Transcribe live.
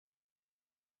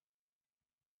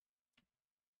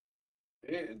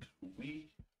And we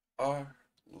are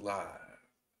live.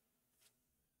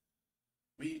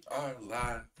 We are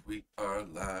live. We are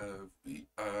live. We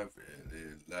are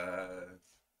really live.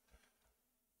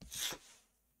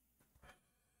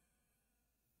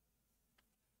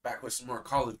 Back with some more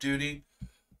Call of Duty.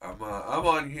 I'm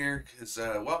on here because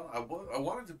I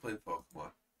wanted to play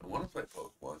Pokemon. I want to play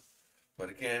Pokemon, but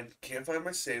again, can't find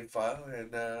my save file,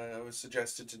 and I was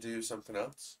suggested to do something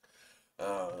else.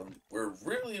 We're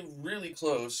really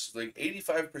close, like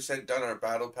 85% done our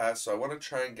battle pass, so I want to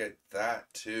try and get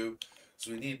that too.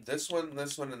 So we need this one, and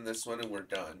this one, and this one, and we're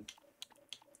done.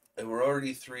 And we're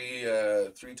already three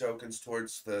tokens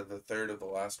towards the third of the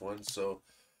last one, so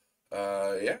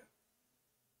yeah.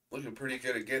 Looking pretty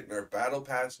good at getting our battle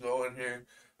pass going here,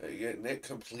 getting it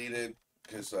completed,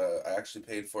 because I actually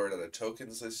paid for it at a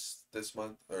tokens this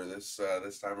month, or this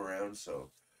time around,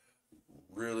 so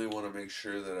really want to make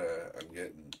sure that I'm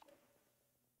getting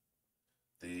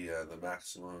the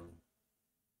maximum.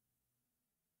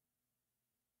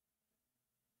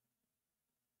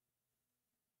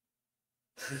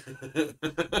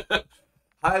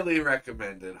 Highly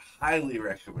recommended. Highly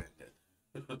recommended.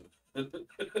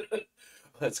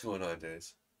 What's going on,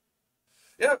 Days?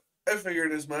 Yep, I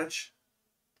figured as much.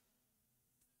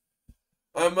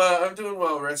 I'm doing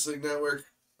well, Wrestling Network.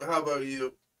 How about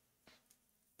you?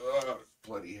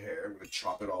 Bloody hair. I'm gonna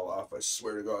chop it all off, I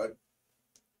swear to God.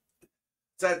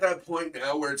 It's at that point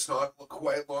now where it's not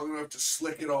quite long enough to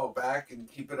slick it all back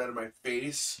and keep it out of my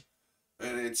face.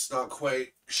 And it's not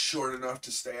quite short enough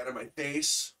to stay out of my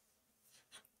face.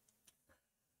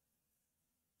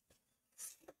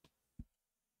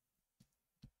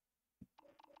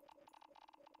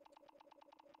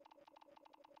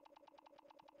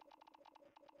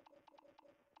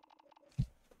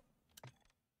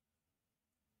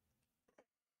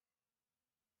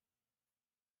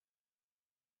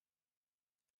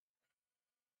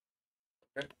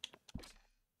 Okay.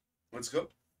 Let's go.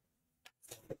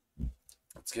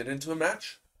 Let's get into a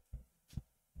match.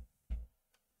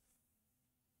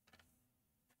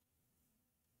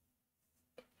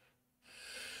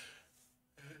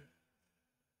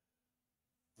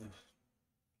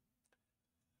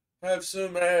 Have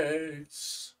some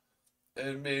eggs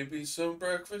and maybe some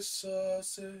breakfast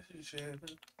sausage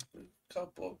and a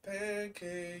couple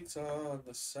pancakes on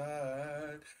the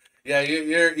side. Yeah,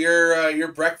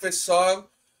 your breakfast song.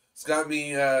 It's got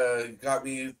me to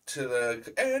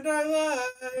the, and I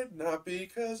lied, not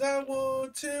because I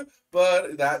want to,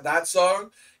 but that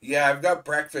song, yeah, I've got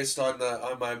breakfast on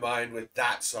my mind with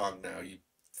that song now, you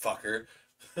fucker.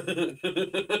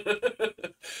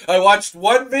 I watched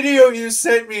one video you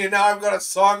sent me, and now I've got a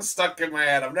song stuck in my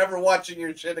head. I'm never watching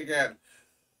your shit again.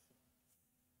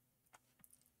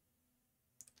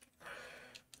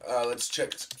 Let's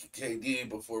check KD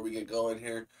before we get going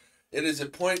here. It is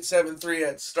at 0.73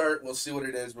 at start. We'll see what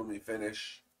it is when we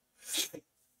finish.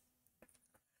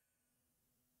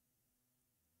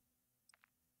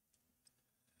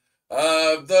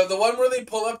 The one where they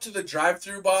pull up to the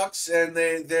drive-through box and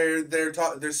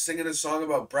they're singing a song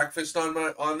about breakfast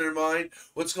on their mind.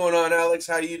 What's going on, Alex?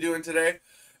 How you doing today?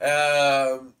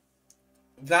 That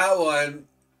one,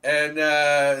 and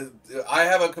I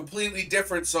have a completely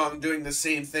different song doing the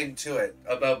same thing to it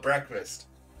about breakfast.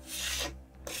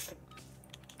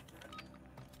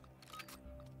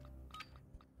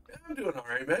 I'm doing all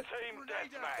right, man.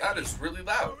 That is really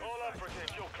loud. All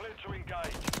operatives, you're clear to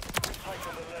engage. We've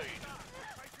taken the lead.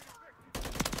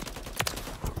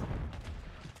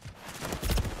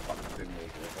 Fuck, didn't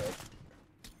make it.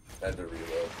 Had to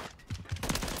reload.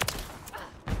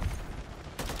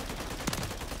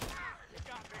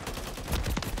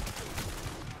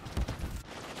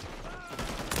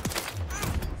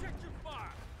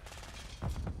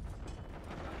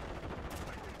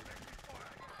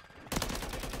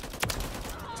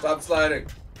 Stop sliding.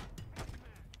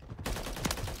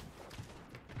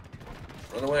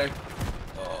 Run away.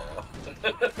 Oh.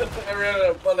 I ran out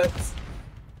of bullets.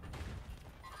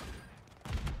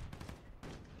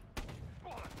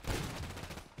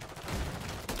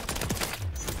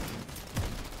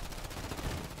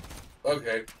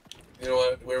 Okay. You know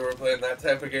what? Where we're playing that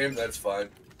type of game, that's fine.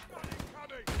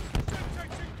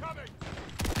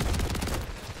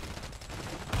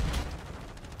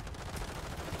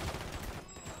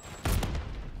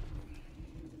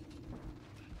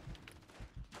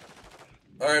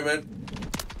 Alright, man.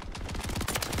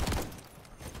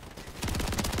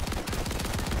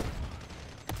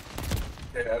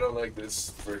 Okay, I don't like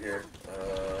this for here.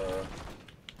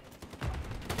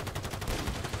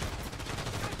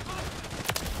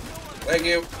 Thank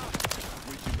you.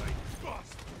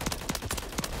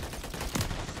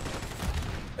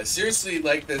 I seriously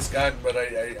like this gun, but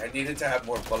I needed to have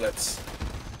more bullets.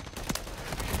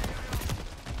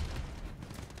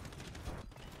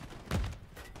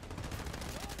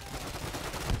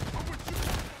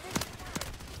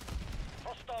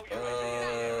 Hostile UAV in the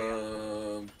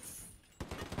area.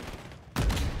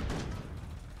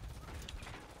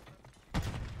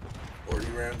 40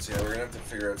 rounds? Yeah, we're gonna have to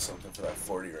figure out something for that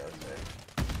 40 round thing.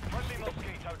 Friendly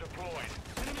mosquito deployed.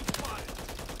 Enemy spotted.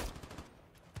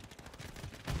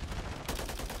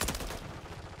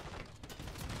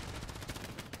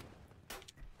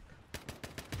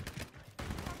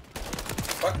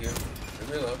 Fuck you. Leave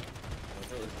me alone.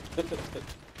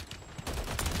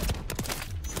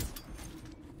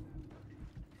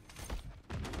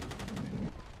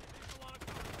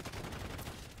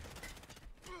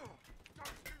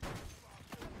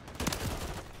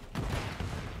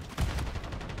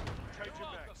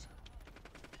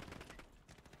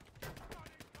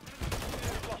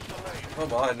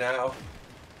 Come on now.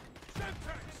 The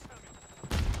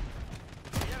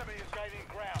enemy is gaining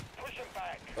ground. Push him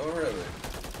back. Oh, really?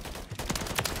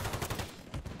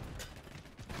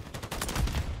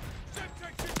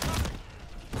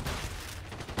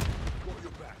 Got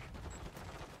your back.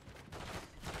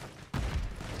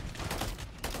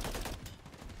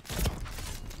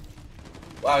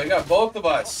 Wow, you got both of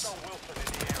us. Hostile Wilson in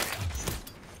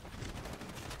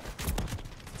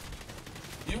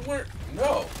the area. You weren't.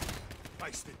 No.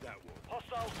 Basted that one.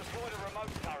 Hostiles deployed a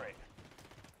remote turret.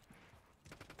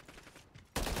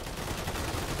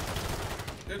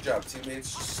 Good job,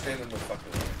 teammates. Just stand in the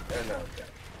fucking way. And now, okay.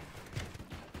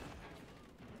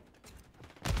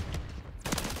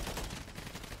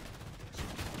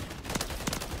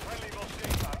 Friendly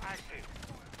mosquito active.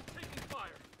 Taking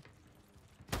fire.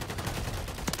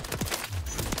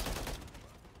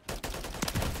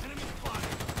 Enemy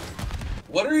spotted.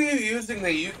 What are you using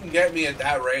that you can get me at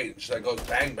that range that goes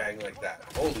bang bang like that?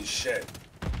 Holy shit.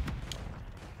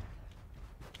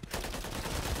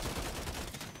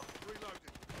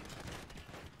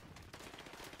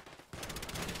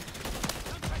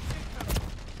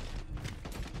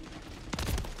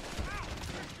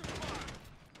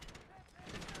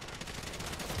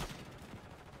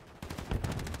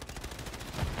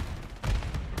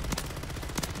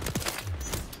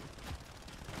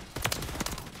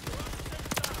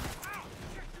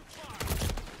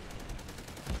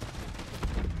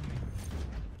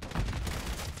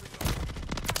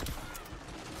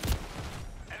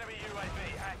 Enemy UAV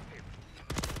active.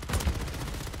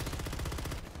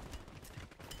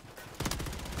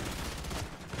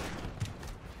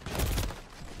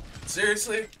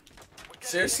 Seriously?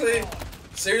 Seriously?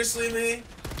 Seriously, me?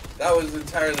 That was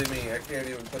entirely me. I can't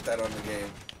even put that on the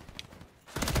game.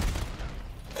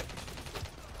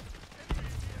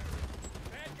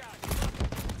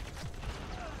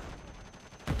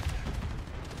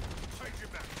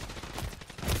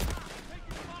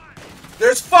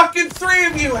 There's fucking 3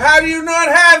 of you! How do you not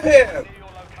have him? Near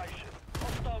your location.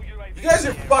 Hostile UAV. You guys are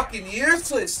in the area. fucking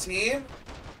useless, team!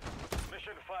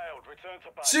 Mission failed. Return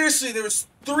to base. Seriously, there was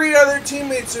 3 other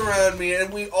teammates around me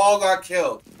and we all got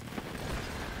killed.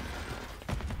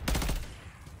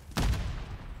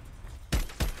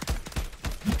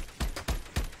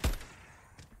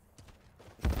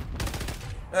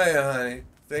 Hey, honey.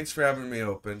 Thanks for having me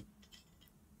open.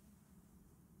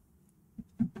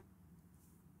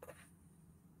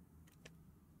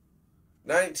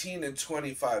 $19 and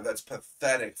 $25. That's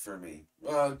pathetic for me.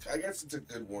 Well, I guess it's a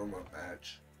good warm-up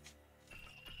match.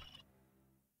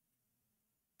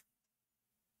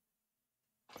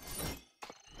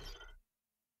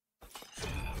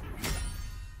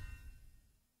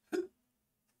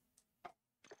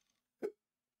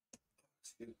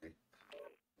 Excuse me.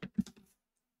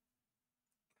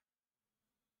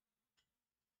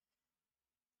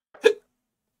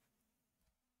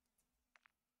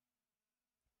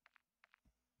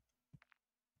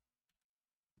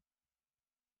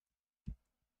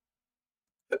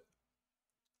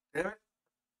 Damn it.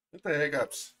 What the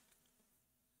hiccups?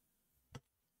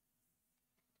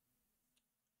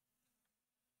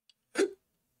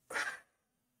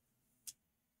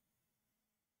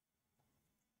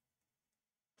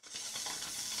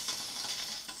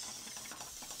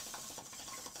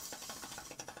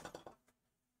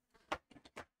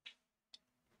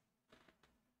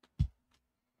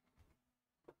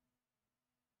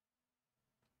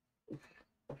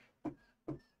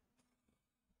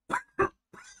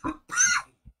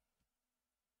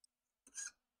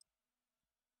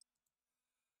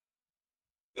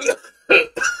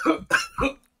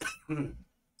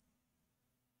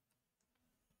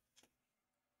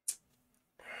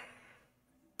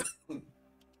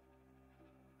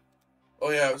 Oh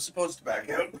yeah, I was supposed to back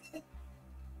out.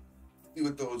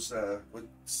 With those, with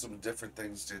some different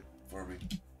things did for me.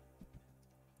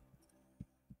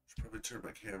 Should probably turn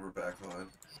my camera back on.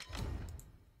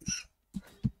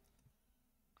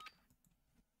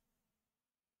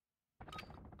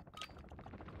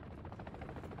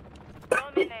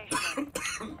 Domination.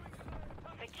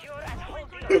 Secure and hold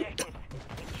the objectives.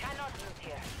 We cannot lose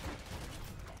here.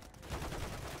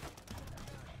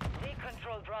 They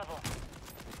control Bravo.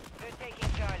 They're taking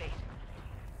Charlie.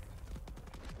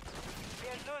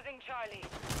 They're losing Charlie.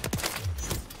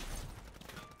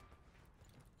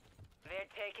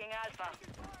 They're taking Alpha.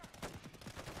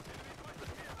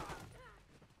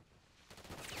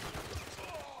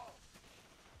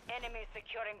 Enemy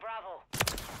securing Bravo.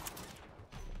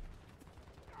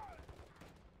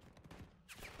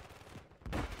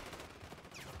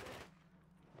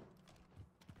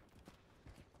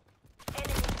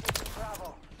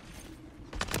 Bravo.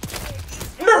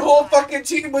 Their whole fucking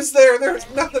team was there. There was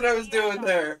nothing I was doing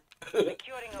there.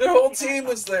 Their whole team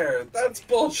was there. That's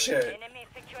bullshit. Enemy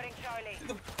securing Charlie.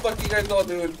 What the fuck you guys all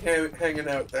doing hanging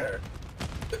out there?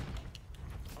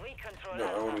 We control No, I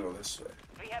Alpha. want to go this way.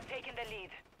 We have taken the lead.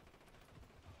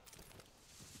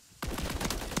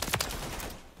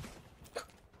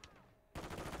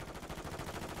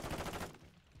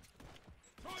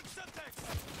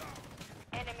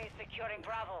 Enemy securing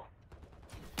Bravo.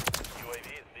 UAV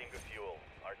is being refueled.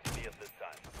 RTB at this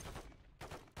time.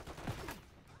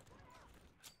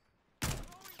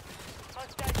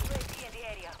 Hostile UAV in the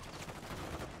area.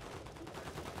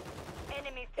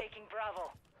 Enemies taking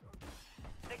Bravo.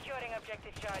 Securing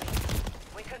objective Charlie.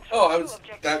 We control Oh, I two was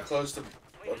objectives. that close to.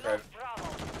 We Okay. lost Bravo.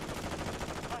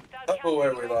 Hostile Oh, counter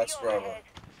where we UAV lost Bravo. overhead.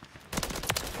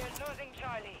 We're losing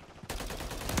Charlie.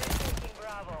 They're taking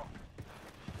Bravo.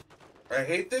 I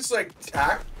hate this like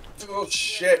tactical We're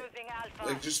shit. losing Alpha.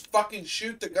 Like just fucking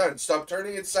shoot the gun. Stop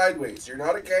turning it sideways. You're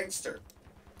not a gangster.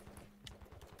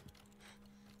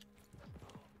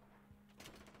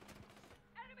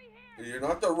 You're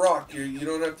not the Rock. You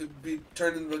don't have to be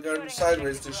turning the gun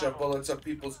sideways to shove bullets up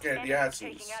people's candy Enemies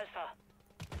taking asses. Alpha.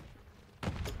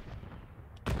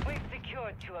 We've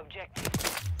secured two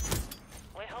objectives.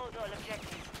 We hold all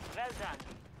objectives. Well done.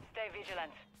 Stay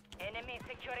vigilant. Enemy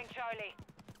securing Charlie.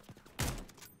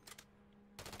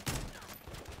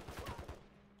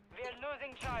 We're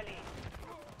losing Charlie.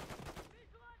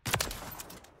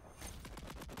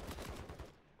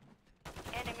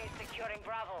 Enemy securing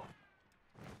Bravo.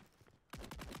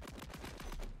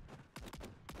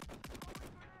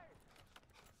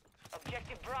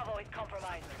 Objective Bravo is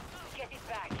compromised. Get it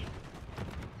back.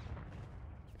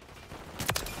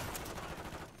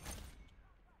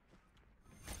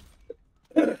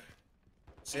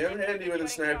 See, I'm handy with a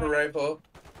sniper rifle.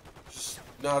 Just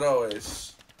not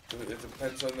always. It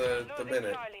depends on the Losing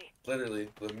minute. Charlie. Literally,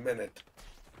 the minute.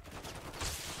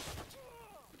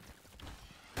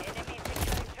 Enemy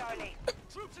securing Charlie.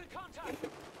 Troops in contact!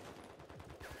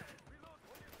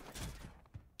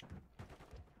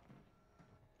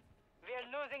 We're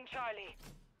losing Charlie.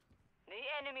 The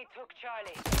enemy took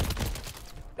Charlie.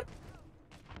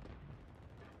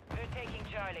 We're taking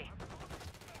Charlie.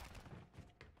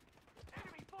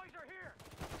 Enemy boys are here!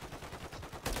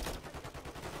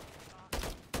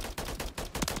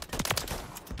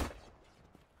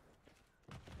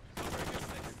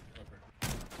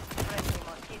 Friendly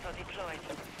Mosquito deployed.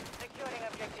 Securing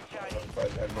objective Charlie. If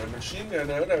I had my machine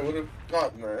gun out, I would have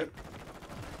gotten that.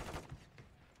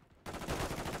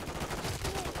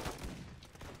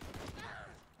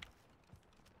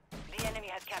 The enemy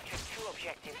has captured two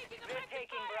objectives. We're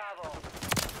taking Bravo.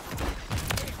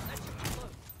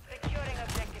 Securing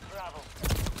objective Bravo.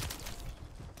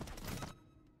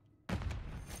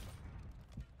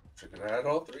 Chicken had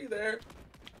all three there.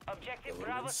 Objective That would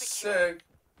have Bravo been secure. sick.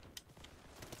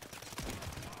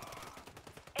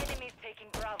 Enemies taking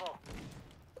Bravo.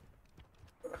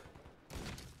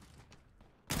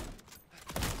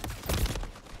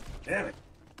 Damn it.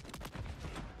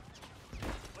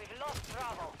 We've lost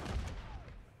Bravo.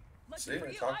 See,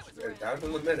 I talked down to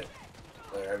the minute.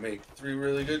 Like, I make three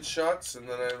really good shots, and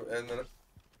then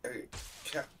I get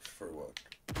capped for one.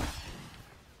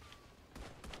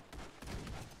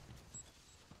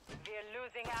 We're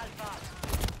losing Alpha.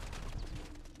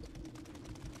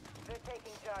 We're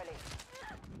taking Charlie.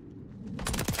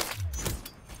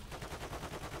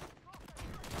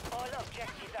 All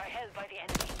objectives are held by the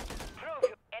enemy.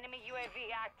 Enemy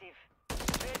UAV active.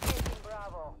 We're taking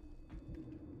Bravo.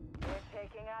 We're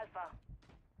taking Alpha.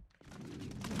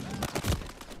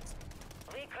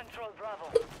 We control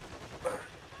Bravo.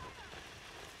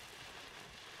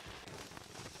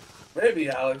 Maybe,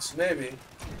 Alex, maybe.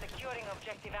 Securing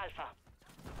objective Alpha.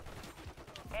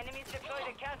 Enemies deployed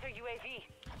a counter UAV.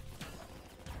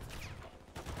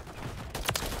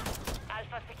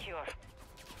 Alpha secure.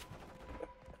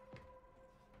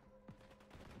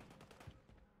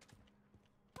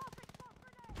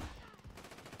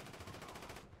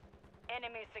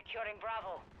 Enemies securing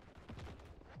Bravo.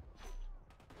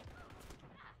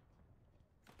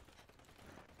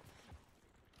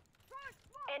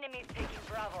 Enemies taking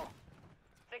Bravo.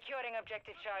 Securing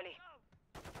objective Charlie.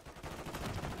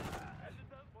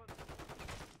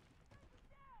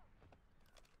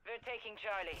 We're taking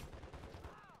Charlie.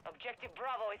 Objective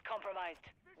Bravo is compromised.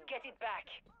 Get it back.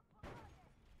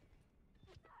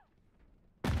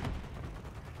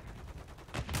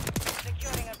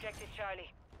 Securing objective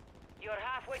Charlie. You're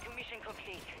halfway to mission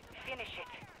complete. Finish it.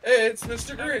 Hey, it's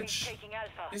Mr. Enemies Grinch. taking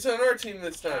Alpha. He's on our team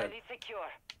this time. Charlie secure.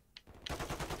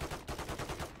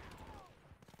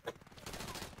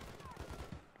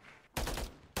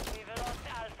 We've lost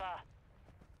Alpha.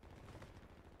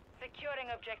 Securing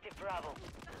objective Bravo.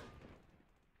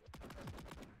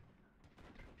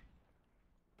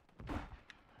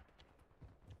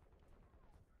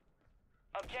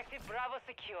 Objective Bravo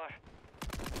secure.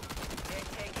 They're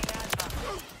taking Alpha.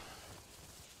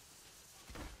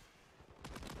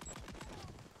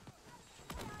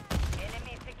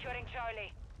 Enemy securing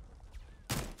Charlie.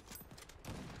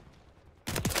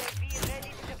 UAV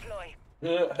ready to deploy.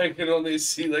 I can only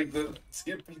see like the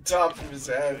tippy top of his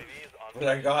head, but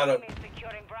I got him. Enemy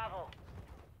securing Bravo.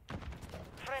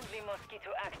 Friendly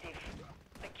Mosquito active.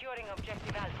 Securing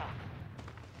objective Alpha.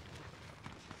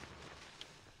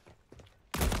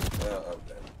 I'm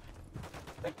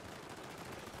dead.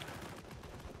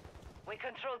 We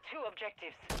control 2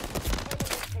 objectives.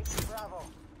 Enemy taking Bravo.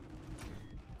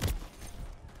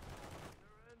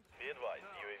 Be advised,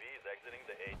 UAV is exiting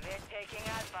the A. They're taking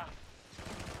Alpha.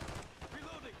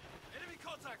 Reloading! Enemy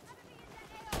contact!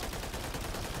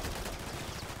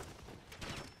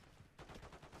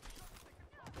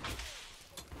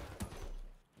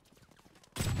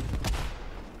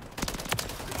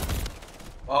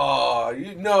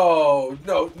 Oh,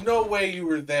 no way you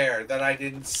were there that I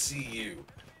didn't see you.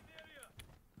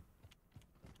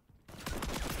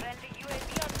 Friendly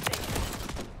UAV on station.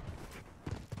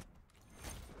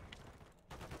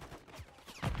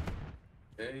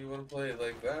 Yeah, you want to play it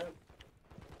like that?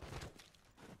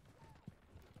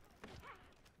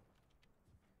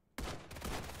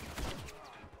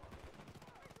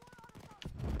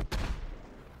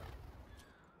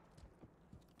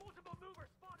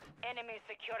 Enemy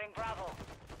securing Bravo.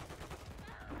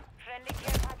 Friendly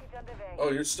care package on the way.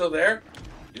 Oh, you're still there?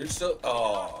 You're still...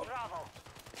 Oh. Bravo.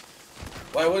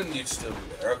 Why wouldn't you still be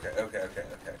there? Okay.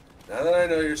 Now that I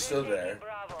know you're still there.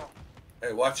 Bravo.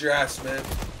 Hey, watch your ass, man.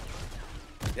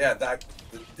 Yeah, that...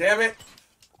 Damn it!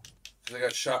 'Cause I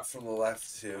got shot from the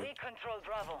left, too. We control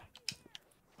Bravo.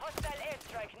 Hostile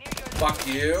airstrike near your Fuck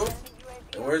you. Friendly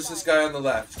UAV And where's on this site. guy on the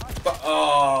left?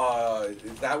 Oh,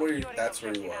 is that where you... That's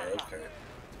where you are, okay.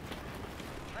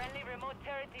 Friendly remote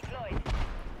turret deployed.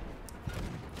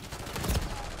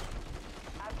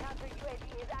 Our counter UAV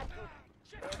is active.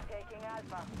 They're taking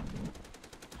Alpha.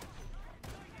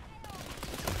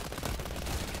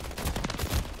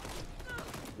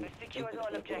 We've secured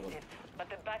all objectives, but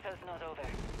the battle's not over.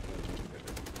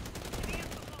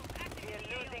 We're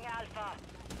losing Alpha.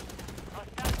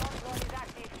 Hostile bomb drone is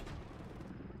active.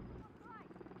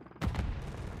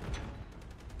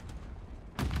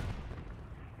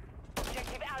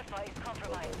 Objective Alpha is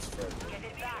compromised. Get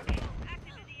it back.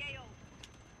 Active in the AO.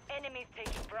 Enemies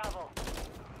taking Bravo.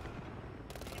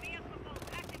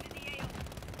 Active in the AO.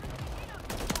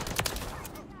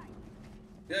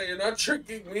 Yeah, you're not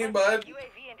tricking me, bud.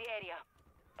 UAV in the area.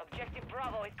 Objective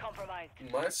Bravo is compromised.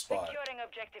 My spot. Securing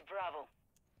objective Bravo.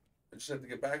 I just had to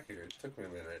get back here. It took me a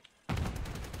minute.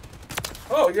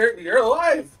 Oh, you're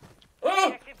alive! Oh!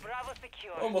 Objective Bravo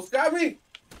secure. Almost got me!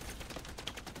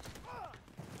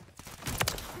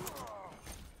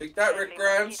 Take that, Rick Friendly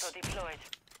Grimes. Mosquito deployed.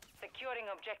 Securing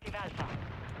objective Alpha.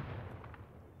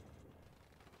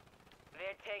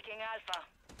 They're taking Alpha.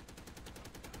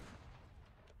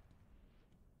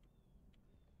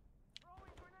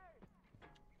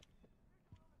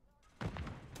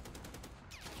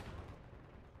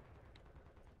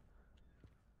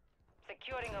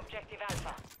 Securing objective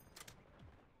Alpha.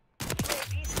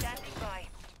 UAV standing by.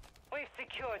 We've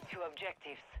secured 2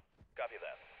 objectives. Copy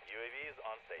that. UAV is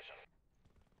on station.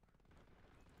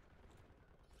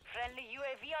 Friendly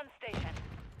UAV on station.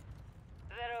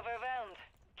 They're overwhelmed.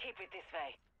 Keep it this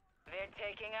way. They're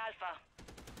taking Alpha.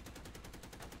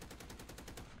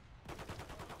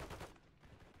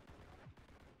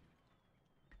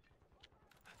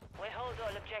 We're holding hold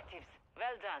all objectives.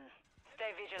 Well done.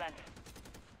 Stay vigilant.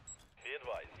 Be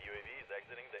advised, UAV is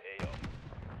exiting the AO.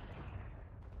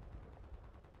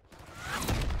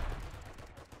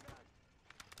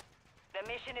 The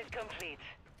mission is complete.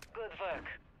 Good work.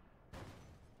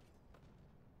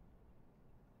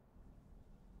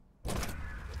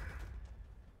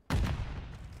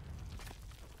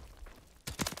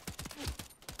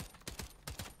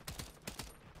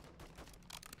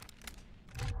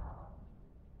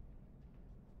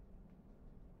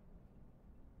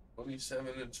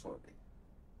 $27 and $20.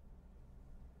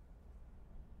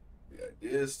 The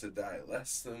idea is to die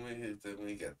less than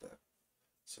we get them.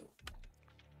 So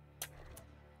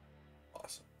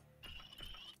awesome.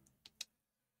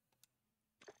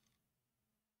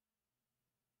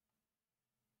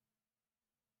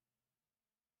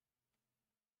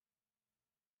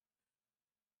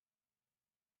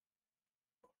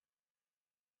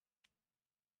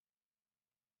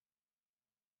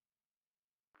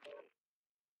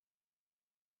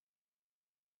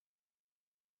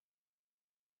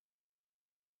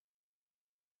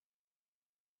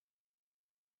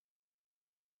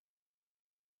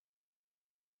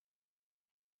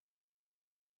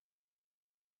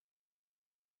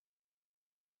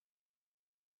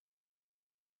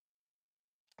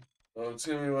 Oh, it's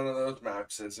gonna be one of those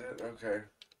maps, is it? Okay.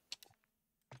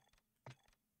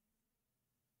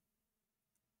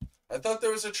 I thought there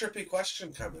was a trippy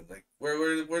question coming. Like,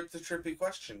 where'd the trippy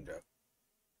question go?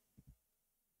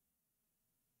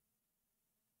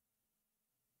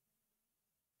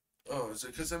 Oh, is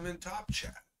it because I'm in top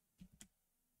chat?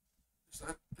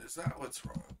 Is that what's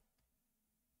wrong?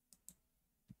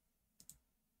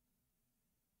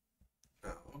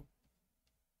 No.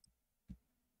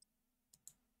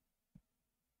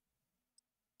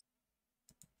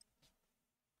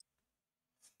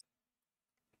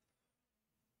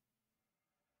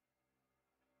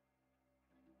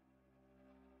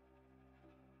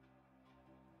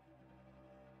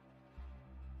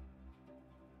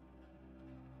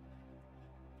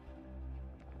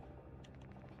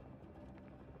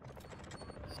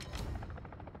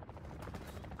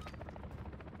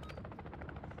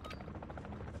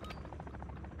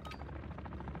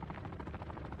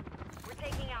 We're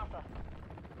taking Alpha.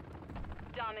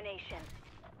 Domination.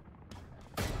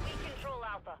 We control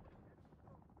Alpha.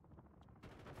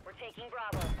 We're taking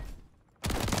Bravo.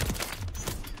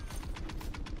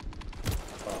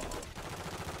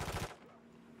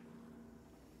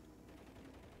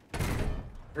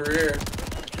 Career.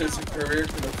 Because a career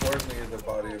can afford me the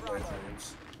body of my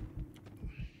dreams.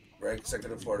 Right? Because I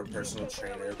can afford a personal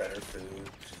trainer, better food,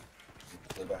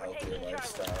 live a healthier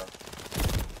lifestyle.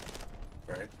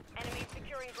 Right? Enemy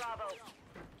securing Bravo.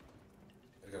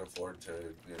 I can afford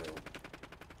to, you know,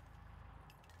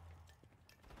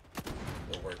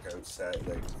 the workout set.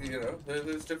 Like, you know,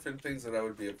 there's different things that I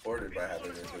would be afforded by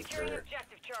having a good Securing career.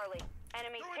 objective Charlie.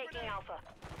 Enemies taking Alpha.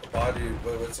 The body,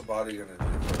 what's the body gonna do for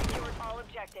me? Secured all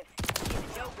objectives.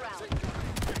 No ground. We're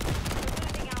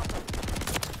losing Alpha.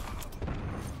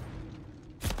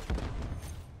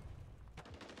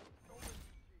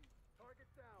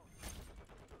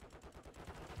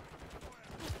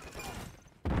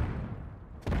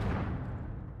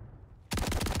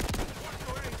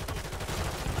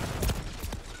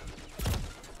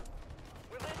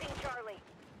 We're losing Charlie.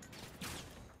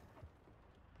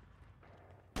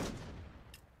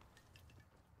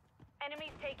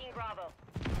 Enemies taking Bravo.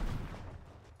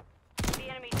 The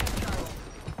enemy took Charlie.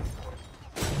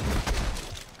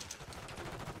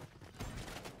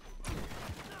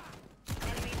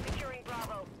 Enemy securing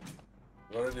Bravo.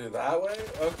 You wanna do that way?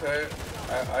 Okay.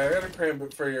 I gotta cram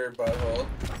it for your butthole.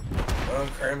 I'll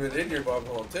cram it in your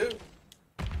butthole too.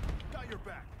 Got your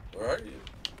back. Where are you?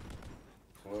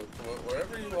 Come on,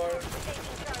 wherever you are.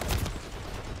 Taking Charlie.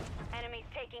 Enemies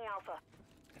taking Alpha.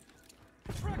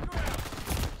 Tracker out.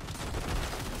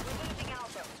 We're losing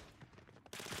Alpha.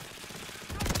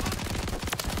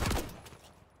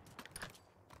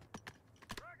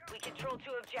 We control 2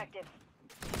 objectives.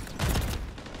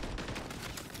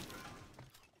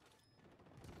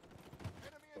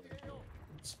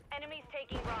 Enemies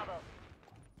taking Bravo.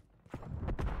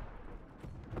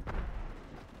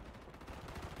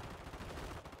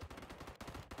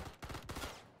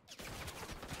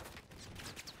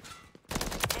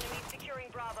 Enemies securing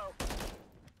Bravo.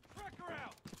 Tracker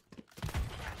out.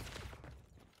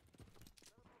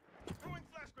 Throwing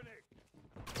flash grenade.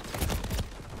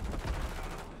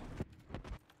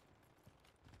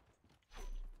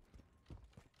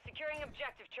 Securing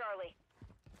objective Charlie.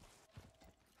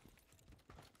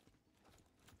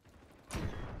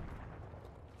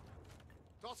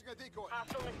 Tossing a decoy.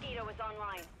 Hostile Mosquito is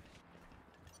online.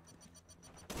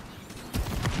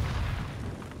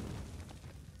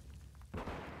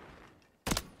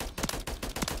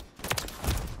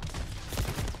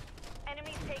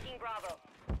 Bravo.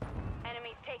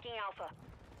 Enemies taking Alpha.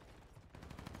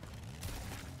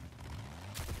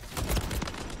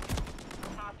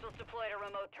 Hostiles deployed a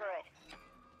remote turret.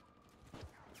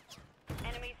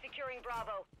 Enemies securing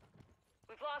Bravo.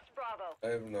 We've lost Bravo. I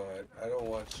have not. I don't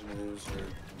watch news or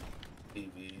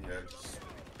TV.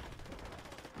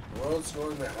 The world's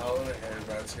going to hell in a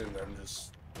handbasket, and I'm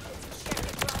just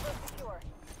Objective Bravo secure.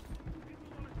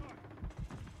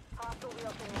 Hostile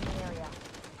wheels in the area.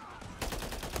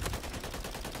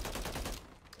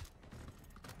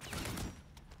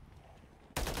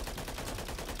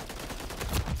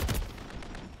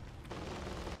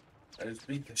 I just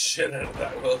beat the shit out of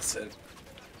that Wilson.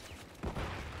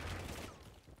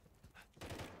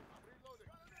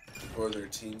 Before their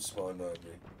team spawned on me.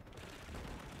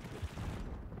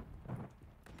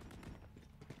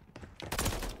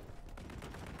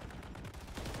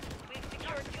 We've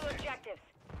secured 2 objectives.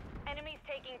 Enemies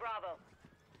taking Bravo.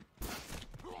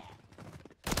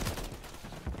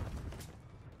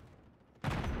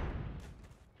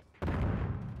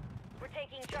 We're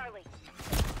taking Charlie.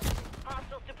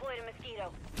 Hostiles deployed a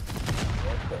Mosquito.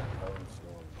 What the hell is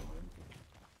going on?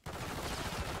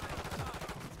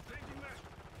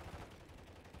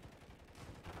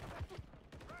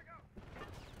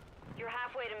 You're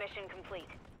halfway to mission complete.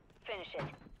 Finish it.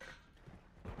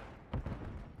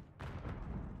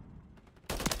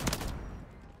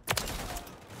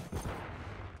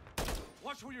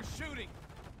 Watch where you're shooting.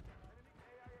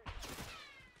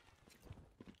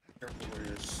 Careful where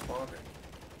you're spawning.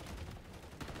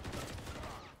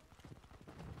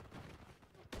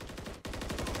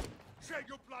 Shake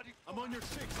your bloody. I'm on your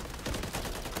 6.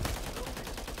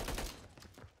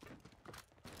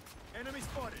 Enemy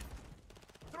spotted.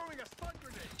 Throwing a stun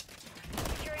grenade.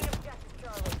 Securing objective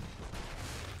Charlie.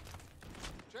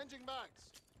 Changing mags.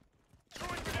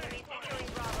 Enemies securing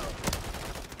Bravo.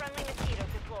 Friendly Mosquito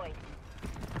deployed.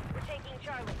 We're taking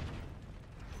Charlie.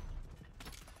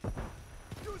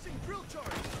 Using drill charge.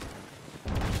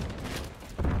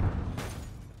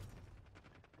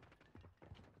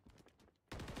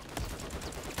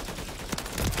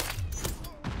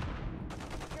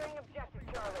 Securing objective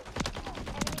Charlie.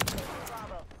 Enemies taking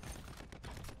Bravo.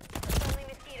 Friendly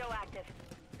Mosquito active.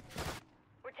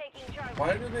 We're taking Charlie.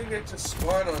 Why do they get to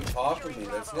spawn on top of me?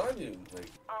 That's not even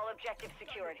like. All objectives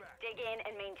secured. Dig in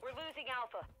and maintain. We're losing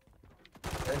Alpha.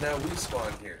 And now we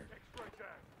spawn here.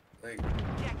 Like,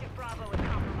 Objective Bravo is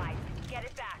compromised. Get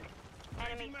it back.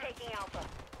 Enemies taking Alpha.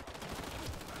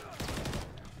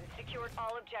 We've secured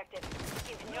all objectives.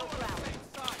 Give no ground.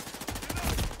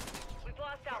 We've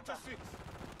lost Alpha. 6.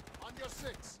 On your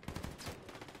 6.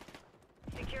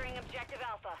 Securing objective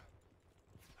Alpha.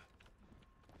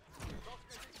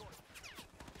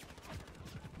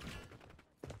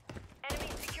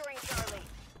 Enemies securing Charlie.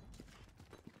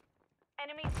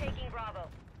 Enemies taking Bravo.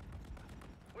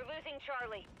 We're losing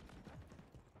Charlie.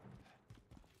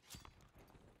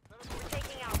 We're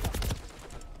taking Alpha.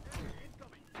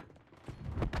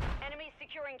 Enemies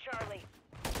securing Charlie.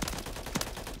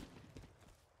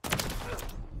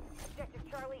 Objective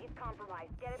Charlie is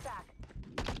compromised. Get it back.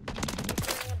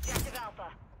 Securing objective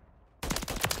Alpha.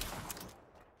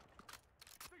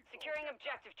 Securing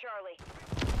objective Charlie.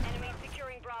 Enemies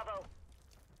securing Bravo.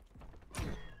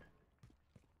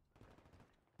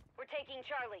 We're taking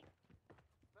Charlie.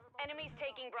 Enemies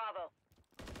taking Bravo.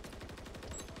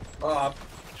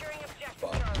 Securing objective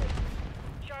Fuck. Charlie.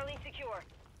 Charlie secure.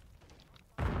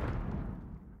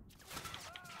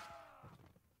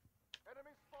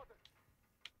 Enemy spotted.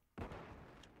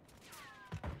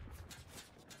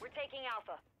 We're taking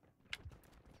Alpha.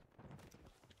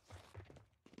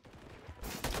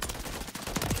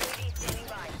 UAV standing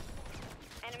by.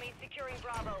 Enemies securing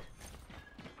Bravo.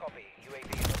 Copy.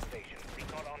 UAV on station.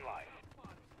 Recon online.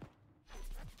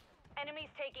 Enemies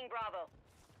taking Bravo.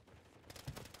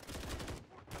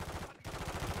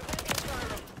 We're losing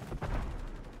Charlie.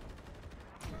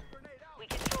 We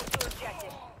control 2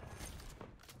 objectives.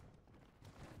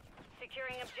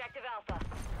 Securing objective Alpha.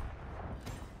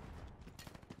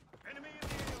 Enemy in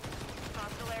the area.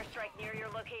 Hostile airstrike near your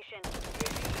location.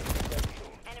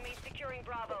 Enemies securing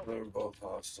Bravo. they were both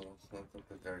hostile. Not that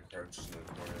the guy crouched in the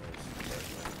corner.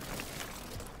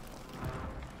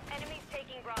 Enemies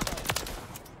taking Bravo.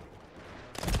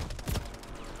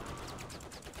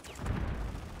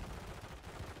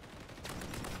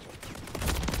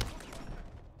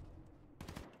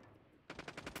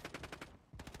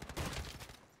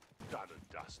 Done and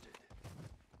dusted.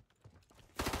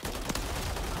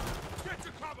 Get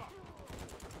to cover.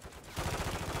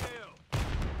 Kill.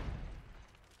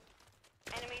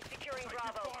 Enemies securing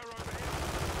Bravo. Fire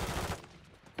overhead.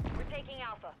 We're taking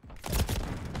Alpha.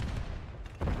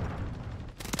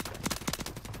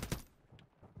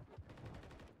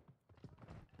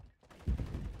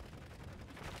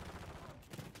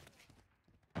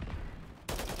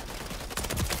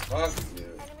 Fuck you.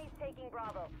 Enemies taking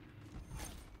Bravo.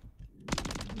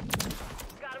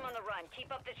 Got him on the run.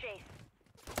 Keep up the chase.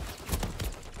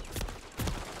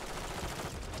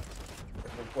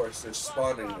 And of course, they're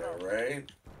spawning there, right?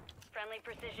 Friendly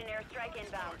precision airstrike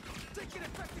inbound. Taking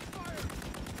effective fire!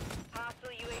 Hostile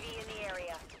UAV in the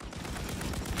area.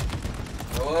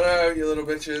 Come on out, you little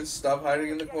bitches. Stop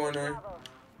hiding in the corner. Bravo.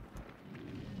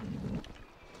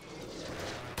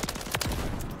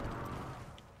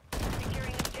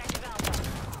 Securing objective Alpha.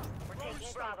 We're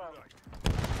taking Bravo.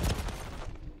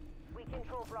 We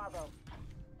control Bravo.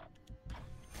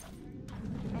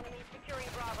 Enemy securing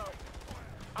Bravo.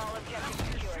 All objectives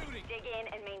secured. Dig in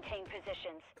and maintain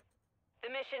positions. The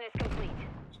mission is complete.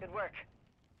 Good work.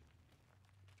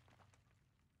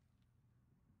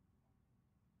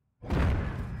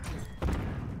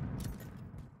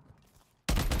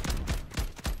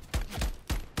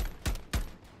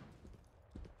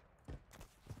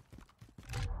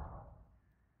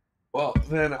 Well,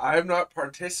 then I'm not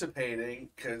participating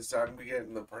because I'm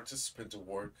getting the participant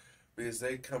award because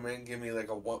they come in, give me like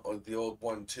a one, the old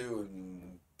 1-2,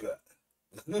 and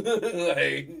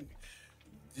like,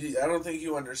 I don't think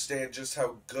you understand just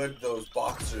how good those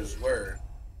boxers were.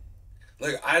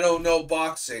 Like, I don't know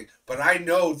boxing, but I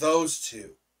know those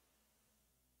two.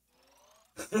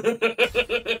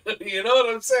 You know what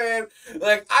I'm saying?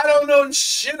 Like, I don't know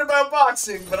shit about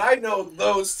boxing, but I know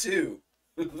those two.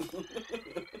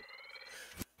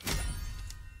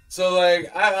 So, like,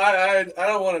 I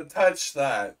don't want to touch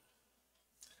that.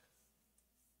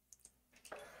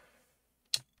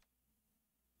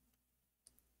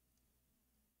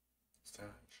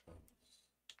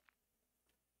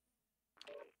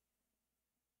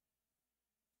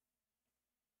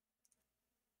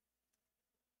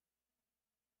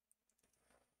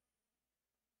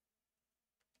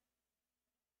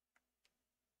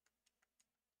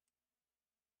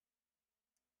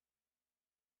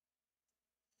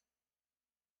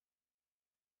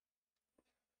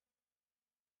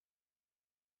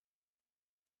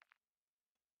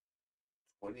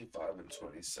 $25 and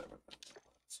 $27.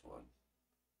 That's one.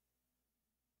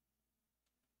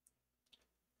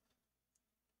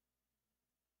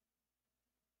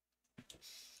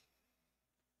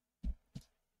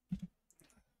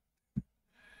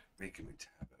 Making me tab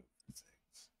out for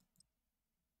things.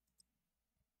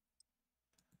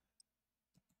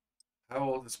 How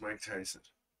old is Mike Tyson?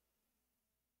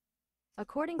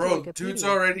 According Bro, to Wikipedia, dude's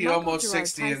already Michael almost Gerard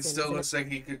 60 and Tyson still is looks like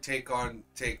he could take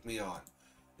me on.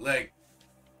 Like,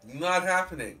 not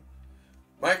happening.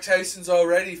 Mike Tyson's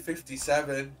already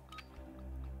 57.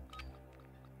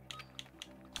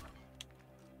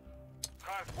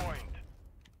 Hard point.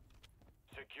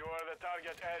 Secure the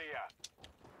target area.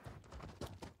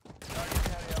 Target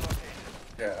area located.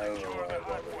 Yeah, I don't know Secure why the I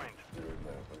hard bother point. doing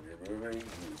that. When you're moving,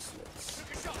 useless.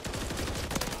 Take a shot!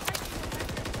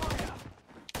 Taking fire!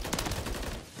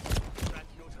 Threat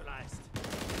neutralized.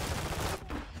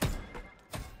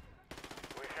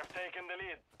 We have taken the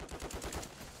lead.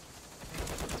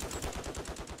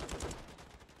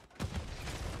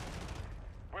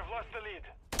 We've lost the lead.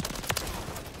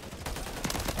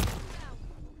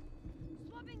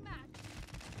 Swapping mag.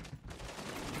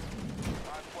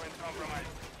 Hard point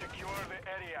compromised. Secure the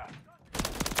area.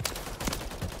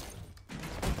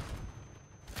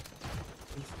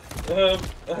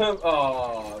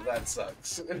 Oh, that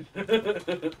sucks.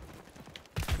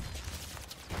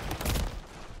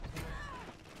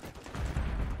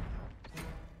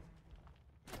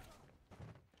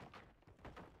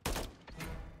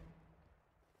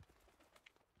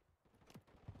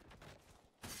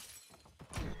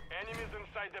 Enemies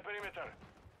inside the perimeter.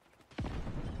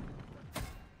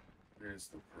 Here's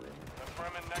the perimeter.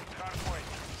 Confirming next hard point.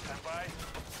 Stand by.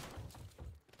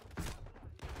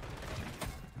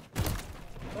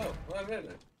 Oh, well, I'm in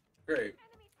it. Great.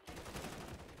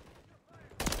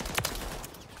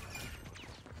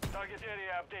 Target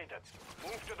area updated.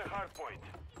 Move to the hard point.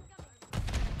 I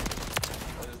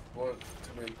just want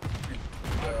to make.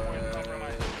 Hard point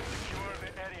compromised. Secure the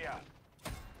area.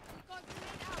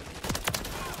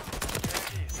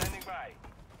 UAV standing by.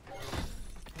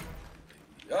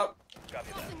 Yup.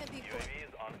 Copy that. UAV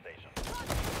is on station.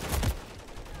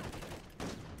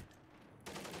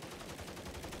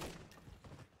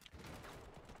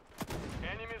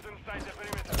 Enemies inside the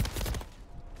perimeter.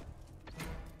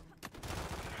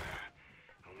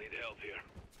 I'll need help here.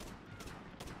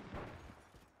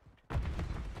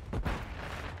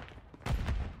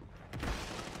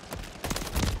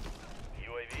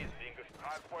 UAV is being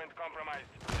Hard point compromised.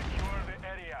 Secure the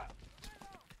area.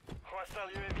 Hostile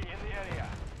UAV in the area.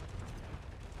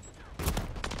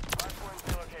 Hard point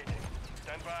relocating.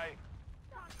 Stand by.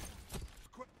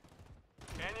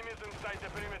 Enemies inside the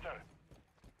perimeter.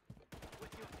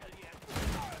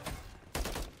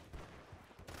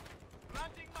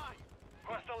 Planting mine.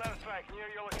 Hostile airstrike near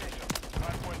your location.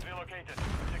 Hardpoint relocated.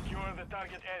 Secure the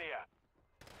target area.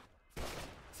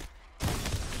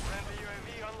 Friendly UAV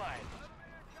online.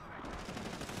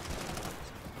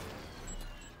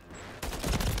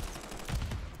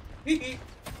 Hee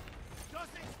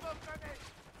Tossing smoke grenade.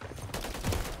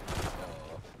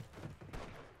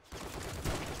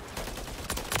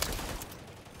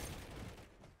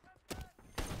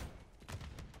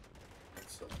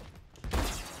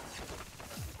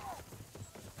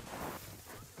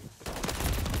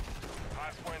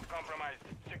 Hardpoint compromised.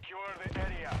 Secure the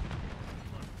area.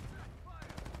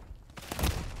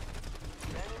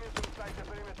 Enemies inside the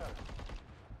perimeter.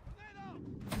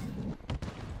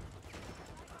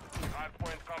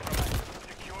 Hardpoint compromised.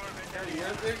 Secure the Where area.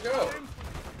 did they go?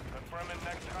 Confirming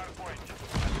next hardpoint.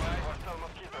 Hostile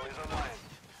mosquito is online.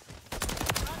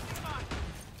 Planting mine.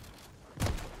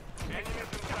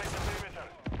 Enemies inside the perimeter.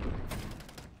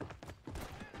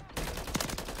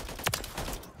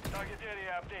 Target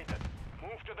area updated.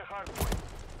 Move to the hardpoint.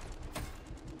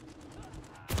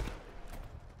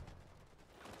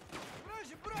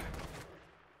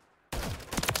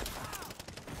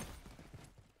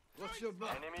 What's your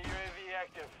back? Enemy UAV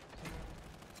active.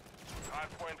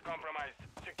 Hardpoint compromised.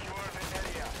 Secure the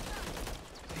area.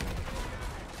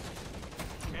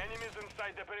 Enemies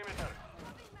inside the perimeter.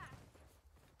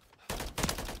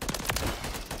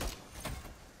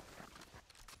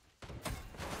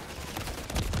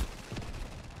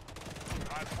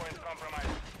 Hardpoint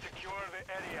compromised. Secure the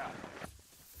area.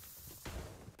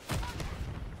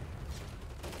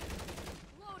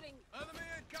 Loading. Enemy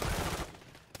incoming.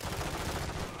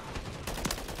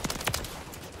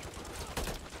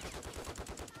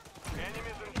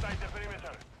 Enemies inside the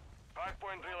perimeter.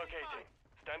 Hardpoint relocating.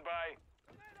 Stand by.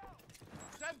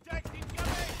 Semtex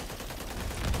incoming.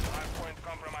 Hardpoint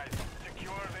compromised.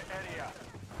 Secure the area.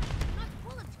 Not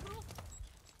bulletproof.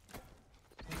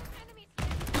 Enemies.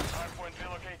 Hardpoint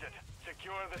relocated.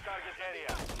 Secure the target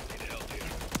area. Need help here.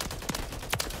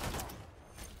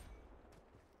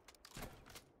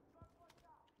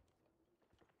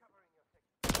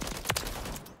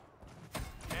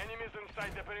 Enemies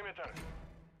inside the perimeter.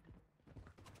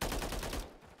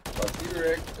 Fuck you,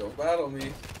 Rick. Don't battle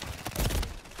me.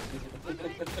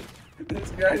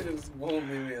 This guy just won't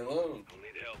leave me alone.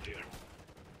 Need help here.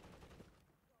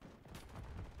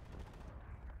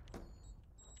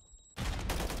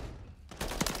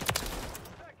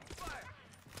 Taking fire.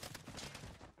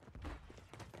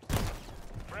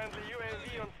 Friendly UAV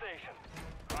on station.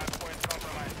 Hardpoint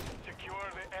compromised. Secure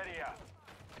the area.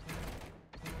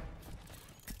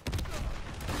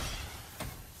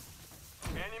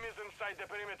 Enemies inside the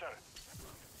perimeter.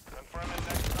 Confirming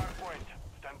next hardpoint.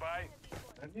 Stand by.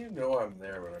 How do you know I'm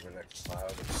there when I'm in a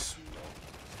cloud of smoke?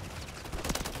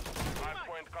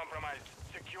 Hardpoint compromised.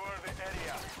 Secure the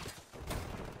area.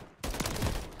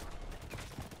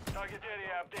 Target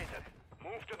area updated.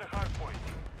 Move to the hardpoint.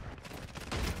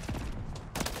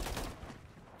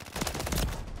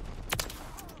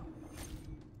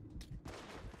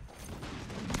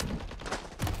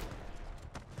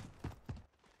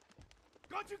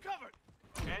 Got you covered.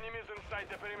 Enemies inside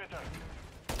the perimeter.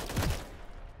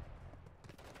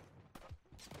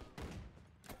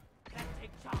 Let's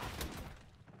take charge.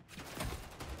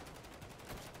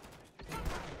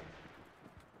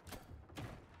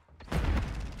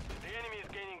 The enemy is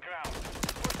gaining ground.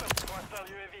 Hostile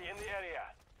UAV in the area.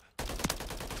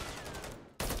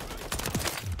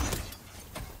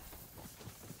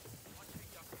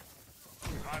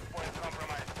 Hardpoint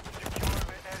compromised. Secure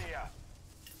the area.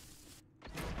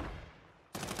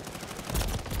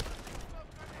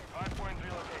 Hardpoint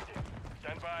relocating.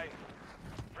 Stand by.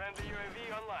 Friendly UAV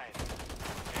online.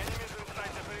 Enemies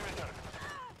inside the perimeter.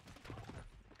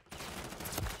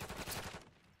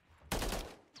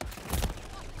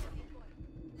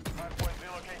 Hardpoint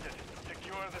relocated.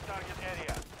 Secure the target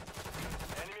area.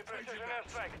 Enemy precision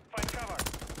airstrike. Find cover.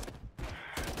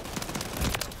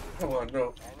 Come on,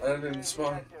 no. I didn't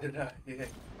spawn. Did I? Yeah.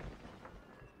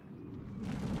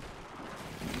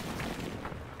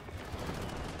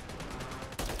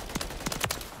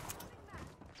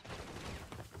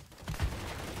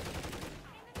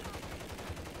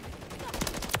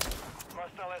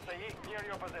 Hostile SAE near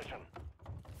your position.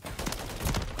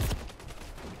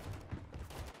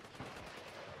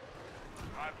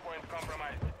 Hardpoint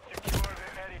compromised. Secure the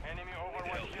area. Enemy over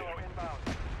 1 kilo inbound.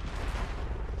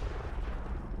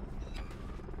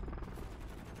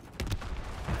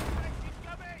 Semtex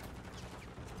incoming.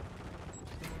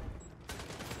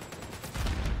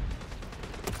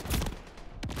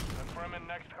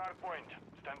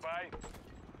 Stand by.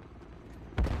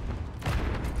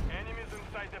 Enemies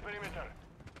inside the perimeter.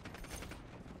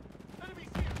 Enemies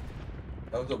here.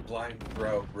 That was a blind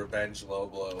throw, revenge low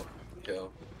blow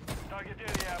kill. Target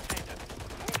area updated.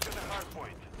 Move to the hard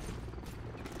point.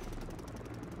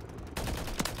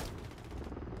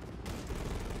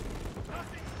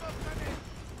 Nothing stops them in.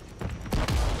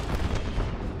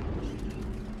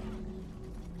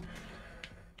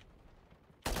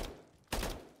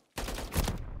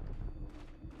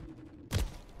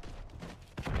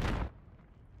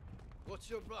 What's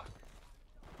your back?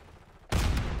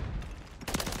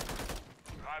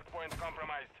 Hard point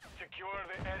compromised. Secure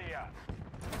the area.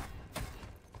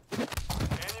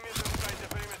 Enemies inside the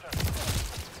perimeter.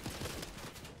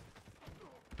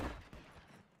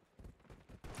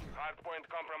 Hard point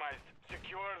compromised.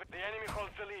 Secure the enemy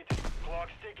holds the lead. Clock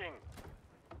ticking.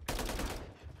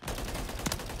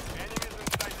 Enemies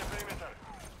inside the perimeter.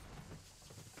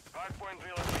 Hard point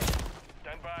relocated.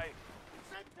 Stand by.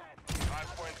 Hard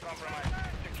point compromised.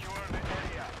 Secure the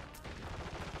area.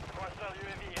 Hostile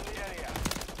UAV in the area.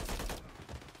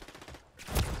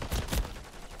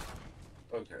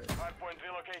 Okay. Hard point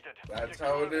relocated. That's Secure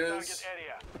how it the is. target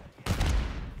area.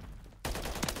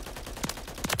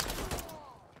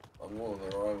 I'm going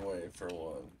the wrong way for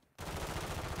one.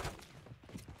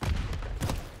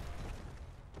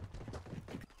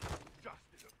 Just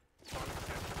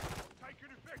take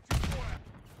an effective fire.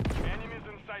 Enemies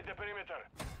inside the perimeter.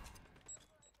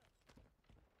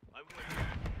 I'm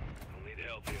gonna need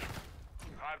help here.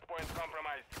 Hard point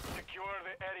compromised. Secure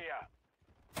the area.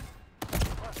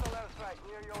 Hostile airstrike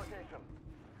near your location.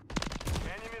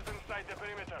 Enemies inside the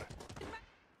perimeter.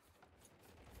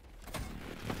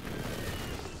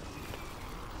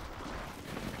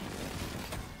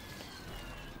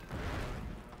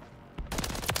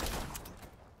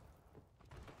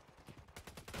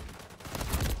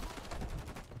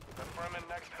 Confirming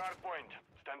next hard point.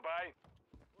 Stand by.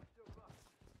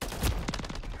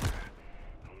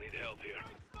 I'll need help here.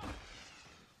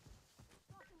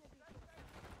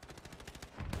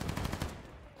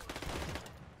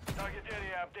 Target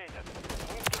area updated.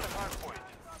 Move to the hard point.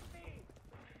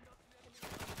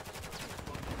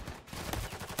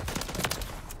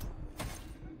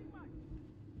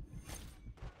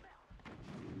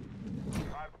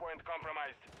 Hard point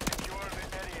compromised. Secure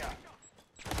the area.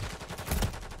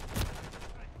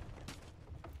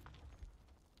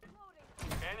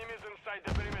 Enemies inside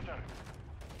the perimeter.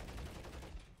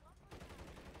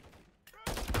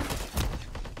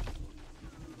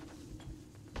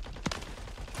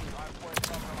 Hard point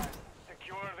compromised.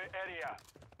 Secure the area.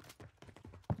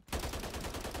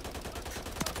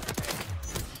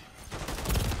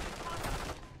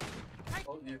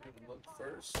 Oh, you can look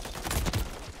first.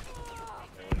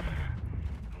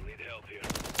 I'll need help here.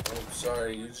 Oh,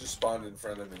 sorry, you just spawned in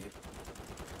front of me.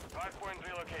 Hard point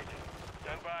relocated.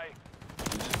 Stand by.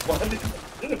 You just spawned in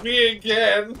front of me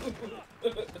again.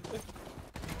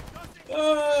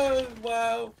 Oh,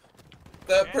 wow.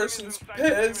 That Enemies person's inside the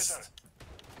perimeter. pissed.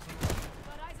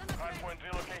 Hard point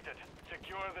relocated.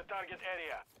 Secure the target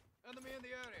area. Enemy in the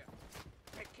area.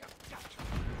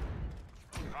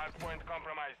 Hard point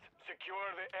compromised. Secure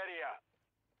the area.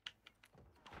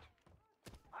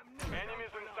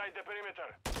 Enemies inside the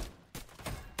perimeter.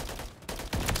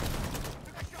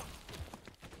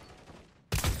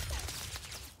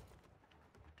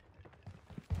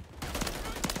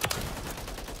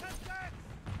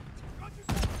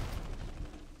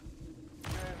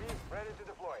 UAV ready to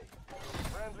deploy.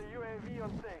 Friendly UAV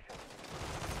on station.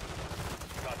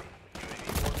 Copy. UAV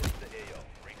orders to AO.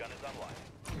 Recon is online.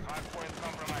 Hard point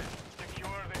compromised.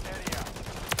 Secure the area.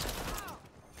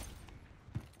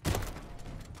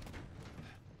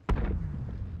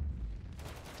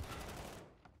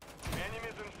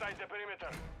 Enemies inside the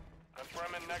perimeter.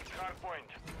 Confirming next hard point.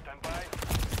 Stand by.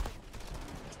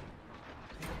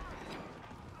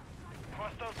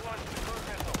 Hostiles launched the cruise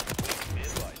missile. Be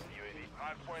advised. UAV.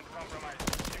 Hard point compromised.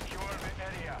 Secure the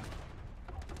area.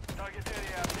 Target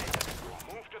area updated.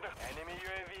 Move to the enemy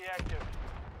UAV active.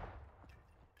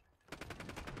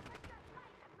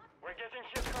 We're getting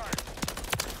hit hard.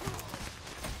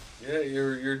 Yeah,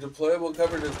 your deployable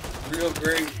cover is real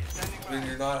great Standing when by.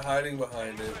 you're not hiding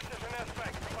behind it. Precision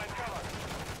airstrike. Find cover.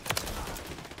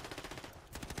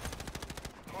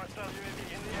 Hostile UAV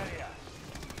in the area.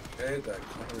 Okay, that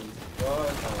cover is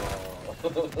gone. Oh,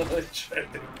 I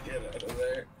tried to get out of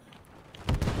there.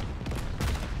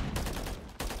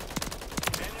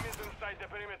 Enemies inside the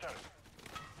perimeter.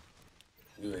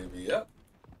 UAV up.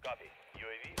 Copy.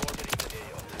 UAV orbiting the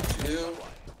AO. Two.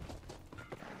 Online.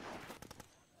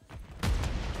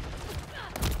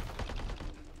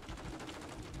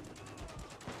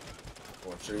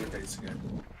 won't show your face again.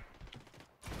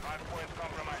 Hard point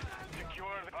compromised.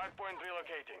 Secure the hard point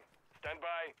relocating. Stand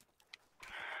by.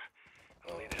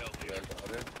 Oh, yeah, I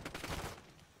got it.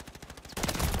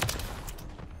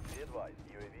 Be advised,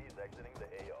 UAV is exiting the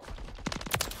AO.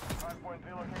 Hard point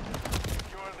relocated.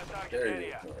 Secure the target There you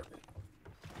area. go.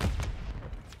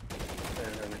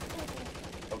 There, honey.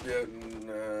 I'll be out in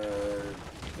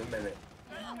a minute.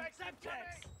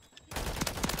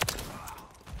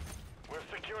 We've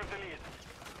secured the lead.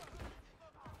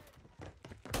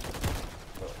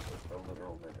 Oh, a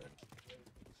literal minute.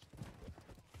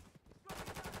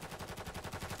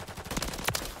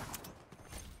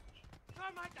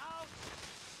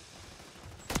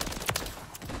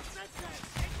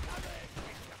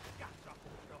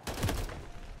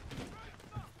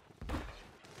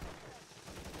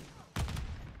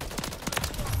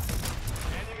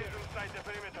 Enemies inside the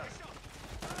perimeter.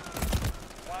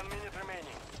 1 minute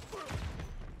remaining.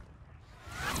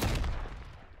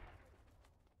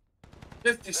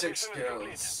 56 Mission complete.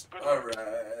 kills. Good work.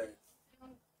 Alright.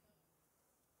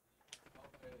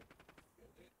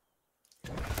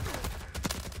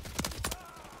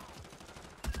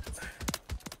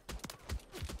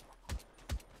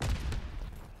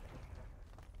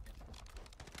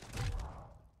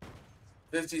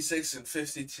 $56 and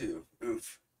 52.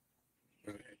 Oof.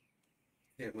 Okay.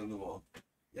 Can't win them all.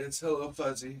 It's hello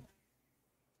fuzzy.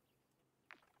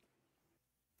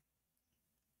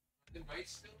 It might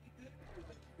still be good because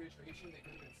like refrigeration, they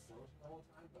could have been frozen the whole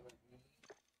time, but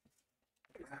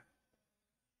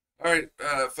like.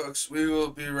 Alright, folks, we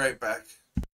will be right back.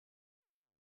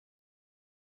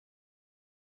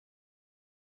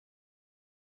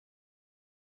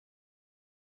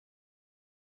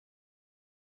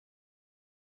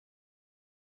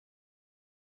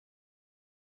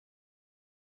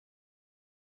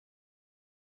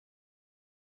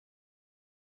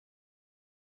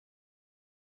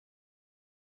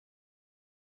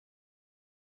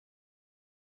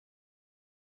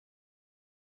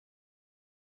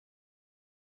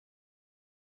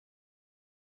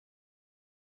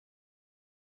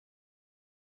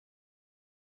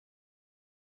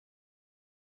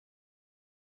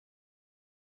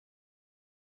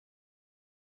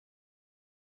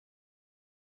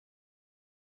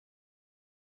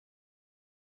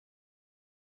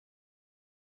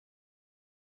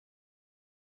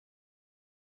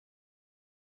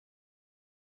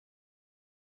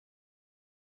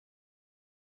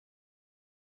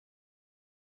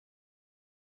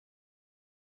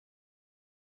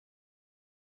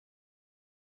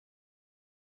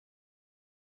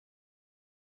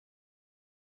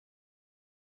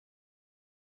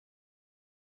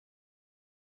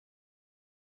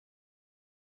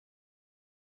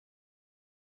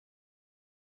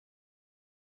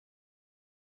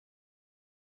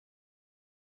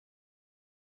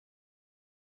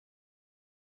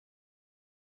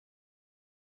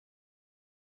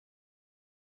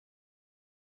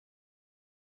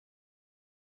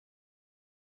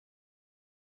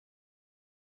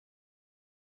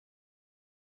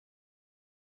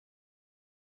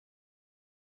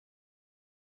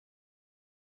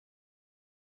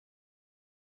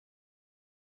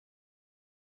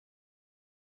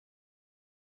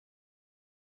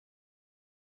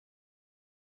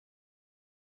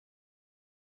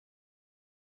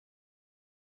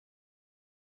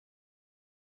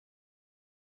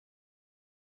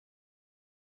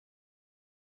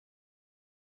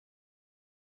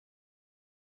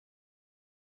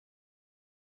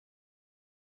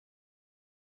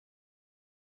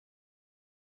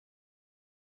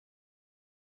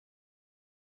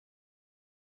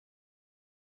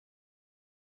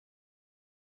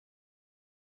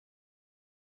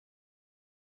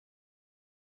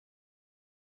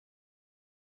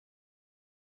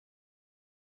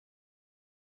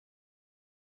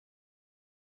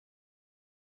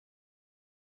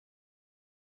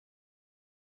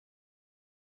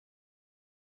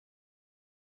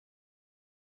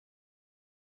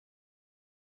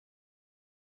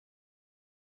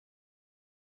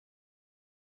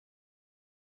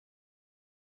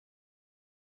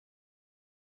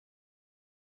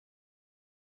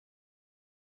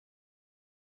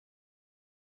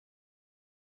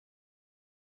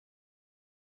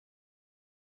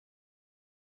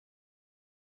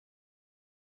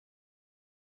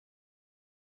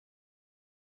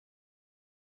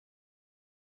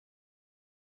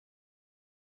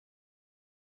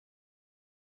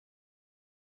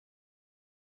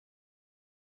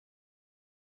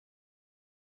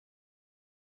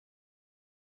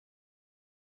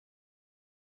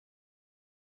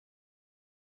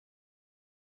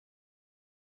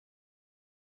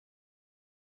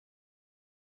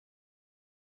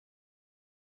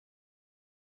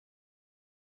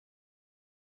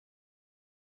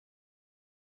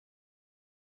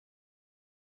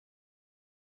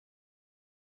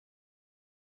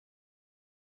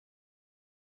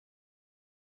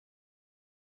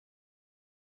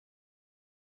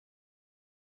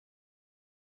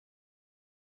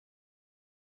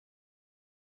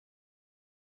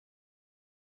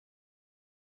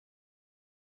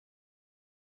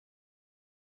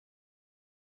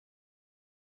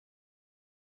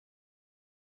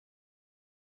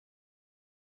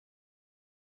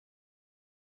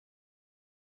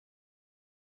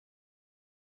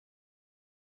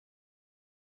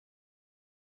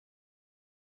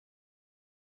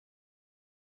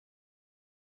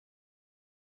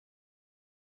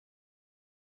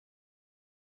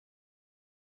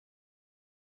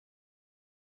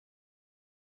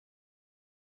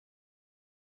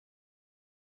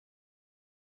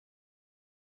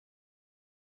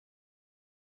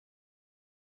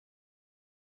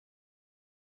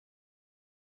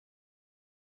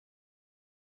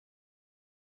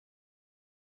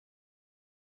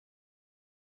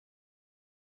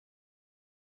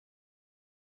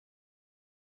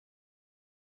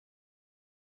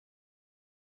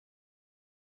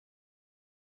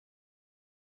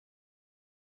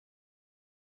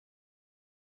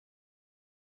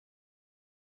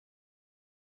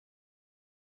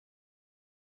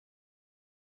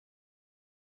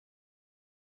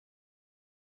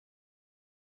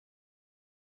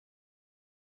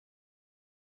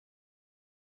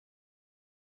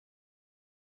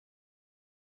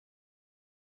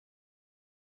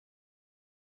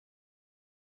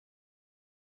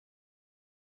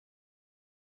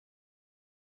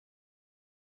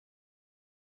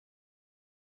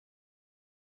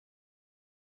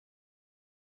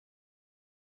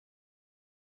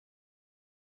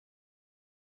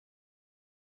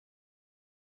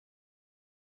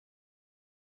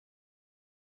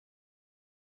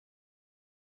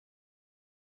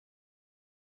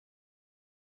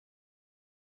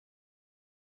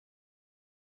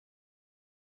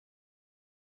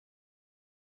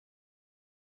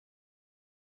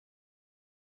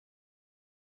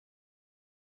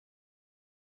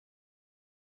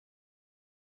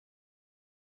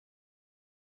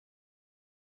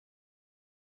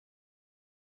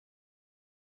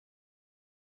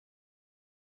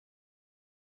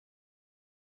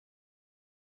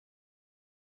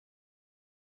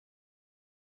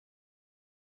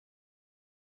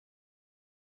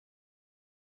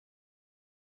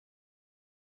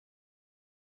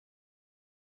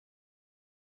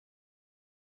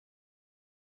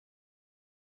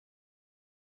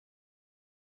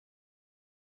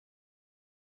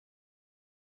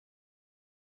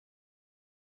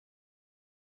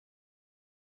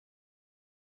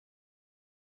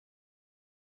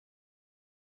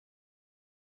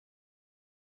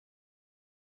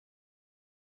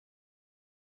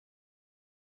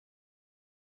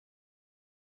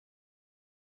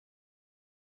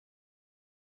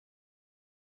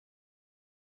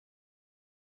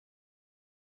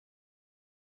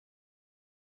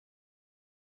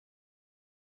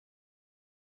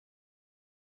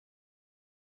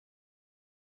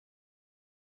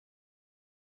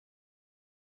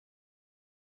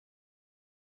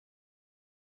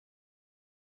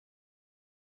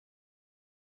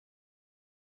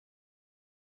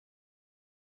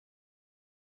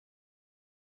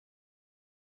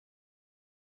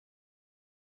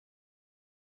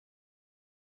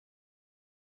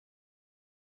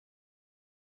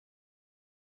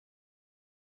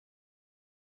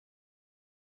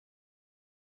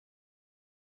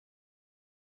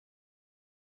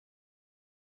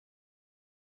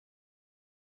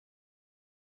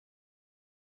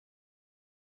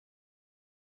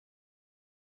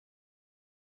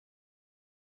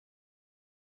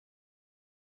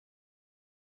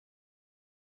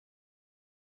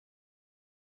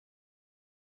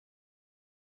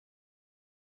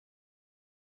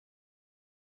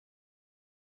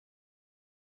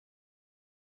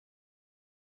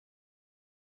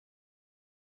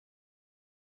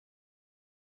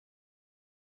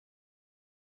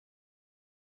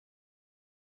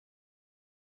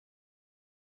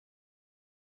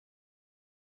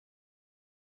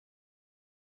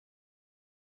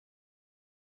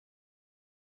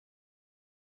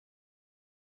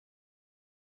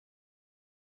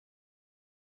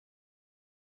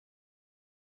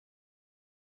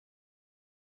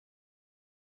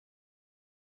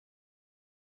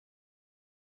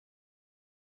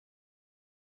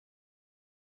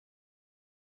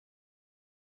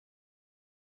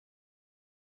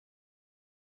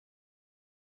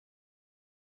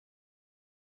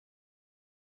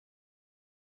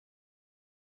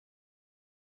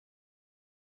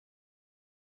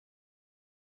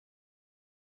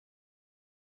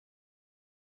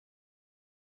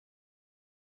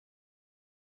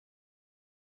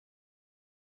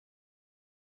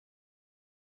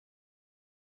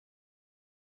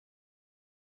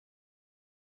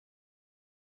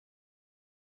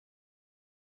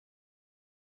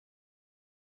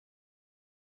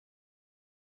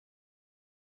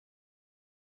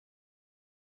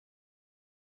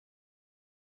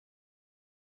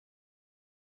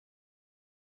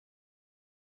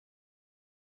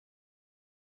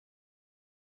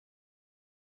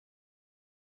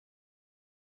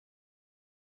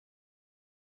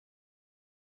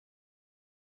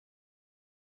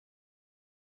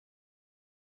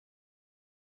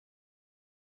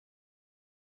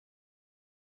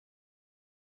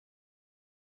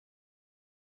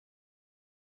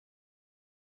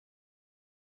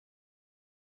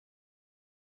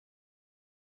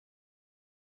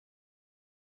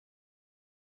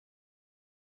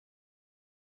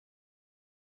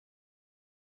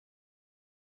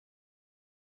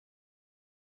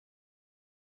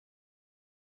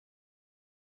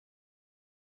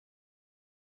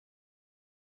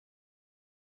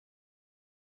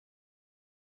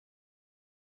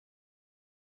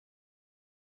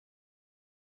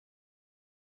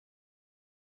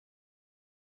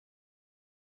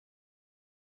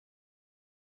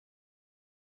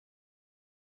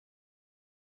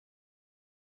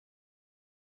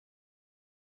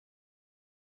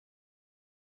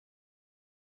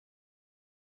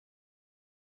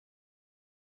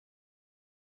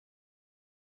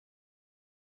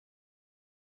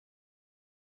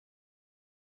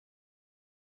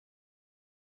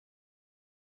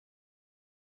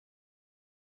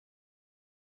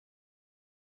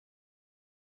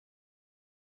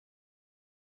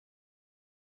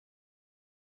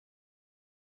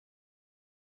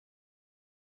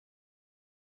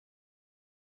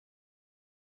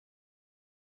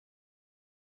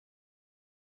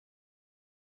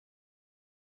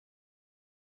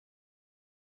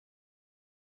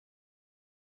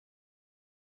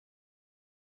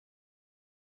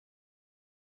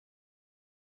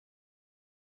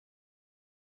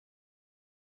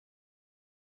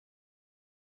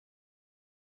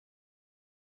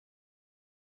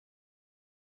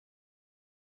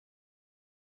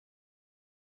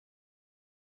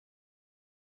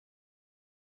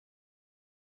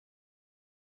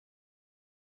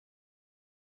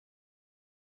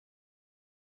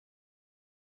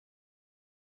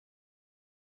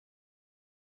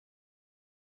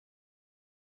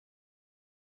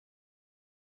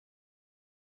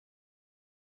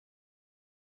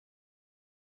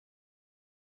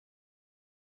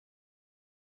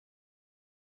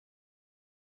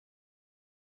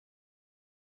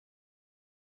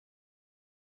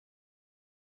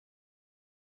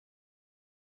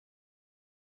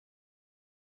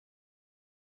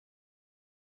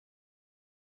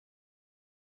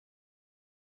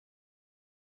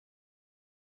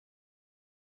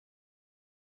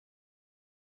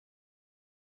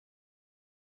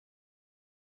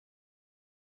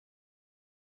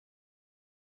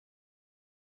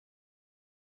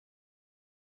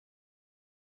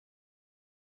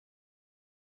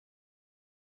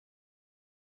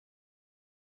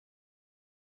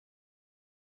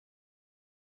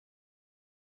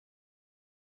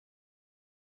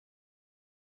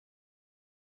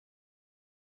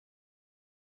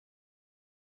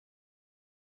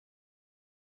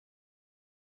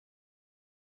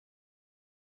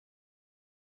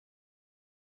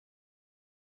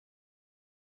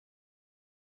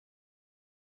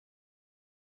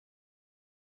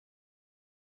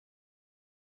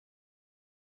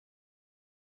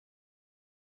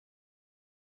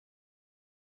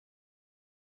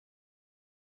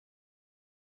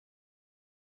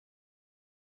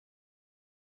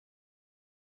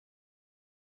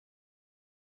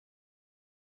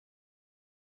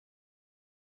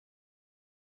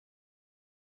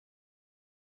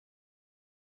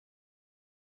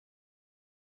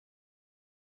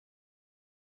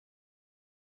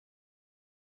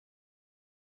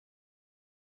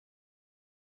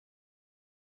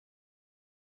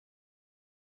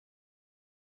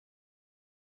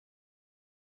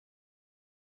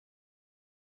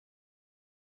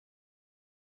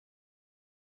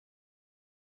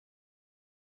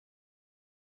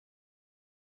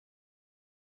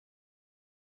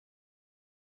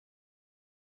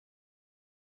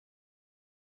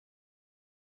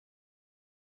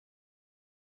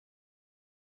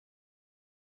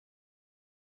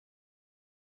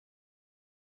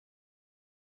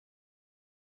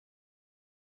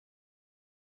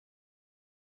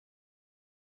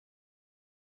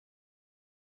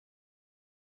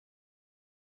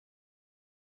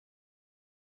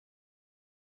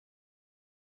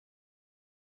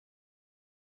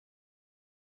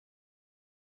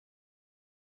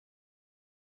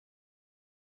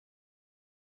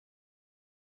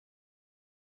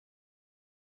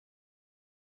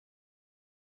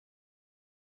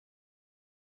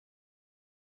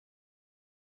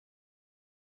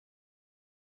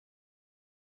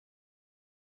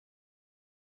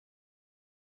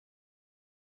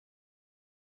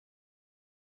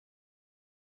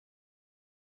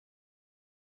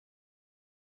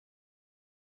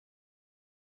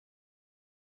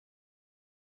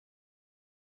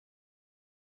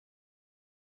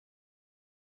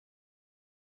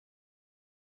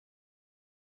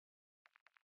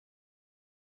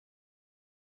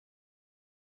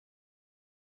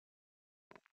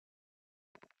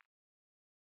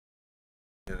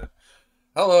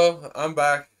 Hello, I'm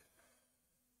back.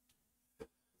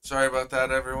 Sorry about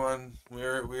that, everyone. We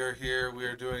are here. We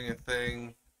are doing a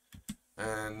thing,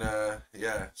 and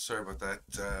yeah, sorry about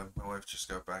that. My wife just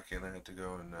got back in. I had to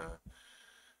go and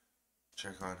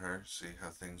check on her, see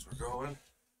how things were going.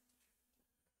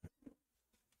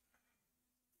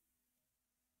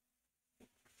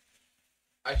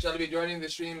 I shall be joining the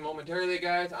stream momentarily,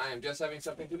 guys. I am just having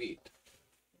something to eat.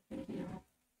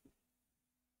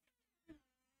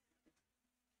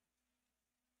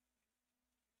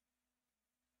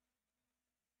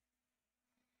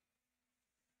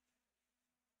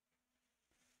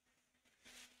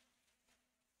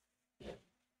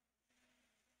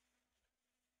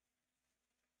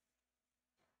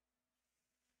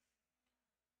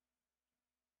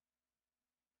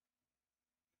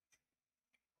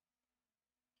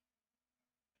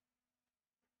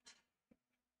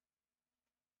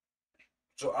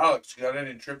 So, Alex, you got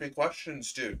any trippy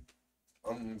questions, dude?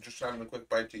 I'm just having a quick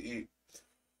bite to eat.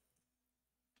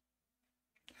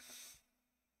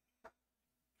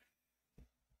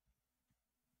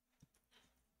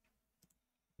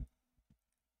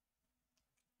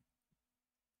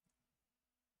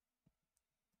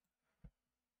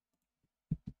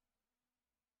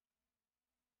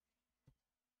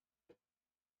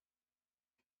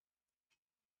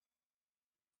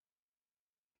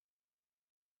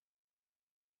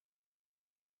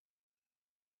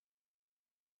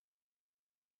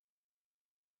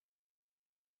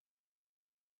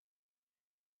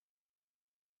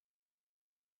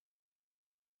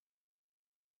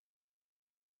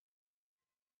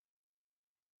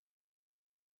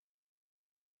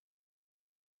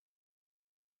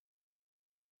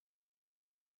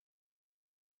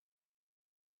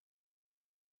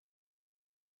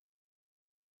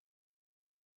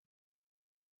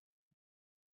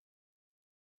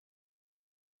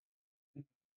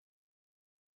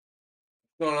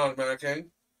 What's going on, man?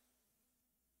 King?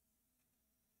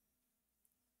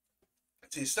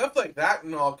 See, stuff like that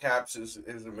in all caps is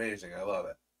amazing. I love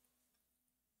it.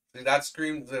 See, that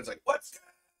scream that's like, what's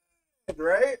good,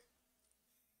 right?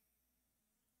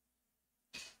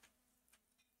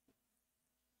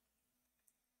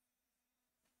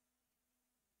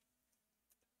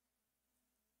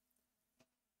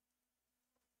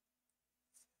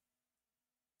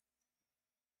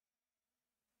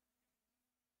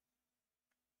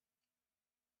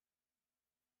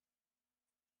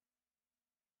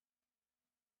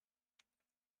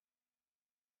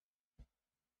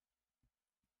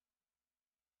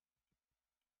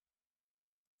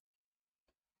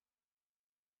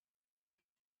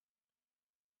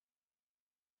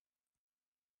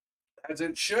 As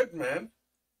it should, man.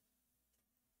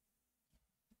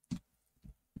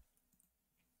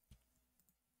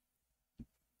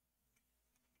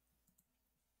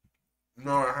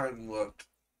 No, I hadn't looked.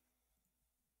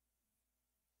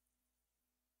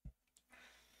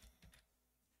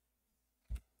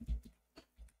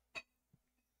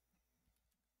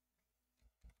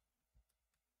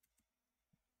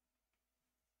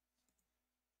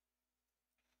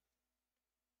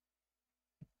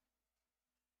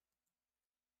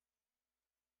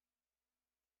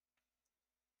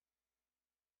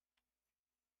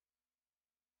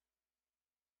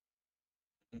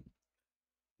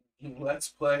 Let's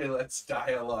play, let's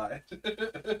die alive.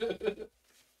 That's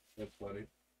funny.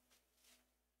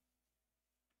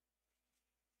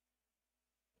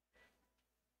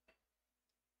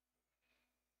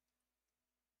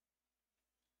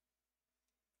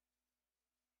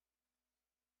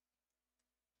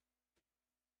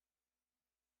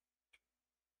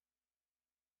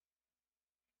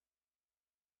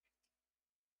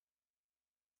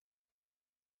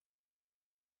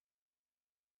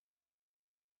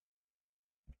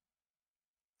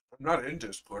 I'm not in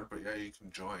Discord, but yeah, you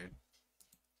can join.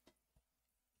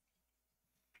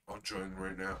 I'll join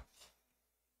right now.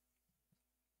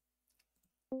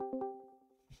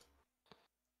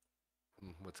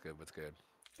 What's good? What's good?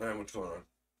 Man, what's going on?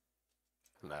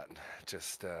 Not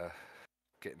just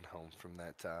getting home from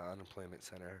that unemployment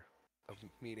center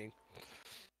meeting.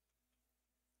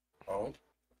 Oh,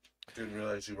 didn't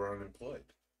realize you were unemployed.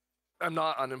 I'm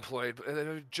not unemployed,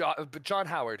 but John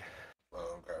Howard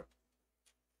Oh, okay.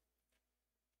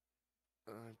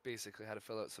 basically had to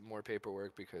fill out some more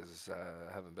paperwork because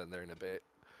I haven't been there in a bit.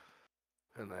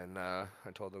 And then I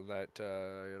told him that,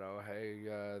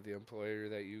 hey, the employer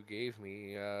that you gave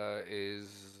me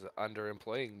is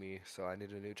underemploying me, so I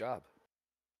need a new job.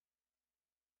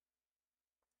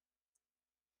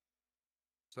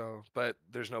 So, but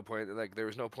there's no point. Like, there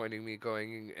was no point in me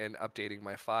going and updating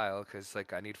my file because,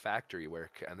 like, I need factory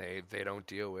work, and they don't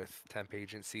deal with temp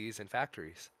agencies and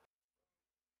factories.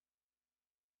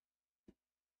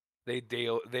 They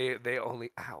only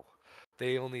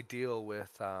they only deal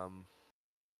with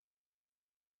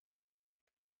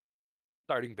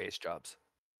starting base jobs.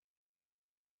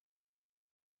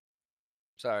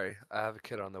 Sorry, I have a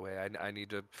kid on the way. I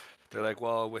need to. They're like,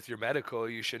 well, with your medical,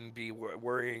 you shouldn't be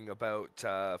worrying about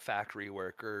factory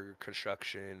work or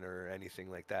construction or anything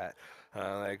like that.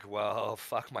 Like, well,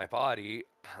 fuck my body.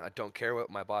 I don't care what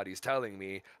my body's telling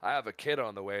me. I have a kid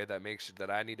on the way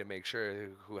that I need to make sure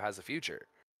who has a future.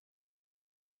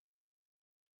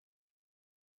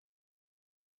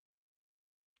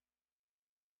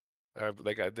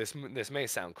 This may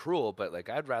sound cruel, but like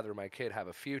I'd rather my kid have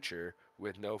a future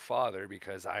with no father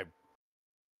because I,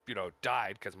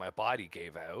 died because my body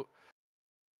gave out.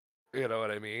 You know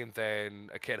what I mean? Than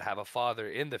a kid have a father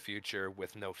in the future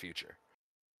with no future.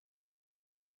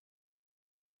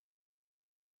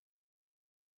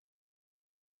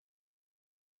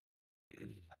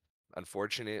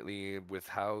 Unfortunately, with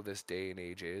how this day and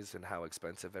age is and how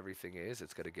expensive everything is,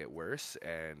 it's going to get worse.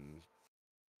 And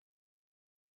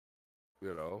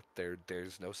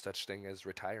there's no such thing as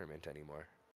retirement anymore.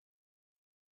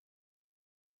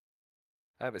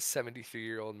 I have a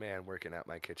 73-year-old man working at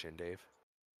my kitchen, Dave.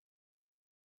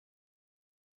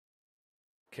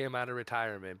 Came out of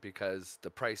retirement because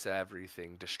the price of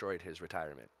everything destroyed his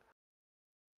retirement.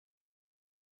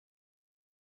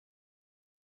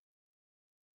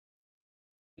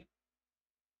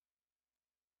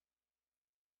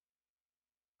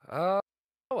 You know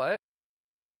what?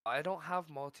 I don't have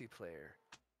multiplayer.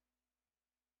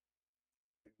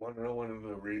 Want to know one of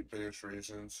the biggest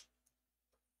reasons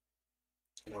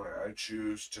why I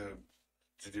choose to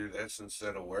do this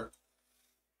instead of work,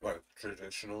 like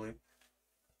traditionally?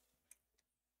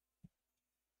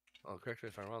 Oh, correct me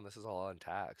if I'm wrong. This is all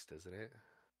untaxed, isn't it?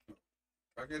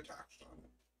 I get taxed on it.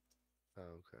 Oh,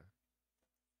 okay.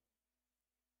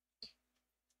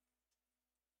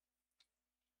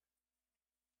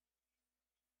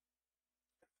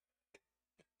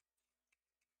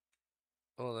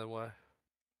 Well, then why?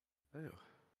 Ew.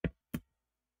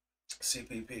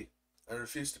 CPP. I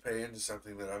refuse to pay into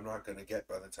something that I'm not going to get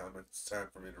by the time it's time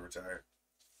for me to retire.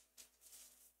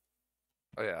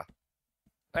 Oh, yeah.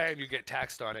 And you get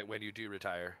taxed on it when you do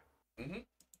retire. Mm-hmm.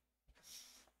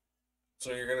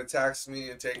 So you're going to tax me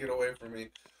and take it away from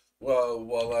me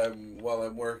while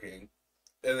I'm working,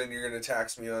 and then you're going to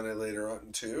tax me on it later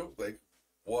on too? Like,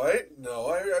 what? No,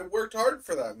 I worked hard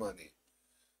for that money.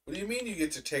 What do you mean you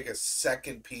get to take a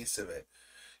second piece of it?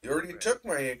 You already took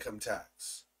my income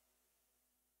tax.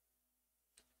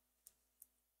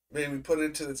 Made me put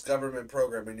into this government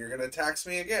program, and you're going to tax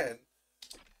me again.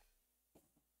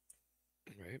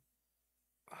 Right.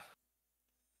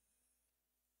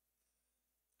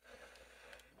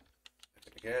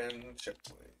 Again,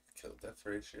 checkpoint. Kill death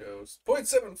ratios.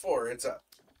 0.74, it's up.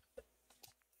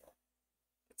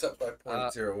 It's up by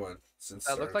 0.01 since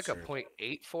that looked like a stream.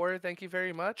 0.84, thank you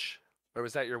very much. Or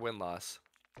was that your win-loss?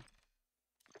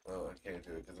 Oh, I can't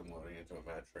do it because I'm loading into a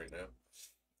match right now.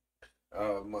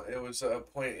 It was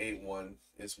 0.81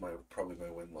 is probably my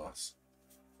win-loss.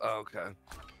 Oh, okay.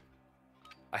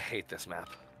 I hate this map.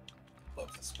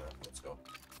 Love this map. Let's go.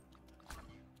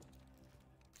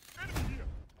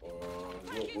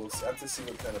 We'll have to see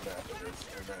what kind of map it is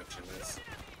or match it is.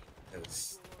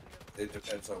 Because it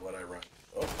depends on what I run.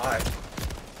 Oh, hi.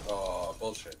 Oh,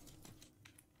 bullshit.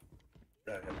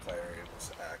 That hipfire aim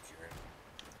was accurate.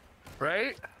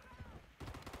 Right?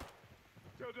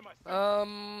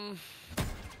 I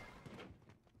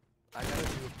gotta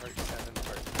do a part 7,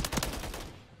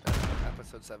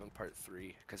 episode 7, part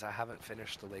 3, because I haven't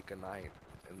finished the Lake of Night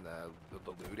and the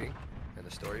looting and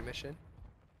the story mission.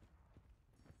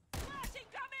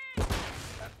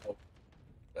 Oh,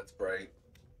 that's bright.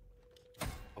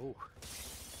 Oh.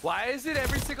 Why is it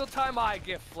every single time I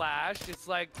get flashed, it's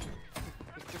like...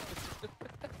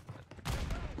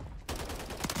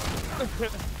 I can't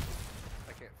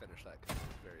finish that because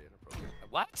it's very inappropriate.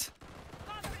 What?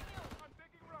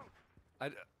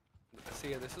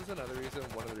 See, this is another reason,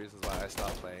 one of the reasons why I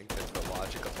stopped playing, because the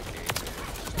logic of the game is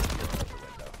just get out the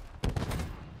window.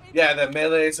 Yeah, the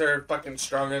melees are fucking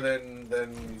stronger than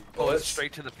bullets.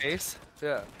 Straight to the face?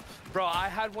 Yeah. Bro, I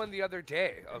had one the other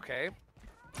day, okay?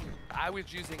 I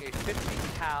was using a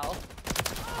 50 cal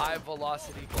high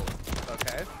velocity bullet,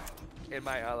 okay? In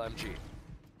my LMG.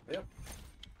 Yep.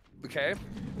 Okay?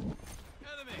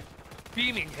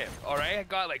 Beaming him, alright? I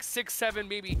got like 6, 7,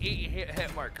 maybe 8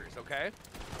 hit markers, okay?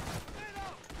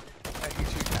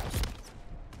 92 caps.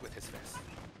 his fist.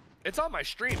 It's on my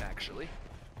stream, actually.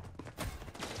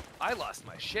 I lost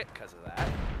my shit because of that.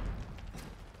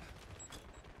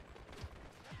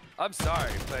 I'm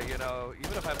sorry, but you know,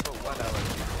 even if I put one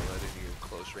LMG bullet in you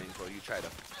close range while you try to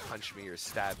punch me or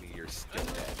stab me, you're still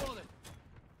dead.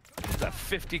 It's a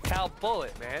 50 cal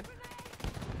bullet, man.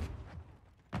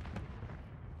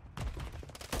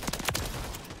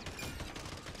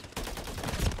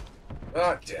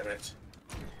 Ah, damn it.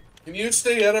 Can you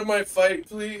stay out of my fight,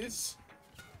 please?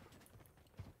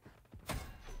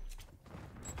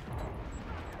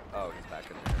 Oh, he's back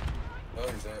in there. Oh,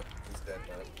 he's not. He's dead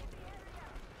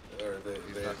now. Or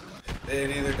they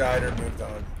had either died or moved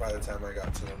on by the time I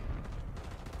got to them.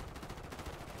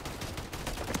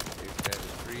 He's dead in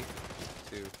 3,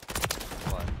 2,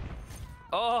 1.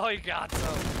 Oh, he got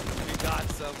some. He got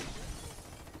some.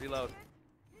 Reload.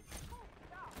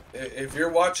 If you're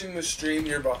watching the stream,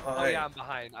 you're behind. Oh yeah, I'm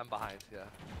behind. I'm behind.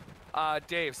 Yeah.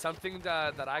 Dave, something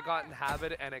that I got in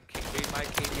habit and it made my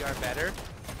KDR better.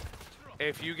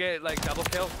 If you get like double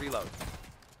kill, reload.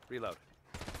 Reload.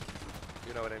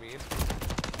 You know what I mean?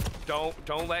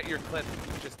 Don't let your clip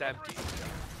just empty.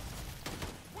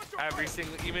 Every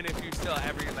single, even if you still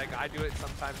like I do it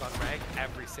sometimes on rank.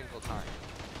 Every single time.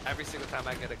 Every single time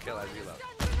I get a kill, I reload.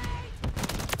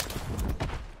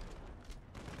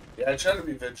 Yeah, I try to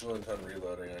be vigilant on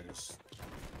reloading.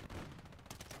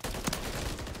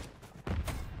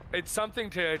 It's something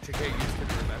to get used to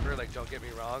remember. Like, don't get me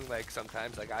wrong. Like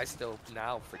sometimes, like I still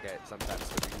now forget sometimes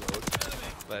to reload,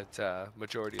 but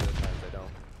majority of the times I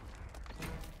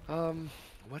don't.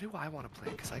 What do I want to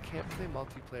play? Because I can't play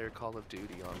multiplayer Call of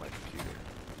Duty on my computer,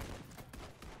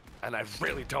 and I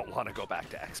really don't want to go back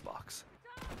to Xbox.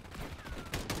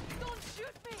 Don't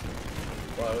shoot me!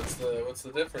 Well, what's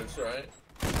the difference, right?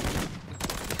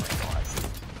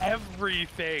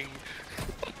 Everything.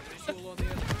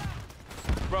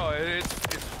 Bro, it's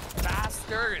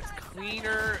faster, it's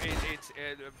cleaner, it's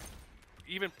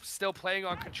even still playing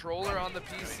on controller on the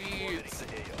PC.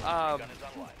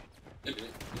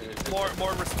 It's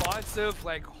more responsive.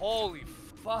 Like, holy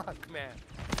fuck, man.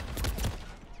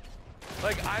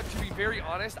 Like, to be very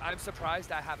honest, I'm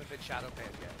surprised I haven't been shadow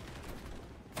banned yet.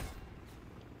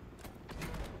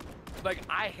 Like,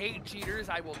 I hate cheaters.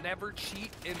 I will never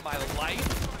cheat in my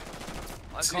life.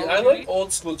 See, I like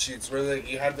old school cheats where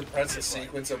you had to press a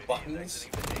sequence of buttons.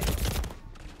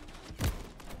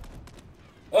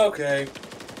 Okay,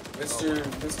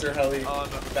 Mr. Helly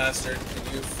bastard,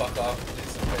 can you fuck off,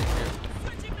 please and thank you.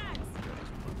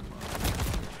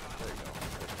 There you go.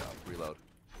 Good job. Reload.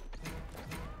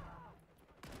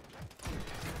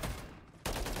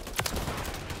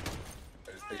 I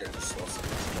just think I just saw something.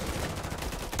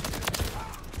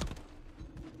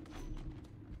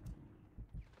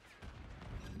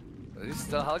 Is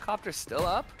the helicopter still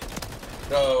up?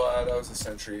 No, that was a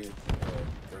sentry.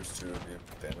 There's 2 of you.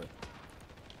 Damn it.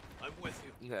 I'm with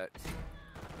you. Yeah.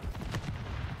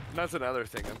 That's another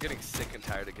thing. I'm getting sick and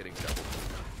tired of getting double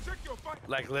killed.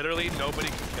 Like, literally, nobody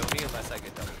can kill me unless I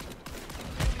get double killed.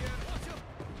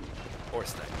 Or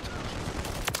sniped.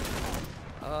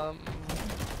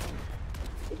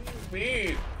 What do you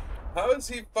mean? How is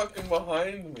he fucking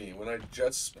behind me when I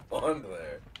just spawned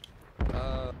there?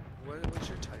 What's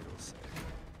your title say?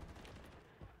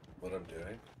 What I'm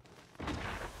doing?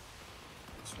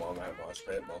 Small map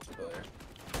MOSHPIT multiplayer.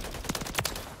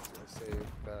 Let's see.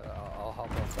 I'll hop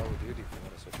on Call of Duty if you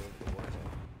want to switch over to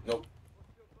Warzone. Nope.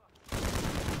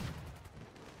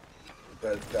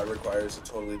 That requires a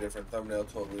totally different thumbnail,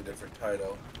 totally different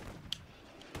title.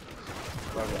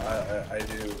 I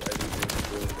do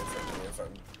things really differently if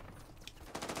I'm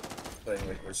playing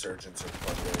like Resurgence or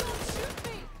Plunderers.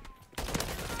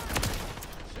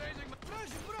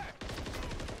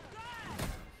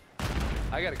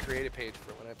 I gotta create a page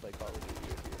for when I play Call of Duty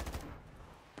with you.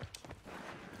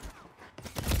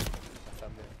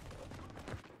 Thumbnail.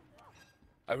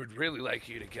 I would really like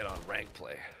you to get on rank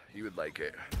play. You would like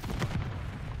it.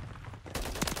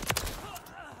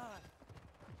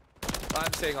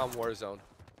 I'm saying on Warzone.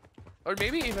 Or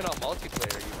maybe even on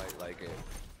multiplayer you might like it.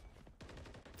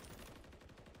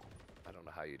 I don't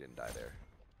know how you didn't die there.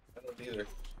 I don't either.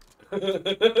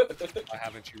 Why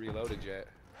haven't you reloaded yet?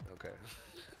 Okay.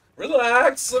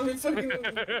 Relax, let me fucking...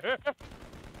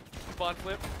 Spawn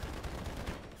flip.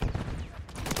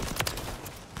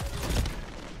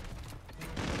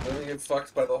 Let me get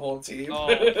fucked by the whole team. Oh,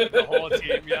 the whole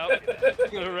team, yep.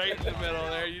 Right in the middle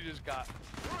there, you just got...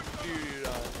 Dude, I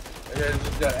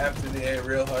just got F'd in the A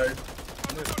real hard.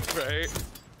 right?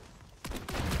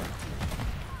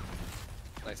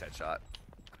 Nice headshot.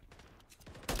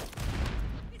 A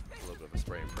little bit of a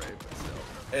spray and prey, but still.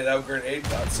 Hey, that grenade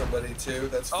got somebody too.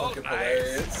 That's fucking nice.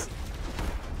 hilarious.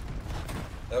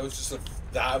 That was just a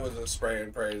spray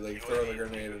and pray. Like throw the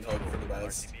grenade and hope for the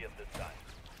best. RTB at this time.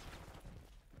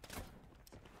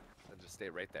 And just stay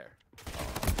right there.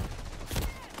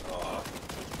 Aw,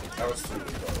 that was too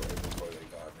far away before they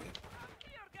got me.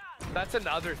 That's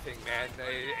another thing, man.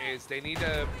 Is they need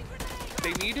to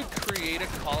create a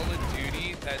Call of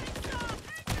Duty that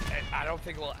I don't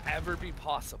think will ever be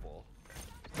possible.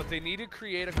 But they need to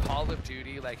create a Call of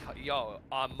Duty like, yo,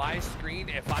 on my screen,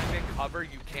 if I'm in cover,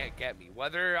 you can't get me,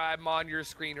 whether I'm on your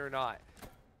screen or not.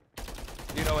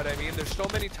 You know what I mean? There's so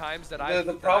many times that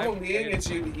The problem being is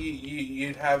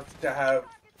you'd have to have,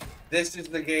 this is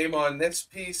the game on this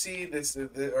PC, this is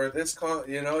or this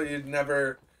you know, you'd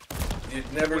never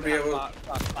be able.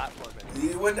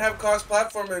 You wouldn't have cross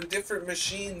platform and different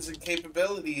machines and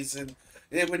capabilities, and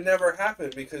it would never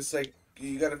happen because like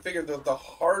you got to figure that the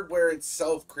hardware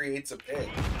itself creates a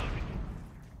ping.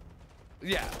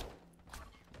 Yeah.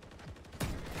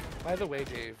 By the way,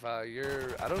 Dave, I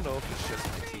don't know if it's just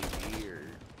my TV or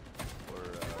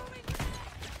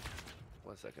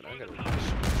one second, I gotta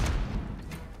refresh.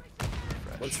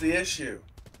 What's the issue?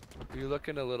 You're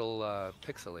looking a little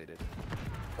pixelated.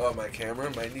 Oh, my camera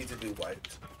might need to be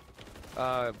wiped.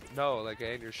 No, like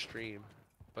in your stream,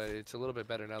 but it's a little bit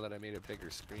better now that I made a bigger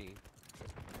screen.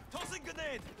 Tossing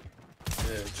grenade!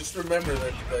 Yeah, just remember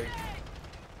that like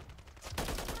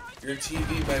your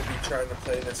TV might be trying to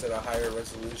play this at a higher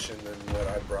resolution than what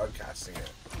I'm broadcasting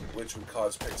it, which would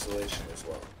cause pixelation as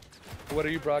well. What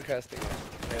are you broadcasting at?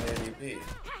 1080p.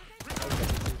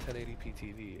 Okay, 1080p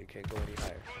TV. It can't go any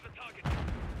higher.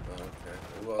 Oh, okay.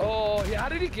 Well, Oh, yeah. How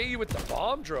did he get you with the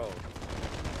bomb drone?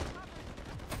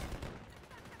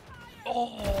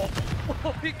 Oh,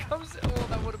 he comes. Oh,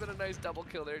 that would have been a nice double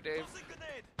kill there, Dave. Tossing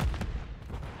grenade!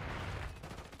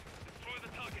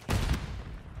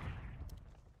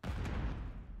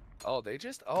 Oh, they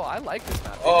just. Oh, I like this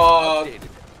map. They Oh. just updated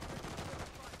it.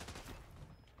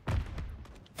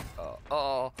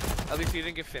 Oh, at least you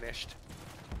didn't get finished.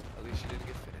 At least you didn't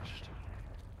get finished.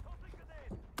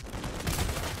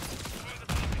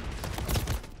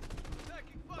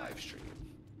 Live stream.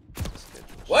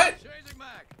 Schedule. what? Changing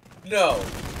mag! No.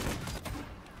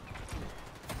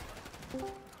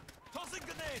 Tossing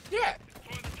grenade! Yeah.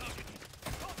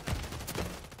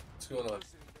 What's going on?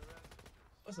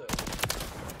 What's up?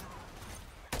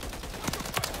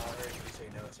 I heard you say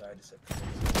no, so I just said.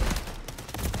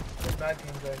 Is Mad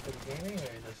King going for the gaming, or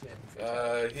is this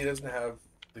in? He doesn't have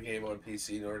the game on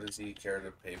PC, nor does he care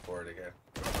to pay for it again.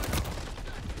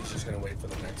 He's just gonna wait for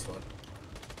the next one.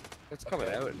 It's coming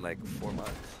out in like 4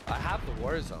 months. I have the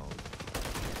Warzone.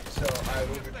 So I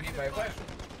will repeat my question.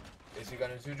 Is he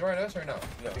going to join us or no?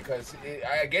 No. Because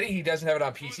I get it, he doesn't have it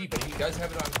on PC, but he does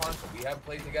have it on console. We have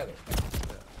played together.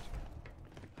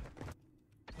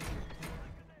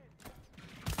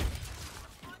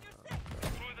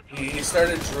 He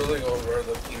started drooling over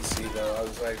the PC though. I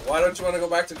was like, why don't you want to go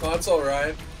back to console,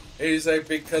 Ryan? And he's like,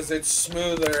 because it's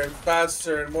smoother and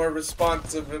faster and more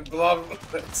responsive and blah blah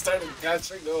blah. Started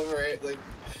gushing over it like.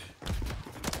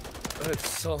 It's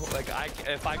so like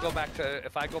if I go back to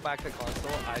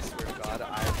console, I swear to God,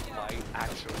 I might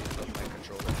actually put my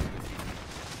controller through the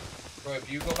TV. Bro,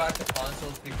 if you go back to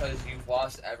consoles because you've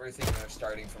lost everything and are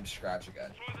starting from scratch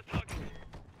again.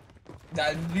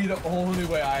 That'd be the only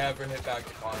way I ever hit back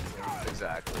to console.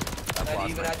 Exactly. And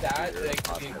even at that, like,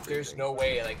 there's no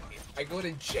way. Like, if I go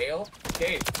to jail,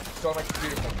 Dave, store my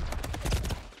computer from me.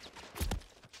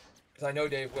 Because I know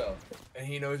Dave will. And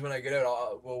he knows when I get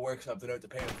out, we'll work something out to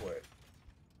pay him for it.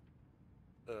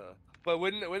 But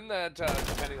wouldn't that,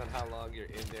 depending on how long you're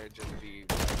in there, just be...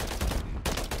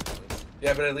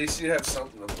 Yeah, but at least you'd have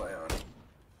something to play on.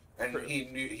 And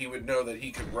he would know that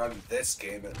he could run this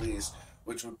game at least,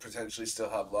 which would potentially still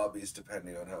have lobbies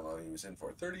depending on how long he was in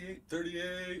for.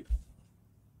 38.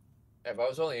 If I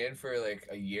was only in for like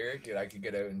a year, dude, I could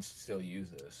get out and still use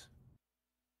this.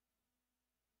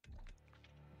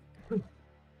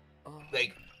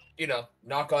 Like, you know,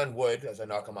 knock on wood as I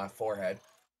knock on my forehead.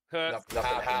 Nothing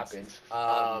happens.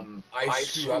 I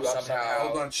screw up somehow.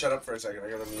 Hold on, shut up for a second. I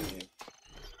gotta mute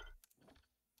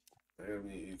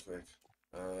you. Quick.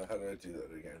 How did I do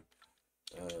that again?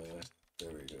 There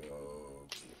we go.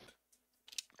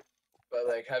 But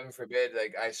like, heaven forbid,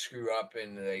 like I screw up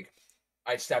and like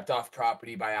I stepped off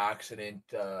property by accident,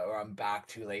 or I'm back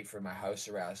too late for my house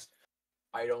arrest.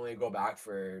 I'd only go back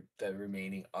for the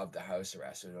remaining of the house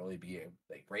arrest. It would only be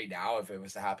like right now. If it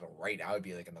was to happen right now, it'd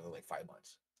be like another like 5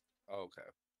 months. Okay.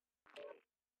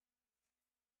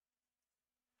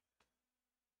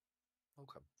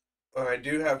 Okay. I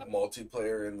do have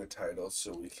multiplayer in the title,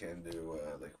 so we can do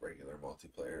like regular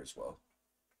multiplayer as well.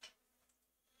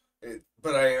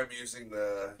 But I am using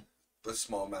the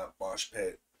small map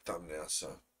MOSHPIT thumbnail,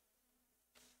 so.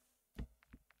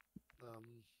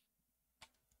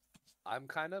 I'm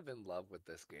kind of in love with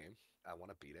this game. I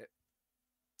want to beat it.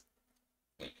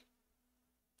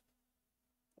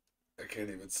 I can't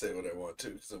even say what I want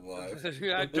to because I'm live.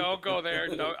 Yeah, don't go there.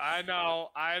 No, I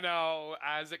know.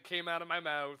 As it came out of my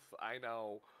mouth, I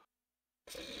know.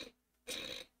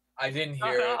 I didn't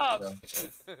hear it.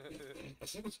 So.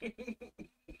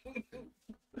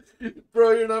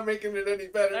 Bro, you're not making it any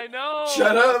better. I know.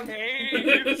 Shut up.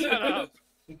 Okay, shut up.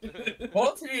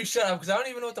 Both of you shut up, because I don't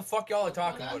even know what the fuck y'all are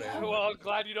talking about anymore. Well,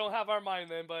 glad you don't have our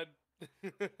mind then, bud.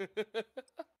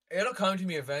 It'll come to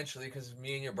me eventually, because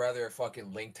me and your brother are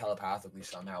fucking linked telepathically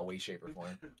somehow, way, shape, or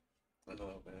form. I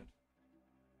know, man.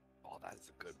 Oh, that is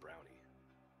a good brownie.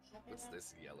 What's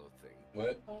this yellow thing?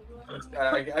 What?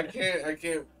 I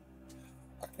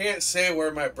can't say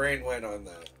where my brain went on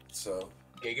that. So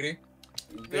Giggity?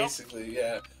 basically,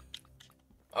 yeah.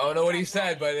 I don't know what he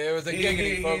said, but it was a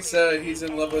giggity, folks. He's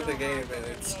in love with the game, and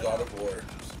it's God of War.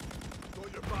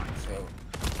 So.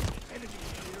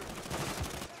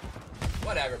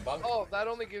 Whatever, bug. Oh, that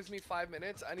only gives me 5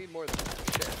 minutes. I need more than that.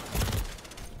 Shit.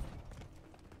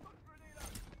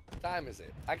 What time is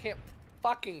it? I can't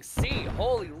fucking see.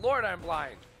 Holy Lord, I'm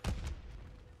blind.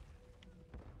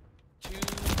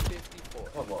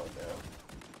 2:54. Come on now.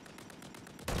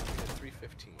 It's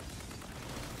 3:15.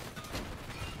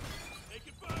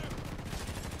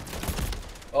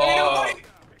 Oh,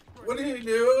 what are you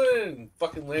doing?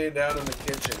 Fucking laying down in the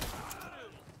kitchen.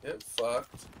 Get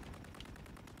fucked.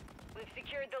 We've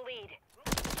secured the lead.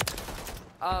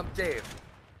 Dave.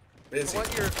 Busy.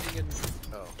 What your opinion?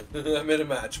 Oh. I'm in a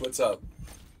match. What's up?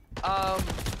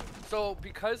 So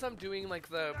because I'm doing like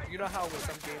you know how with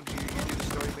some games you do the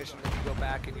story mission, then you go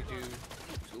back and you do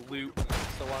loot and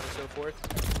so on and so forth.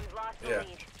 We've lost the Yeah.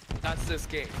 lead. That's this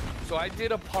game. So I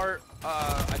did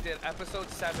I did episode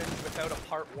 7 without a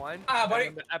part 1. Buddy.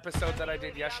 And the episode that I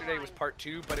did yesterday was part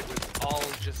 2, but it was all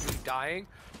just me dying.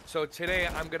 So today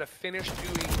I'm gonna finish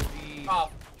doing the.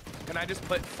 Can I just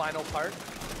put final part?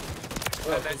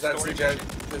 Well, And then because story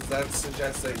that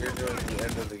suggests that you're doing the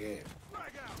end of the game.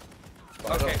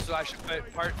 Okay, so I should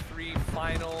put part 3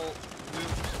 final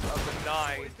loot of the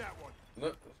 9,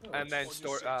 No, and then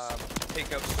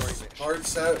take out story mission. Part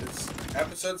 7,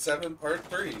 episode 7, part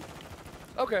 3.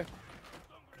 Okay.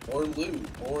 Or loot,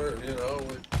 or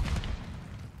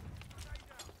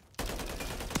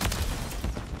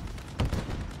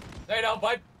Hey, no,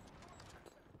 bud.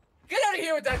 Get out of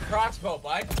here with that crossbow,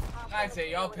 bud. I'd say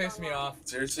y'all piss me off.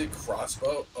 Seriously,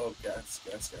 crossbow? Oh, gas.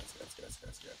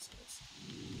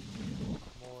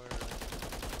 More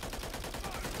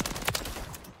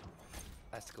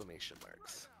exclamation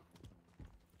marks.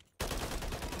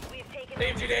 We've taken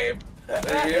Thank you, Dave. Thank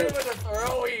That you. was a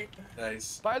throwy.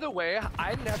 Nice. By the way,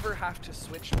 I never have to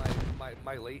switch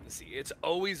my latency. It's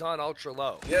always on ultra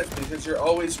low. Yes, because you're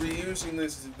always reusing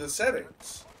the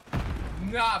settings.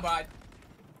 Nah, bud.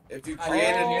 If you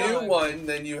create a new Oh. one,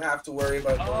 then you have to worry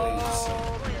about delays.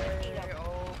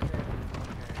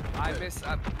 I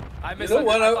miss. You know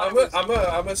what?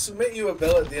 I'm gonna submit you a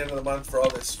bill at the end of the month for all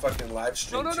this fucking live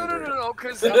stream. No,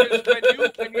 because when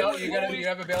You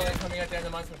have a bill coming at the end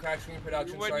of the month from Crack Screen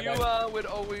Productions. when Sorry, you bud. would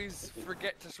always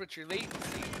forget to switch your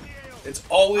latency, It's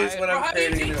always when Bro, I'm how do you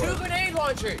creating a take new 2 one. grenade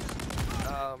launchers?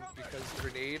 because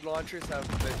grenade launchers have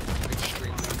been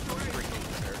extremely freaking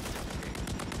nerfed in the game.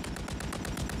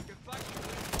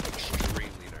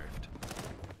 Extremely nerfed.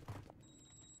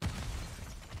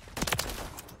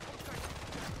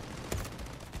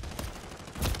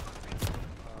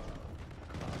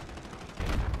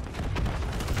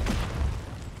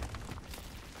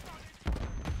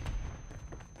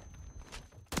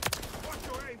 Watch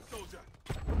your aim, soldier.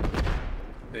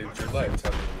 Saved your life.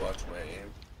 Tell me to watch my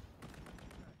aim.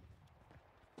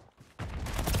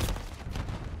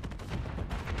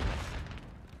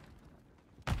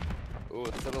 Ooh,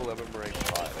 it's an 11 rank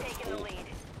 5. That's taking the cool. lead.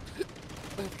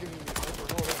 That's giving me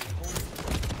overall.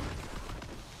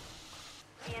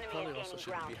 The enemy Probably is also gaining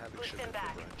shouldn't ground. be having Push sugar them for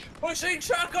back. brunch. Pushing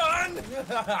shotgun! We've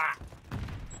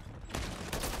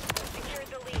secured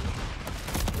the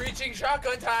lead. Reaching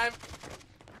shotgun time.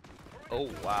 Oh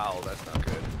wow, that's not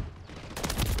good.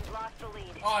 We've lost the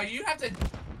lead. Oh, you have to.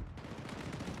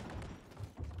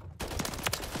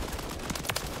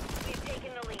 We've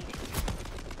taken the lead.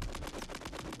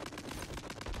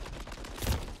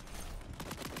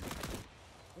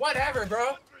 Whatever,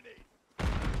 bro.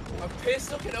 A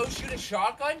pistol can outshoot a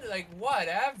shotgun? Like,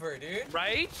 whatever, dude.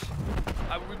 Right?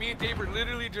 Me and Dave were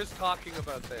literally just talking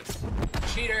about this.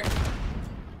 Cheater.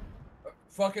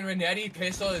 Fucking Renetti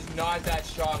pistol is not that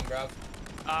strong, bro.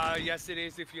 Yes, it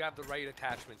is if you have the right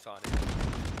attachments on it.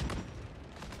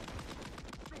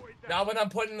 Not when I'm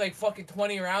putting like fucking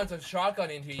 20 rounds of shotgun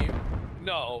into you.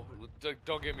 No,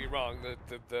 don't get me wrong.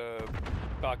 The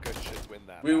shotgun should win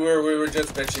that. We were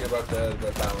just bitching about the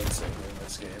balancing in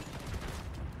this game.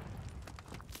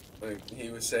 Like he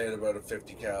was saying about a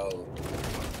 50 cal.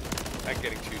 I'm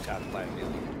getting 2-tapped by a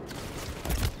million.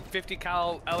 50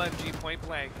 cal LMG point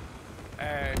blank,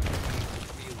 and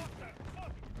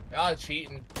Y'all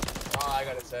cheating. All I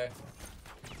gotta say.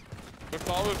 that's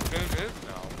all this game is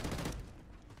now.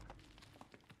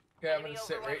 Okay, I'm gonna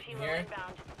sit right in here.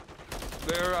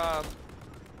 They're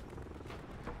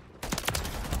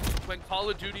when Call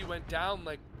of Duty went down,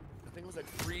 like I think it was like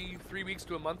three weeks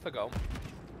to a month ago,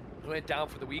 it went down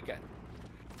for the weekend.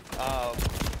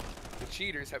 The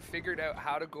cheaters have figured out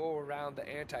how to go around the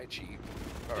anti-cheat.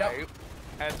 All right.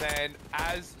 And then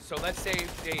so let's say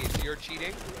Dave, you're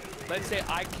cheating. Let's say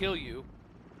I kill you.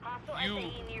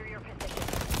 You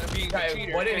being the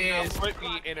cheater what it can now is- put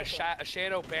me in a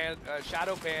shadow banned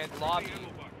lobby,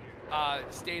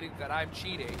 stating that I'm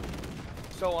cheating,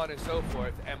 so on and so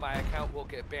forth, and my account will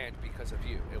get banned because of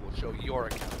you. It will show your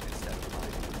account instead of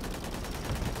mine.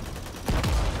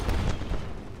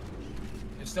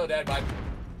 You're still dead, bud.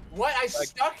 What? I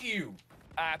stuck you.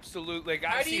 Absolutely. Like,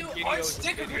 How I've do seen you videos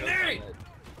unstick a and videos grenade?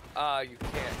 of it. You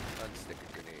can't unstick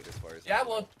a grenade as far as Yeah, I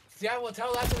know. well,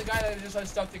 tell that to the guy that just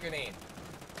unstuck the grenade.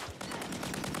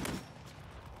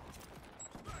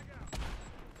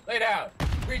 Lay down.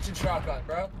 Reaching shotgun,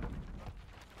 bro.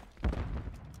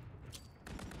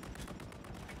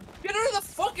 Get out of the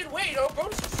fucking way, bro.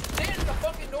 Just stand in the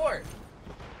fucking door.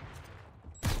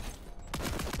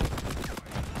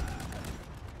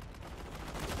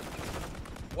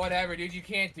 Whatever, dude. You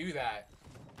can't do that.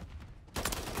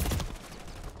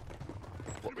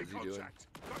 What was he doing?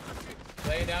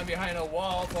 Laying down behind a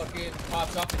wall, fucking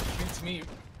pops up and shoots me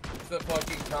with the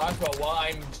fucking crossbow while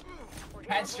I'm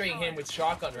pestering him with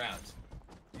shotgun rounds.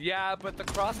 Yeah, but the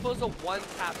crossbow's a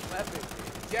one-tap weapon.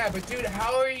 Yeah, but dude,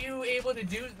 how are you able to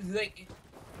do like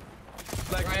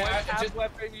Like, Right, one-tap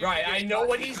weapon, you right? can I get know shot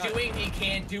what in the he's gun. doing. He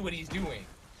can't do what he's doing.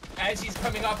 As he's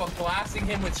coming up, I'm blasting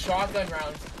him with shotgun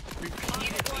rounds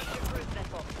repeatedly.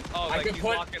 Oh, I like could he's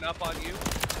put- walking up on you?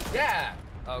 Yeah.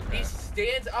 Okay. He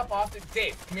stands up off the.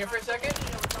 Dave, come here for a second.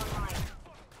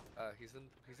 He's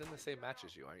in the same match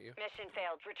as you, aren't you? Mission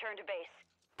failed. Return to base.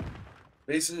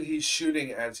 Basically, he's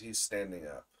shooting as he's standing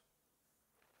up.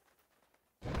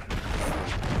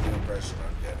 The impression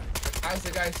I'm getting. As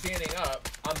the guy's standing up,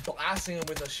 I'm blasting him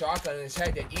with a shotgun in his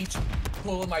head that each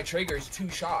pull of my trigger is 2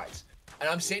 shots. And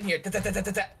I'm sitting here,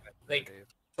 like,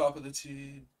 Top of the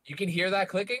tee. you can hear that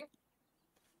clicking?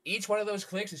 Each one of those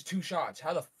clicks is 2 shots.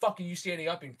 How the fuck are you standing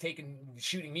up and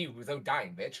shooting me without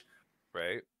dying, bitch?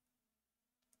 Right?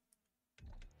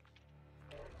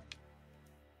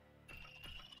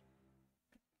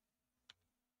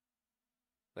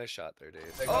 Nice shot there, Dave.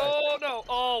 Like, Oh, no!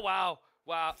 Oh, wow.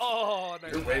 Wow. Oh,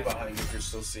 nice You're way shot. behind if you're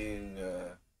still seeing.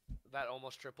 That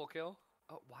almost triple kill?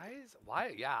 Oh,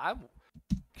 why? Yeah, I'm...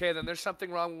 Okay, then there's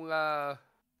something wrong, There's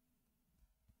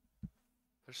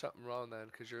something wrong then,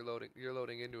 because you're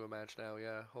loading into a match now,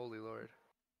 yeah. Holy lord.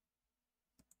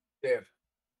 Dave,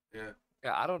 Yeah.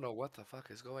 Yeah, I don't know what the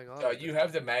fuck is going on. so with you this.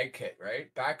 have the mag kit,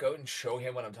 right? Back out and show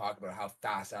him what I'm talking about, how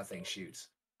fast that thing shoots.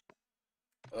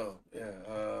 Oh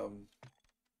yeah.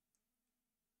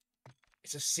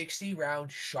 It's a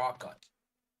 60-round shotgun.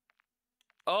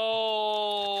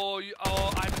 Oh, you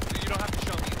don't have to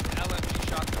show me. It's an LMG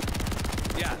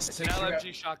shotgun. Yeah, it's an 60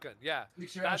 LMG shotgun. Yeah.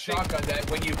 60-round That thing- shotgun that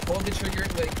when you pull the trigger,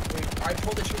 like when I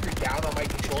pull the trigger down on my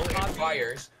controller, it Copy.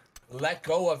 fires. Let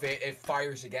go of it, it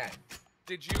fires again.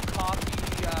 Did you copy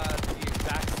the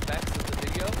exact specs of the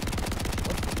video?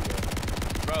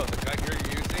 Bro, the gun you're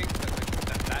using,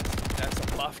 that's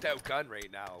a buffed out gun right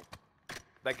now.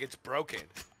 Like, it's broken.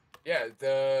 Yeah,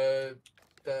 the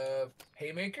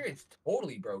haymaker, it's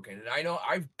totally broken, and I know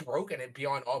I've broken it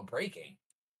beyond all breaking.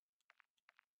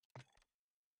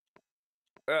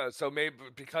 So maybe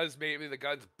the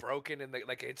gun's broken and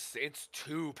like it's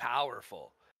too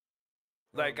powerful.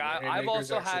 Like I've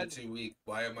also had too weak.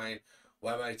 Why am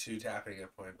I 2 tapping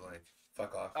at point blank?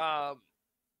 Fuck off.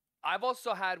 I've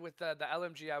also had with the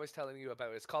LMG I was telling you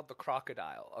about. It's called the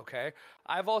Crocodile. Okay,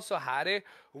 I've also had it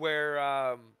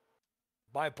where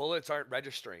my bullets aren't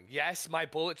registering. Yes, my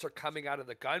bullets are coming out of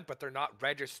the gun, but they're not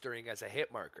registering as a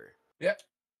hit marker. Yep.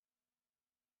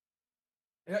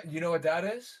 Yeah, you know what that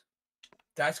is?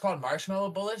 That's called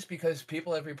marshmallow bullets because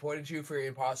people have reported you for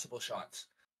impossible shots.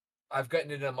 I've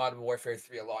gotten into Modern Warfare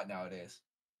 3 a lot nowadays.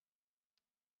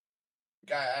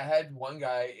 I had one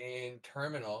guy in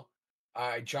Terminal.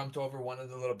 I jumped over one of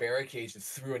the little barricades and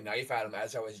threw a knife at him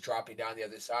as I was dropping down the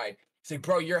other side. He's like,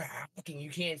 bro, you're hacking. You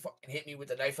can't fucking hit me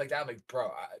with a knife like that. I'm like, bro,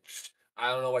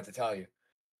 I don't know what to tell you.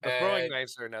 The throwing And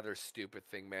knives are another stupid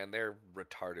thing, man. They're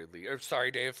retardedly. Or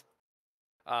sorry, Dave.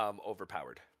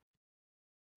 Overpowered.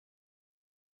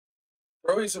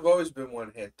 Broies have always been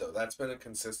one hit, though. That's been a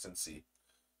consistency.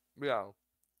 Yeah.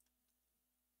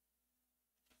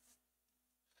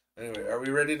 Anyway, are we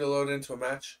ready to load into a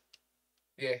match?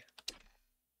 yeah.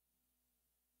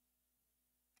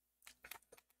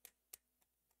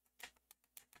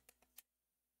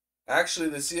 Actually,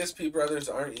 the CSP brothers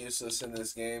aren't useless in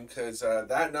this game because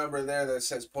that number there that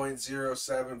says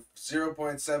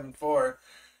 0.74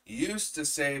 used to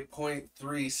say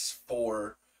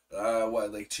 0.34,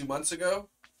 what, like 2 months ago?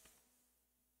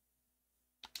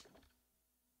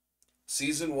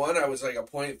 Season 1, I was like a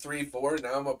 0.34.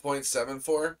 Now I'm a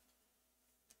 0.74.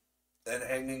 And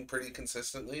hanging pretty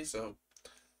consistently, so...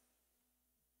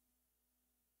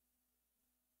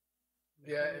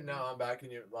 Yeah, and now I'm back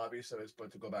in your lobby, so it's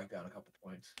about to go back down a couple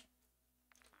points.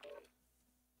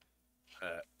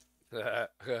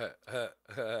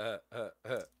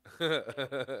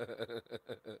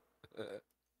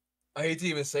 I hate to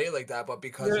even say it like that, but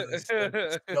because of this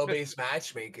skill-based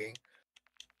matchmaking.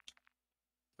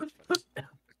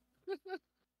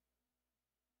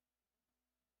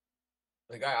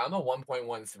 Like, I'm a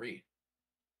 1.13.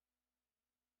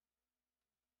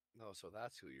 No, so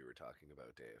that's who you were talking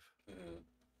about, Dave.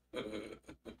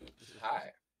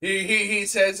 Hi. He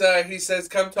says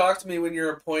come talk to me when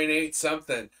you're a 0.8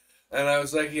 something. And I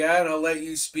was like, yeah, and I'll let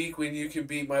you speak when you can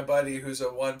beat my buddy who's a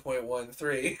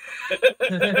 1.13.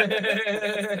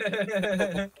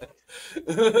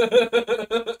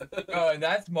 Oh, and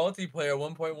that's multiplayer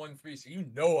 1.13, so you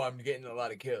know I'm getting a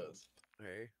lot of kills.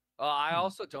 Hey. I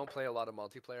also don't play a lot of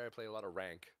multiplayer. I play a lot of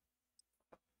rank.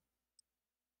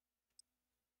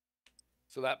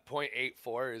 So that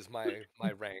 0.84 is my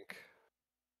rank.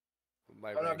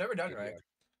 My Oh, no, I've rank never done PBR. rank.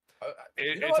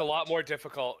 It's a lot more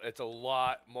difficult. It's a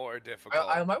lot more difficult.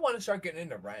 I might want to start getting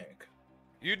into rank.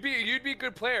 You'd be a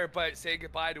good player, but say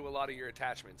goodbye to a lot of your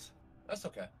attachments. That's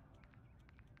okay.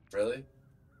 Really?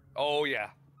 Oh yeah.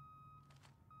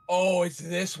 Oh, it's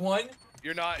this one?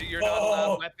 You're not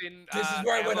allowed weapon. This is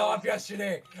where I went ammo. off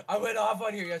yesterday. I went off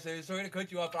on here yesterday. Sorry to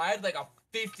cut you off, but I had like a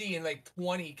 50 and like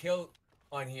 20 kill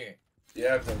on here.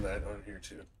 Yeah, I've done that on here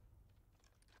too.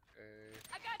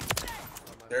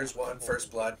 There's one,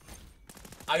 first blood.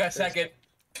 I got second.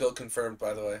 Kill confirmed,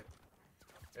 by the way.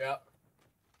 Yeah.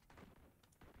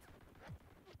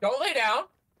 Don't lay down.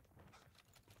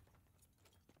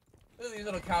 Look at these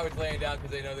little cowards laying down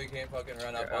because they know they can't fucking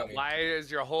run up on me. Why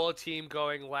is your whole team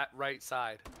going right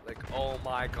side? Like, oh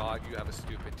my god, you have a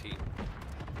stupid team.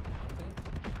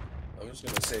 I'm just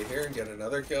gonna stay here and get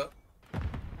another kill.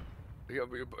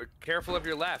 Careful of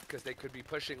your left, because they could be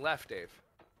pushing left, Dave.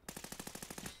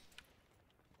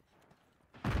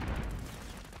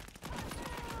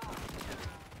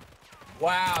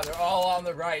 Wow, they're all on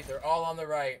the right. They're all on the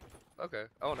right. Okay.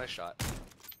 Oh, nice shot.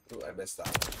 Ooh, I missed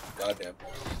that. Goddamn.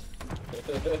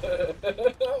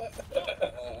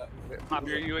 Pop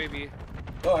your UAV.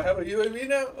 Oh, I have a UAV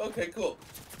now? Okay, cool.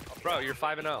 Bro, you're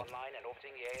 5-0.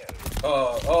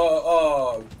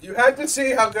 Oh. You had to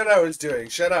see how good I was doing.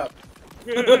 Shut up.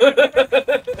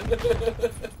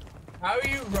 How are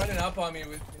you running up on me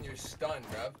when you're stunned,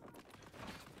 bro?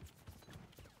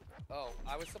 Oh,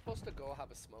 I was supposed to go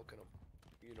have a smoke and a,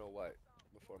 you know what,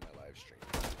 before my live stream.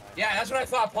 Yeah, that's what I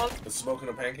thought, punk. The smoking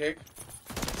a pancake?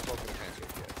 Smoking a pancake,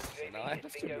 yes. So now I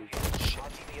have to move.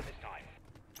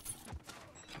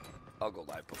 I'll go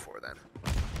live before then.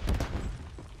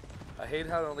 I hate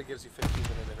how it only gives you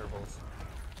 15-minute intervals.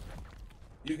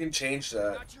 You can change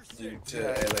that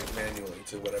like manually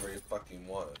to whatever you fucking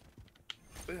want.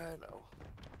 Yeah, I know.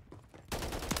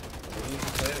 When you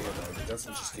complaining about it, it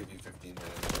doesn't just give you 15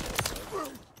 minutes. You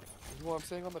know what I'm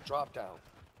saying on the drop down.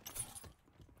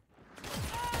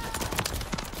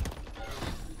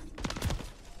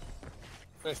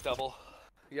 Nice double.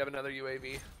 You have another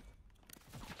UAV.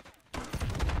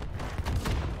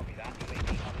 Copy that.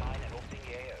 UAV online and orbiting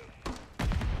the AO.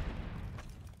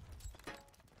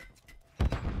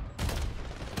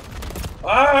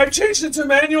 Ah, I changed it to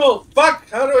manual! Fuck!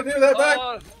 How do I do that back?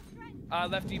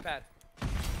 Left D-pad.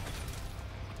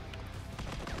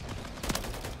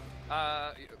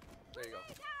 There you go.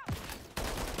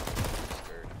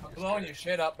 I'm blowing your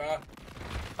shit up, bro.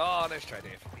 Oh, nice try,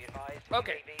 Dave.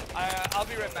 Okay, I'll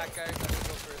be right back, guys. I'm gonna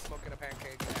go for a smoke and a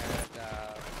pancake, and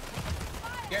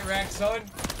Get wrecked, son.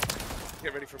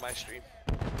 Get ready for my stream.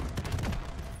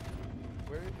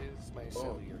 Where is my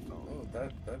cellular phone? Oh,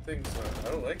 that thing's not.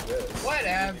 I don't like this.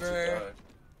 Whatever.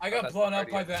 I got that's blown up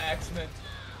already by it. the X-Men.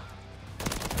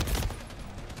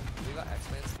 You got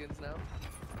X-Men skins now?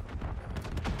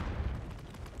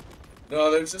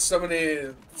 No, there's just so many.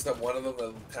 One of them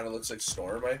that kind of looks like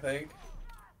Storm, I think.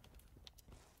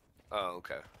 Oh,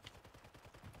 okay.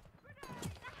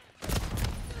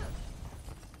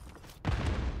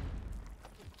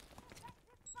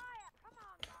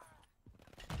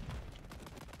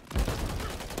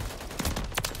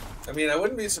 I mean, I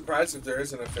wouldn't be surprised if there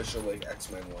is an official like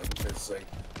X-Men one, because like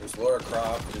there's Laura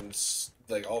Croft and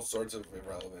like all sorts of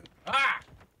irrelevant. Ah!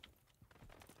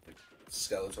 Like,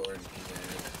 Skeletor and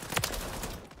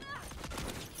He-Man.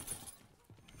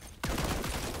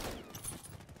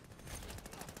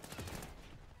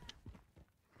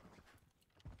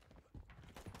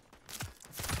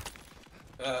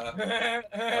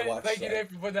 I watched Thank you, that. Dave,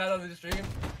 for putting that on the stream.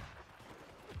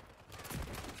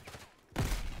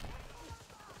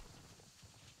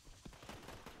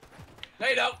 No,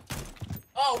 you don't.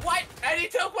 Oh, what? And he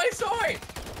took my sword!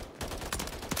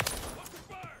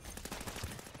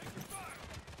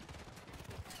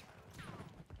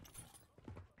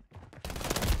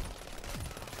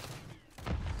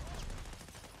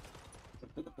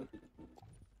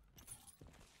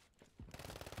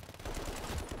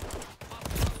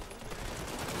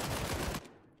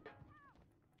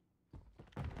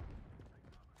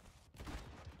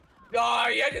 Oh,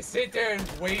 you had to sit there and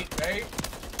wait, right?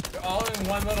 They're all in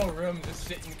one little room, just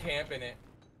sitting camping it.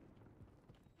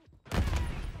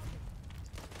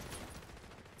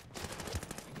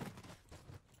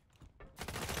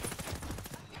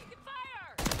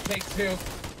 Takes two.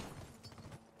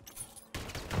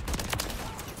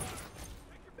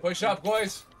 Push up,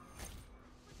 boys.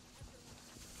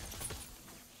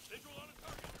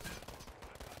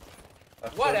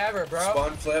 Whatever, bro.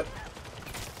 Spawn flip.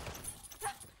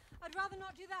 I'd rather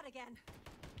not do that again.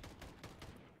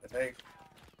 I think.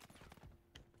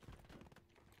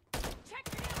 Check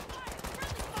the fire!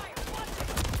 Friendly fire! Watch it!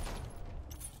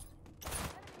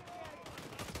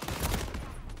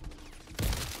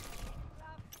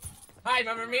 Hi,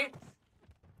 remember me?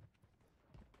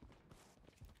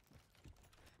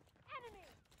 Enemy!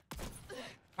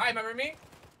 Hi, remember me?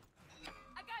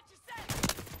 I got you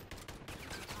set!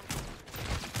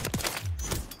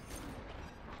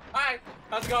 Hi,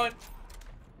 how's it going?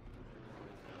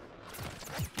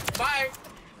 Bye.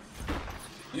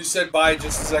 You said bye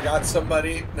just as I got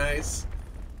somebody. Nice.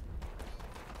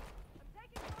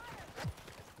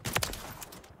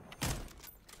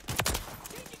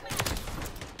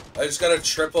 I just got a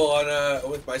triple on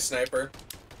with my sniper.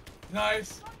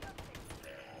 Nice.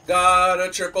 Got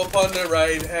a triple on the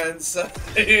right hand side.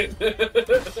 Hey,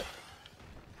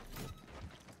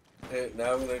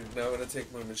 now I'm gonna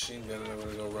take my machine gun and I'm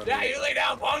gonna go run. Yeah, you lay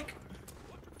down, punk.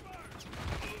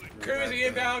 Cruising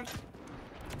inbound.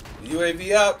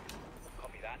 UAV up.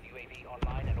 Copy that. UAV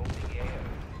online and orbiting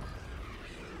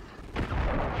the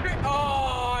AO.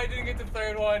 Oh, I didn't get the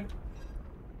third one.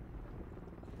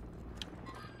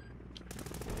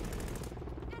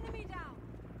 Enemy down!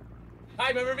 Hi,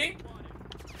 remember me?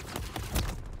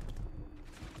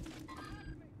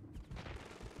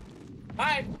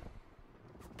 Hi.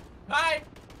 Hi.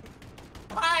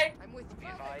 Hi. I'm with Be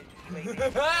you. advised,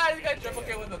 UAV. I got a triple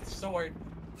kill with a sword.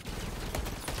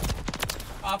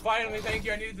 Ah, finally, thank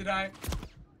you. I needed to die.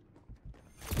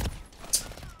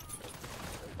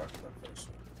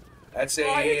 That's Oh,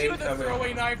 I hit you a with a coming.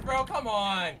 throwaway knife, bro. Come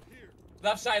on.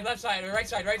 Left side, or right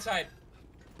side, right side.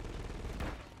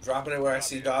 Dropping it where I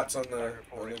see dots on the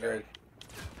grid.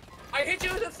 I hit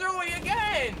you with a throwaway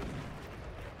again.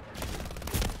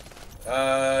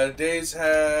 Days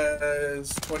has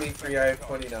 23. I have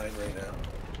 29 right now.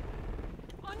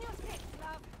 On your six,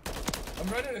 love! I'm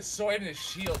running a sword and a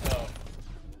shield, though.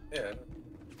 Yeah.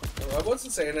 Well, I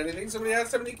wasn't saying anything. Somebody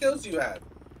asked how many kills you had.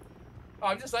 Oh,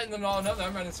 I'm just letting them all know that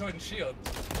I'm running sword and shield.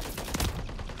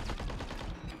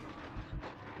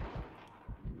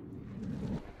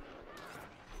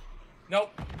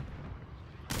 Nope.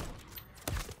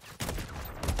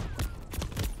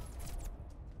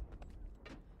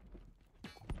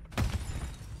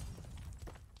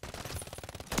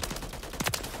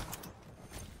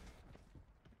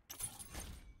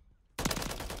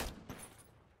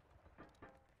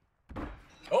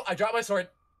 Oh, I dropped my sword.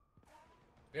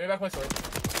 Give me back my sword.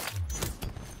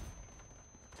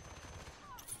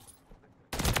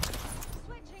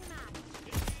 Switching match!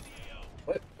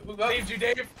 What? Who got? Saved you,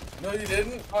 Dave. No, you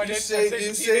didn't. Oh, I you didn't. I saved. saved You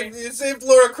the saved. teammate. You saved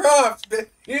Laura Croft.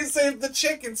 You saved the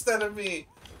chick instead of me.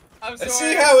 I'm I sorry.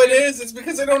 see how it is. It's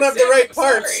because I don't have the right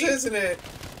parts, sorry. isn't it?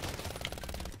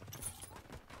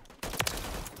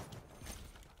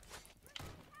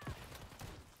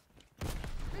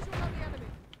 Visual on the enemy.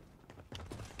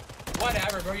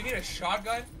 Whatever, bro. You need a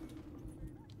shotgun?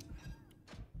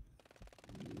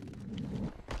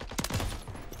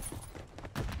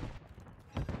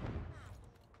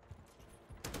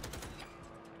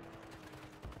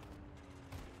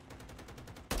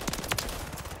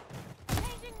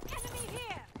 Changing enemy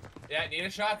here. Yeah, need a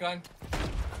shotgun.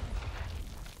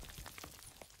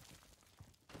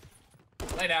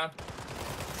 Lay down.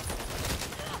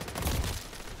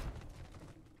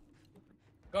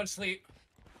 Go to sleep.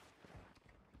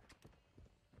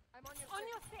 I'm on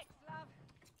your six, love.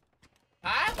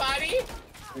 Hi, buddy.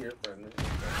 You're friendly.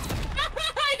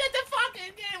 I got the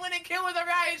fucking winning kill with a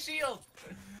riot shield.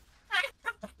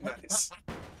 Nice.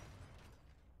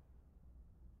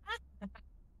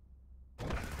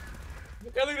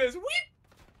 Yeah, look at this. Whip.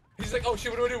 He's like, oh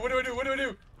shit, what do I do? What do I do? What do I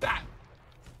do? That.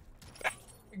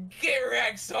 Get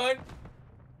wrecked, son.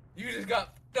 You just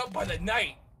got fucked up by the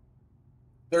night.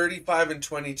 35 and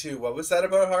 22. What was that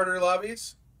about harder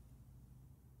lobbies?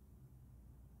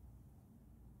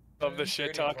 Love the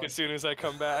shit talk as soon as I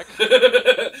come back. There's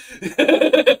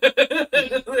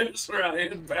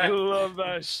Ryan I back. love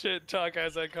that shit talk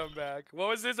as I come back. What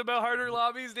was this about harder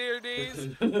lobbies, dear days?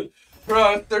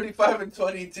 Bro, 35 and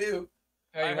 22.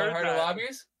 Hey, I you heard want harder that.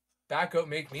 lobbies? Back up,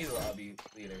 make me the lobby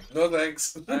leader. No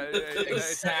thanks.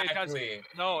 Exactly.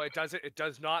 No, it doesn't. It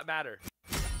does not matter.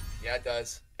 Yeah, it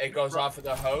does. It goes Bro. off of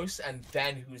the host and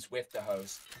then who's with the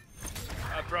host.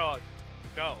 Bro,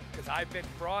 no, because I've been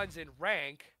bronze in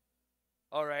rank,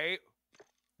 all right,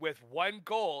 with 1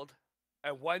 gold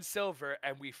and 1 silver,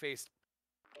 and we faced,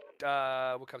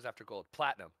 what comes after gold?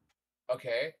 Platinum.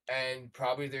 Okay, and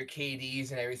probably their KDs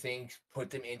and everything put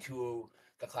them into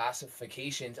the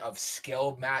classifications of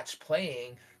skill match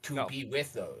playing to No. be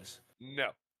with those. No.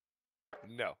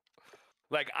 No.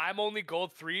 Like, I'm only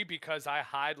gold 3 because I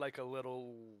hide like a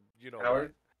little, you know.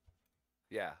 Howard?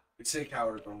 Yeah. We say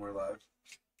coward when we're live.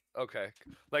 Okay.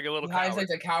 Like a little He hides coward. like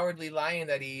the cowardly lion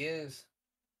that he is.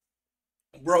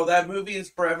 Bro, that movie is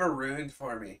forever ruined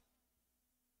for me.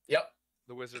 Yep,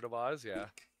 The Wizard of Oz, yeah.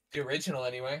 the original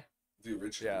anyway. The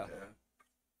original. Yeah.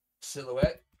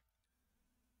 Silhouette.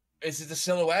 Is it the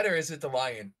silhouette or is it the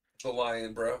lion? The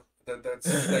lion, bro.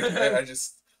 That's like I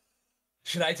just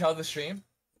Should I tell the stream?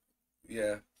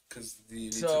 yeah, because you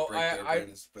need So, to break their I- brain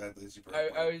as badly as you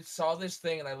break mine. I saw this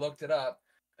thing and I looked it up.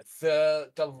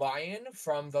 The lion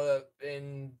from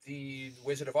in the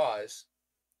Wizard of Oz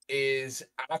is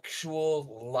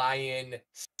actual lion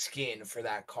skin for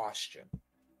that costume.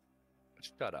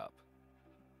 Shut up.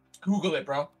 Google it,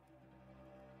 bro.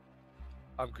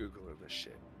 I'm Googling this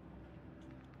shit.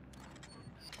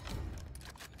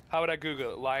 How would I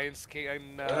Google it? Lion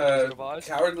Skin Wizard of Oz?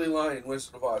 Cowardly Lion,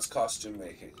 Wizard of Oz, costume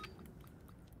making.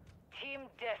 Team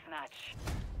deathmatch.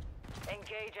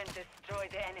 Engage and destroy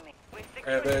the enemy. We've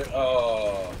And secured then, the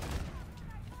oh.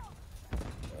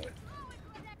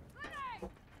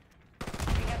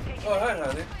 We have taken Oh, the hi, lead.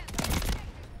 honey.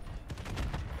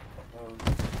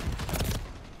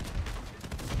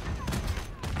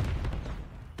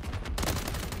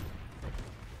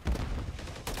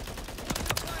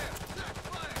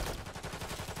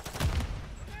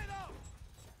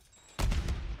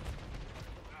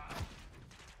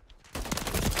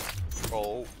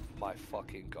 Oh my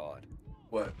fucking god.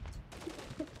 What?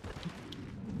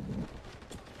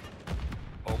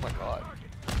 Oh my god.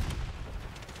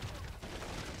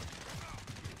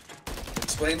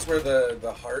 Explains where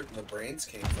the heart and the brains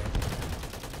came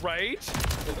from. Right?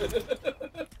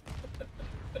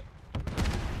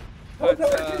 Oh, no,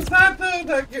 it's not though.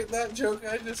 That joke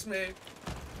I just made.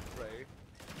 Right.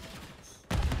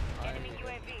 Enemy I'm UAV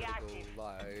gonna go active.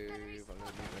 live. I'm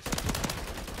gonna mute myself.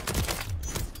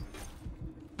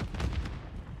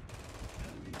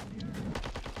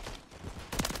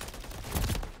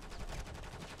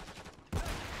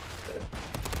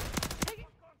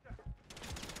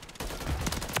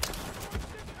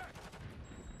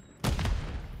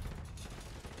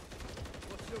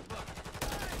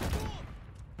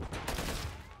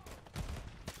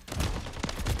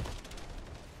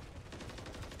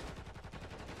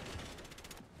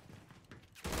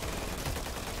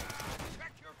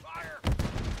 Check your fire.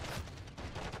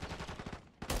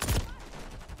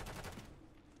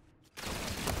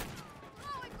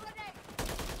 Throwing grenade.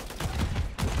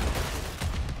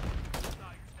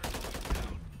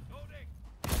 Loading.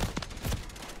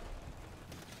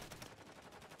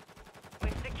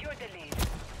 We've secured the lead.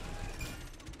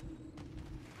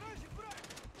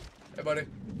 Hey, buddy.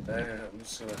 I'm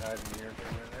just gonna hide in here for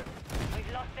a minute.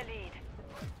 We've lost the lead.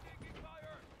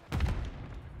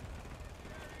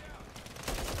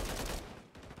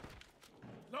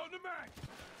 Load the mag!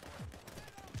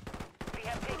 We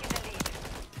have taken the lead.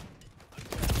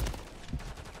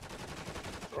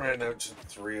 Ran out to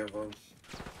 3 of them.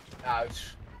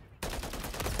 Ouch.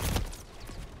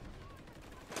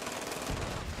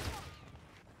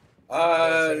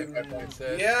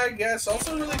 Yeah, I guess.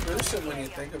 Also really gruesome when you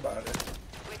think about it.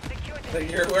 We've secured the Like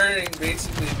lead. you're wearing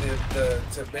basically the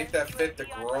to make that fit the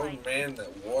grown man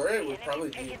that wore it would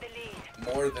probably Enemy's be taken the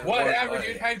lead. more than Whatever, one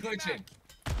dude. night. Head glitching.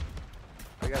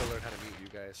 I gotta learn how to mute you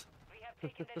guys. We have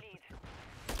taken the lead.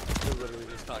 They're literally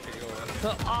just talking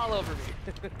over all over me.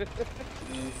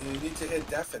 You need to hit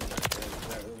deafen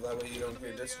that way you don't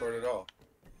hear Discord at all.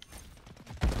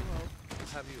 Well, I'll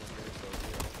have you in there, so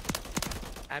you know.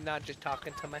 I'm not just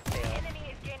talking to The myself. enemy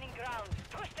is gaining ground.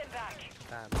 Push them back.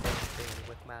 I'm dancing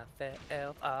with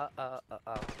myself. Brownies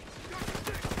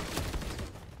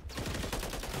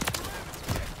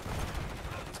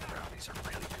are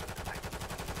really good.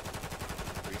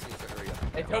 Reese needs to hurry up.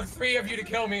 It took 3 of you to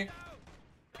kill me.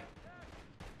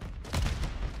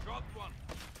 Dropped one.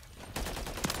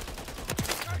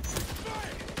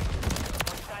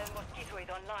 Hostile mosquito is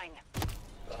online.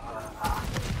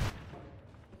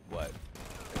 What?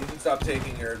 You can stop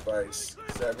taking your advice.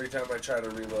 So every time I try to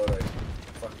reload, I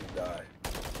fucking die.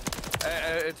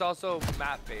 It's also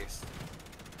map based.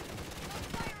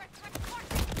 Fire attack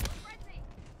marking. Frenzy.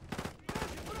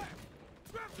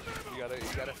 You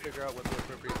gotta figure out what the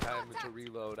appropriate time to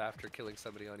reload after killing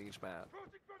somebody on each map.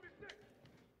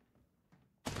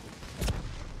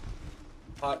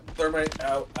 Hot thermite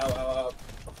out, out, out, out.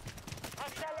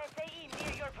 Hostile SAE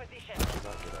near your position. I'm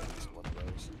not good at least one of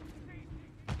those.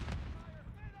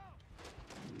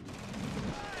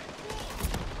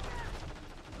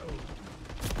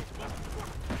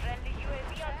 Friendly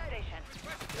UAV on station.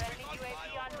 Friendly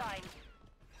UAV online.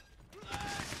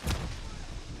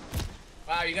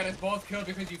 Wow, you got us both killed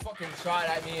because you fucking shot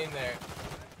at me in there.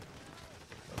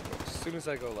 As soon as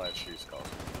I go live, She's calls.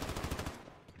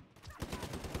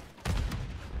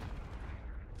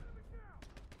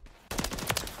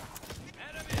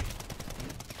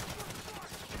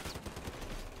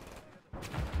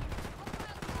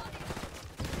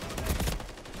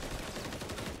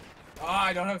 Ah,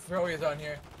 I don't have throwies on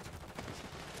here.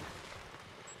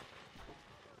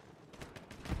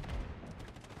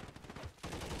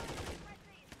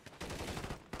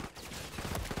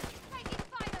 Taking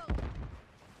final.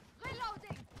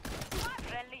 Reloading.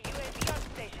 Friendly UAV on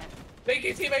station. Thank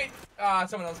you, teammate. Ah,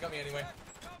 someone else got me anyway.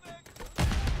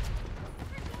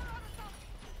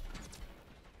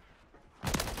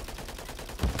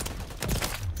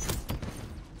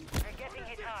 We're getting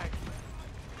hit hard.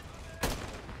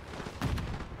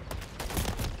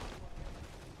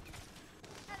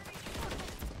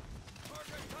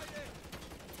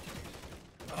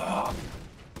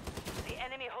 The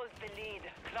enemy holds the lead.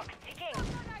 Clock's ticking.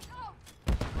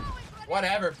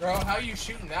 Whatever, bro. How you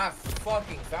shooting that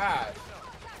fucking fast?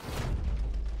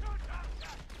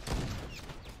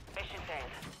 Mission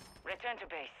failed. Return to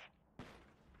base.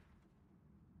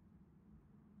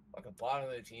 Fucking bottom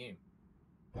of the team.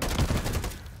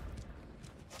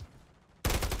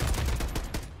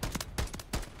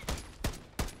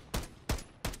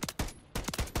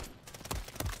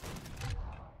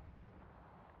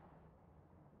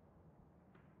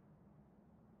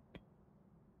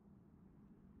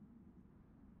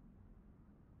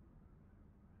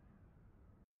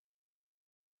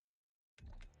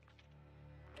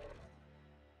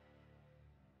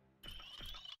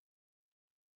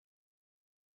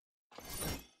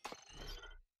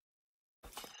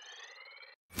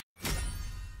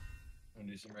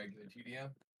 Wanna do some regular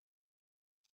TDM?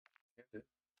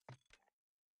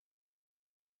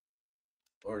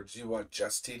 Or do you want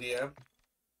just TDM?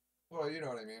 Well, you know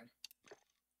what I mean.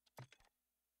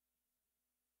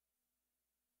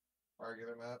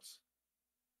 Regular maps.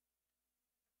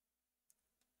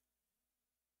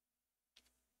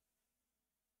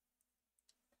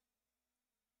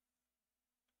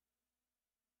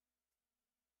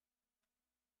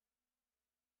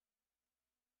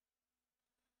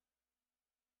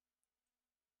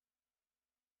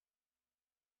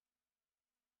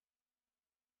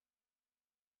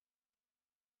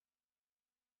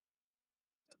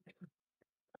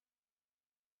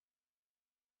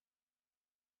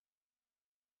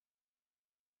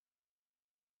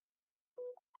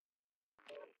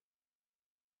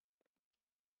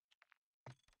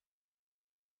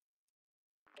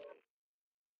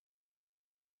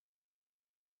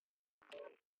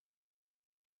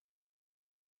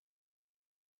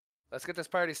 Let's get this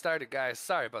party started, guys.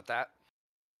 Sorry about that.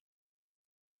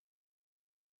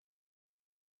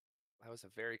 That was a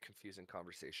very confusing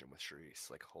conversation with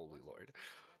Charisse. Like, holy lord.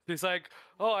 He's like,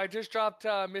 oh, I just dropped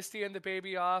Misty and the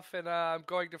baby off, and I'm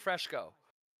going to Fresco.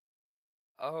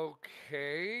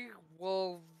 Okay,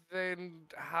 well, then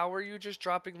how are you just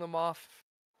dropping them off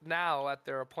now at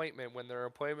their appointment when their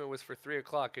appointment was for 3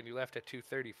 o'clock and you left at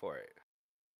 2:30 for it?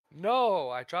 No,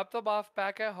 I dropped them off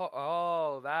back at home.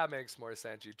 Oh, that makes more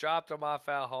sense. You dropped them off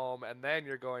at home and then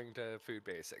you're going to Food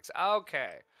Basics.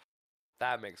 Okay,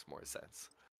 that makes more sense.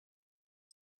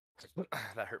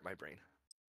 That hurt my brain.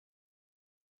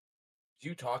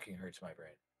 You talking hurts my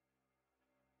brain.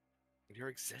 Your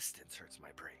existence hurts my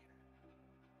brain.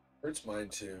 Hurts mine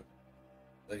too.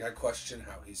 Like, I question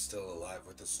how he's still alive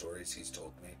with the stories he's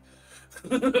told me.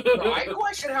 Bro, I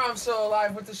question how I'm still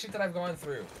alive with the shit that I've gone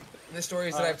through. And the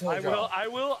stories that I've told you. I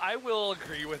will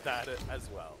agree with that as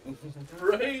well.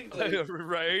 Right? Like,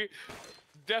 Right?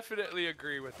 Definitely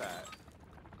agree with that.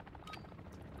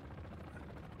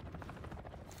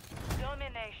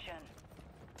 Domination.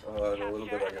 in a little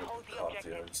bit I Capture and gotta hold the cough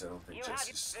objective. I don't think You have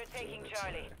Jesse's it. They're taking doing it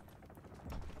Charlie.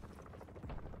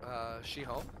 today. She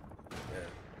home? Yeah.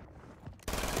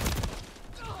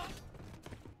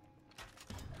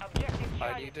 Objective I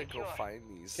Charlie need to go secure. find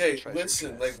these. Okay, treasure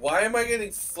listen, chests. like, why am I getting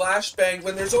flashbanged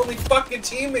when there's only fucking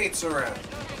teammates around?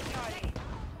 Losing Charlie.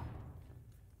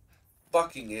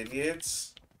 Fucking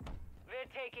idiots. We're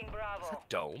taking Bravo.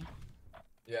 Dome?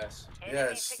 Yes. Enemy Yes,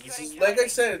 this securing is, like I Charlie.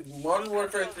 said, Modern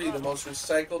Warfare 3, the most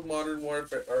recycled Modern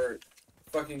Warfare, or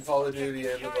fucking Call of Duty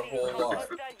end of the whole lot.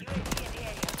 Hostile UAV in the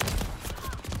area.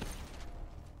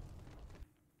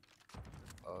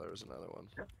 Oh, there was another one.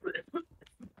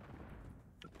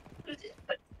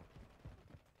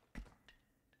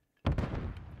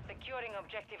 Securing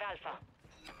objective Alpha.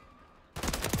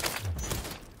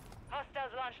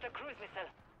 Hostiles launched a cruise missile.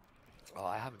 Oh,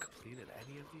 I haven't completed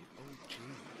any of these? Oh, gee.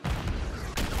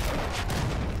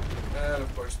 And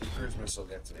of course the cruise missile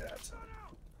gets me that time.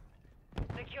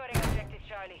 Securing objective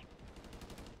Charlie.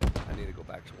 I need to go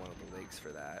back to one of the lakes for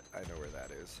that. I know where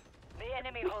that is. The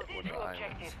enemy holds One of two the islands.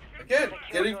 objectives. Again,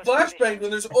 Secure getting those flashbanged positions.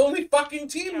 when there's only fucking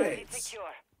Charlie teammates. secure.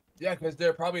 Yeah, because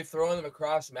they're probably throwing them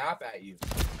across map at you.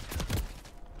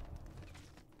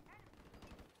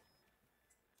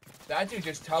 That dude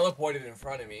just teleported in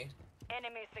front of me.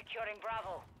 Enemy securing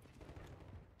Bravo.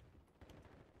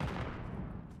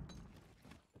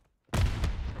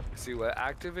 See what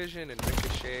Activision and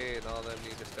Ricochet and all them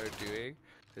need to start doing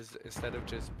is instead of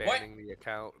just banning the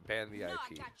account, ban the Not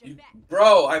IP. got your back.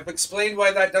 Bro, I've explained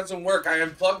why that doesn't work. I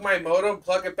unplug my modem,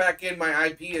 plug it back in, my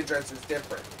IP address is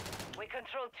different. We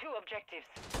control two objectives.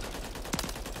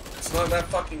 It's not that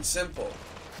fucking simple.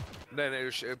 Then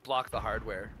it should block the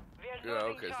hardware, We're you know,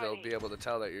 losing because they'll Charlie. be able to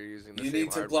tell that you're using the You same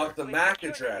need to hardware. block the Wait, MAC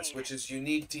secure the address, lead. which is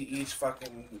unique to each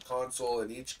fucking console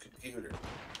and each computer.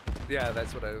 Yeah,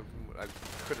 that's what I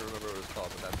couldn't remember what it was called,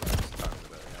 but that's what I was talking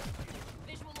about.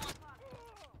 Yeah. Visual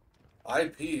on.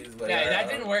 IP is like... Yeah, that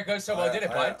didn't work out so well, did it,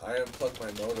 bud? I unplugged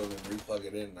my modem and replug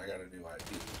it in, and I got a new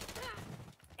IP.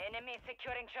 Enemy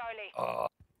securing Charlie. Oh,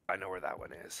 I know where that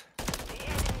one is. The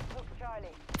enemy took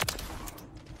Charlie.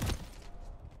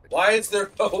 Why is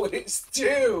there always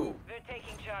two? We're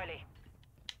taking Charlie.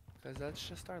 Because that's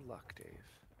just our luck, Dave.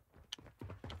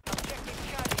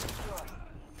 Objective Charlie secure.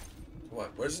 Come on,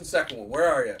 where's the second one? Where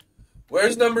are you?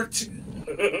 Where's number two?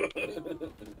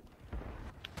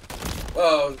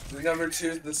 Oh, the number two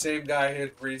is the same guy who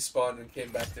had respawned and came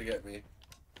back to get me.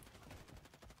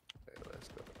 Okay, let's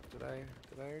go. Did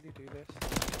I already do this?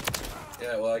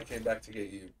 Yeah, well, I came back to get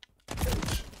you.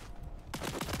 Coach.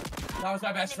 That was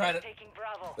my best friend. Enemy taking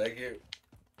Bravo. Thank you.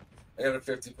 I got a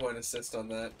 50-point assist on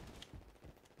that.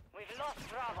 We've lost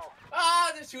Bravo.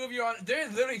 Ah, there's two of you on. They're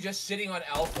literally just sitting on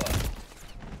Alpha.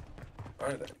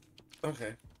 Are they?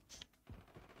 Okay.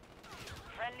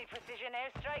 Friendly precision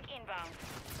airstrike inbound.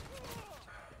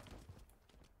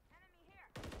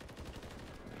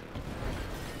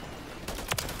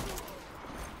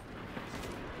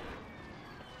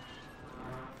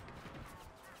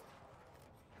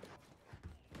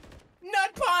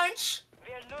 Nut punch!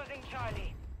 We're losing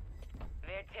Charlie.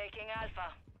 We're taking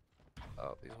Alpha.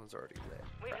 Oh, these ones are already lit.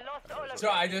 We've lost all of So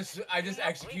them. I just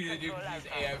executed a dude because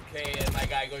he's AFK and my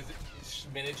guy goes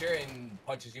miniature and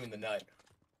punches you in the nut.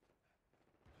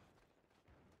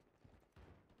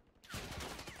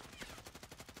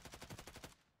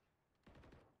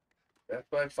 Death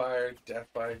by fire, death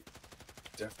by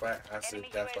acid, Enemy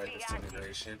death by UAV active.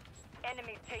 disintegration.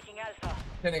 Enemies taking Alpha.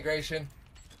 Integration.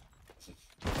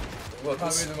 Well, Probably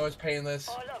this, the most painless.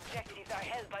 All objectives are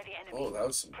held by the enemy. oh, that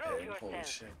was some Prove pain. Holy yourself.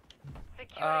 shit.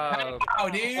 Securing Oh,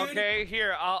 dude. Okay,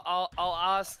 here I'll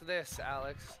ask this,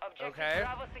 Alex. objective Okay,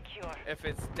 Bravo secure. if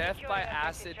it's death Securing by objective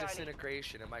acid Charlie.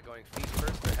 disintegration, am I going feet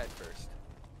first or head first?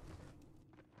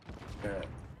 Yeah.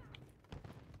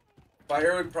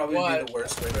 Fire would probably be the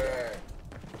worst way to go. Whatever.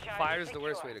 Charlie Fire's the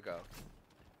worst secure. way to go.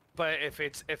 But if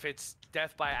it's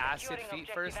death by acid Securing feet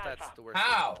objective first, that's Alpha. the worst. way to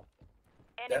How? go.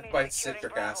 Death Enemy by securing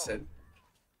citric Bravo. acid.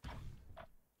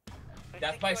 We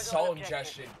Death by secured all salt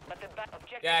objectives, ingestion. but the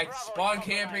objective Yeah, Bravo is spawn compromised.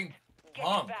 camping. Get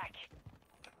Punk. it back.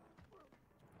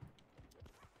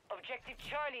 Objective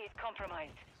Charlie is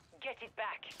compromised. Get it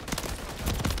back.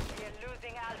 We are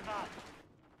losing Alpha.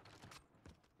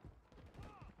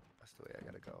 That's the way I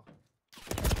gotta go.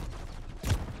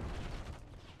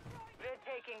 We're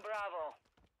taking Bravo.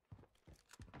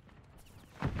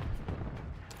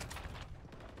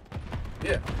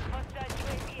 Yeah. Hostile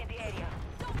UAV in the area.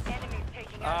 Enemies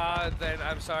taking Alpha. Then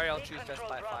I'm sorry, I'll They choose death control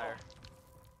by Bravo. fire.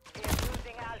 We are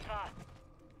losing Alpha.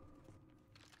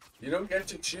 You don't get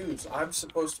to choose. I'm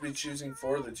supposed to be choosing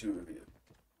for the two of you.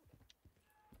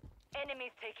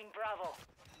 Enemies taking Bravo.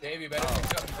 Dave, you better do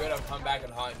something good. I'll come back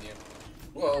and haunt you.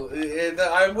 Well,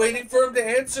 I'm waiting for him to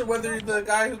answer whether the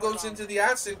guy who goes into the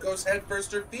acid goes head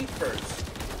first or feet first.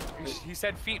 He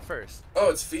said feet first.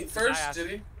 Oh, it's feet first, asked- did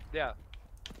he? Yeah.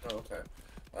 Oh, okay.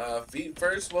 Feet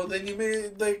first. Well, then you may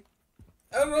like.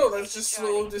 I don't know. That's just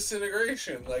slow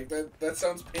disintegration. Like that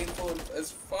sounds painful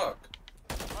as fuck.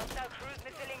 Hostile cruise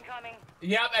missile incoming.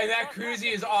 Yep, and that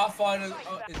cruisy is off on his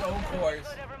own course.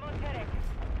 Go to remote turret.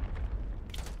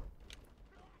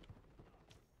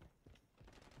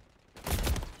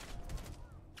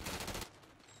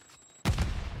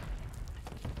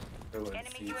 Go in Enemy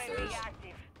feet UAV first.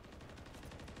 active.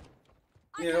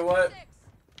 You know what?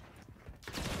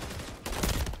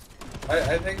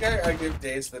 I think I give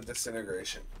Daze the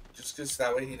disintegration. Just because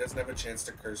that way he doesn't have a chance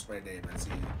to curse my name as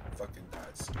he fucking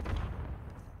dies.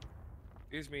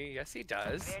 Excuse me. Yes, he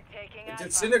does. We're taking Alpha.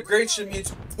 Disintegration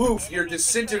means poof, you're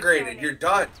disintegrated, you're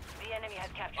done. The enemy has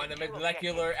captured On a two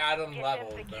molecular atom Get level,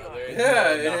 them bro. secure. There's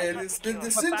Yeah, no doubt. it's been But that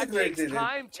takes disintegrated.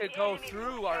 time to go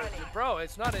through our. Bro,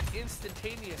 it's not an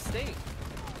instantaneous thing.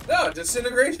 No,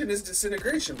 disintegration is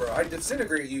disintegration, bro. I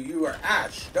disintegrate you, you are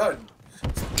ash. Done.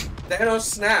 Thanos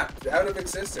snapped out of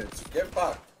existence. Get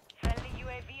fucked. Friendly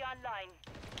UAV online.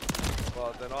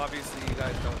 Well, then obviously you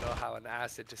guys don't know how an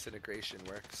acid disintegration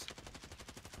works.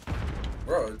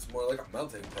 Bro, it's more like a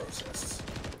melting process.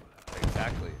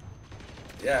 Exactly.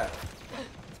 Yeah.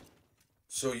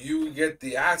 So you get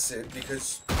the acid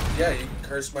because, yeah, you can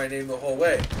curse my name the whole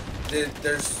way.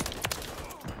 There's...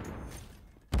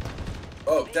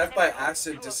 Oh, death by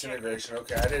acid disintegration.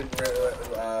 Okay, I didn't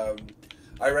really...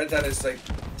 I read that as like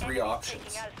 3 options.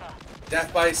 Taking Alpha.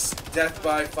 Death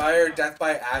by fire, death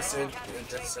by acid, and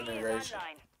disintegration.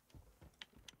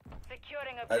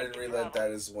 Securing I didn't objective read Bravo.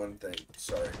 that as one thing.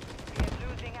 Sorry. We are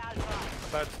losing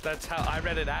Alpha. That's how I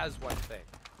read it as one thing.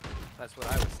 That's what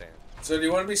I was saying. So do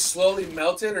you want to be slowly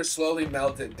melted or slowly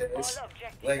melted, Daze? All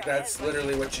objectives Like are that's held by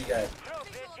literally what you get. Group,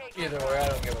 we're taking Either way, I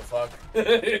don't give a fuck.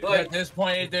 Like, At this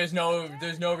point, there's no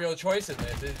real choice in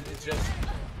this. It's just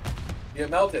get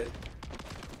melted.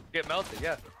 Get melted,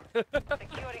 yeah.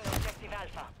 Securing objective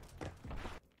Alpha.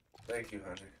 Thank you,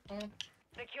 honey.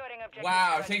 Securing objective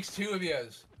wow. It Charlie. takes 2 of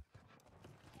yous.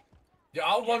 Yeah,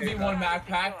 I'll 1v1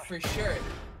 backpack for sure.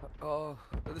 Oh,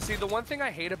 see, the one thing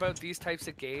I hate about these types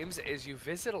of games is you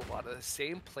visit a lot of the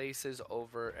same places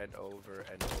over and over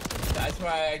and over. That's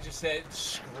why I just said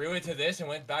screw it to this and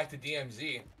went back to DMZ.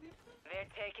 We're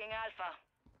taking Alpha.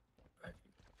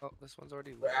 Oh, this one's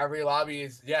already. Where every lobby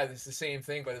is, yeah, it's the same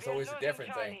thing, but it's We're always a losing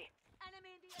different thing. Charlie. Enemy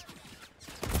in the air.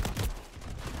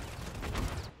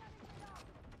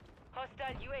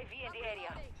 Hostile UAV in the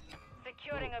area.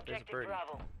 Securing Ooh, there's a objective birdie.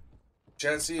 Bravo.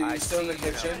 Jesse, I you still in the see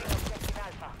you now. kitchen? Securing objective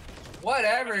Alpha.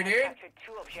 Whatever, Enemy has dude. captured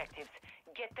 2 objectives.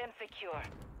 Get them secure.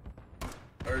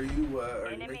 Are you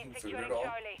Enemy making food securing at all?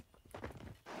 Charlie.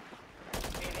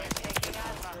 We're taking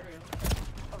Alpha.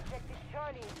 Objective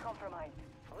Charlie is compromised.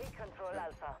 We control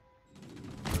Alpha.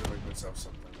 I'm gonna make myself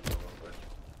something in a little bit.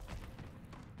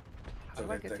 How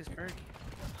do I Okay, get this thank you. birdie?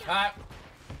 Ah,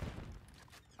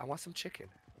 I want some chicken.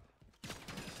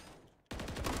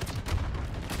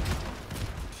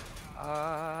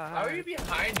 how are you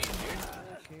behind me, dude?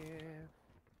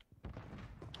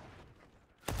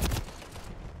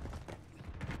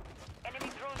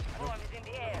 Enemy drone swarm is in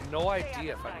the air. No Stay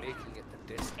idea if I'm outside. making it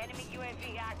the distance. Enemy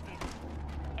UAV active.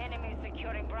 Enemy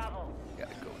securing Bravo.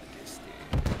 Gotta go the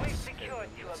distance. We've secured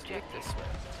 2 Let's do it objectives. this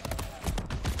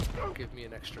way. That'll give me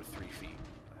an extra 3 feet.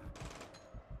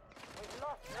 We've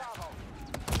lost Bravo.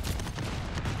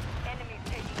 Enemies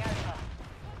taking Alpha.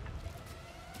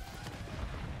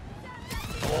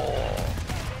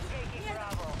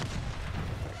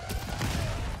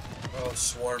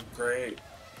 swarm, great.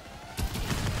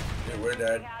 Dude, we're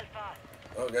dead. Alpha.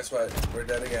 Oh, guess what? We're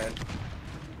dead again.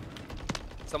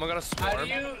 Someone got a How swarm.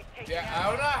 do you? Yeah, I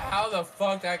don't know how the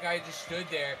fuck that guy just stood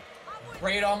there,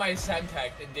 sprayed all my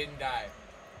Semtech and didn't die.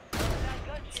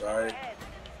 Sorry.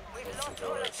 We've lost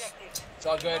all objectives. It's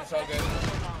all good. It's all good.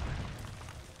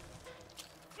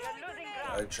 You're losing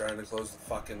I'm ground. trying to close the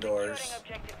fucking Securing doors.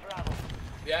 objective Bravo.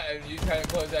 Yeah, if you try to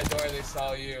close that door, they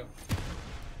saw you.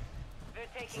 We're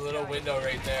It's taking a little Charlie. window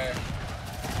right there.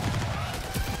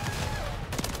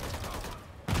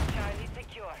 Charlie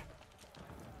secure.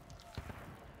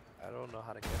 I don't know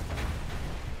how to get.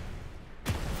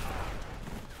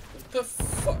 What the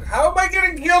fuck? How am I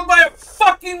getting killed by a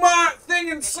fucking thing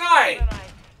inside?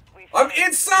 I'm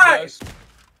inside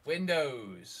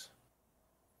Windows.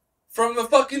 from the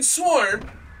fucking swarm.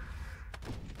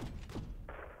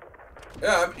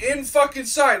 Yeah, I'm in fucking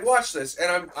side. Watch this,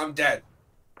 and I'm dead.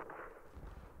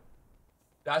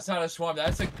 That's not a swarm.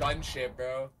 That's a gunship,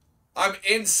 bro. I'm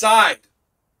inside.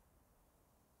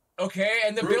 Okay,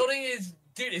 and the Bro. building is,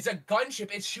 dude, it's a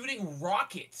gunship. It's shooting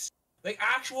rockets. Like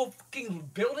actual fucking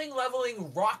building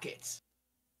leveling rockets.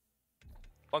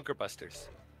 Bunker busters.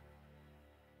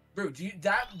 Bro, do you,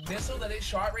 that missile that it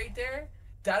shot right there,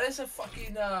 that is a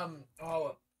fucking,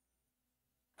 oh.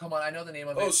 Come on, I know the name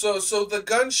of it. Oh, so the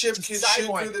gunship It's a can shoot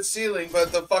sidewinder. through the ceiling,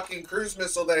 but the fucking cruise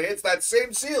missile that hits that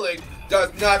same ceiling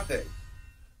does nothing.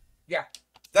 Yeah.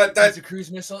 That The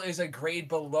cruise missile is a grade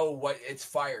below what it's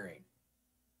firing.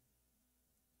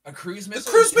 A cruise the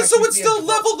missile. cruise is missile would technically still a-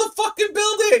 level the fucking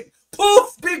building.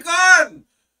 Poof, be gone.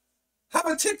 Have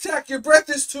a tic tac. Your breath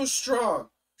is too strong.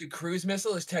 The cruise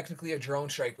missile is technically a drone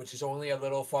strike, which is only a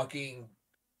little fucking,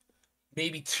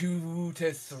 maybe 2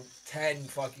 to 10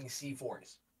 fucking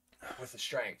C4s with the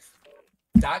strength.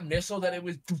 That missile that it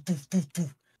was,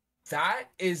 that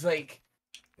is like,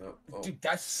 Oh. dude,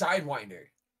 that's Sidewinder.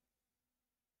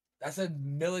 That's a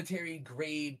military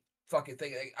grade fucking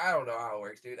thing. Like, I don't know how it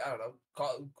works, dude. I don't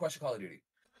know. Question Call of Duty.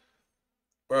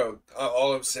 Bro,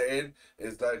 all I'm saying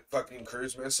is that fucking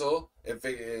cruise missile, if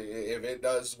it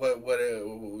does what it,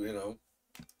 you know,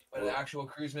 What an actual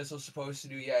cruise missile is supposed to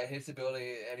do, yeah, it hits the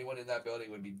building, anyone in that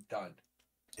building would be done.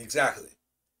 exactly.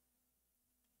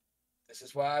 This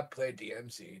is why I play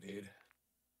DMC, dude.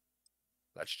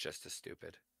 That's just as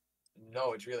stupid.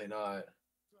 No, it's really not.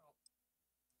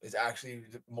 It's actually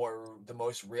the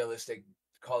most realistic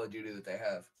Call of Duty that they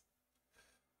have.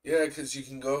 Yeah, because you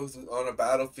can go on a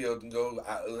battlefield and go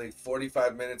like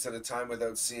 45 minutes at a time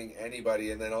without seeing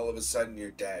anybody, and then all of a sudden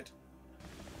you're dead.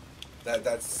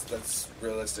 That's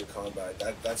realistic combat.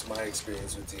 That's my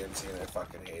experience with DMC, and I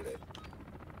fucking hate it.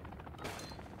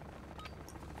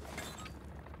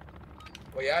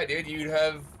 Well, yeah, dude, you'd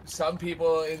have some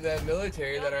people in the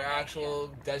military that are actual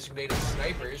designated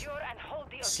snipers Secure and hold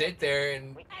the sit objective. there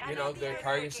and, you know, their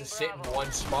target's to sit in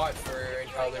one spot for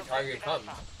until their target comes,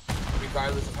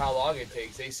 regardless of how long it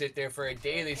takes. They sit there for a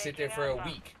day, they sit there for a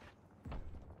week.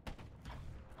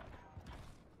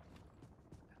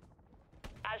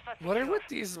 Alpha What are secure. with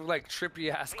these like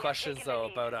trippy ass questions though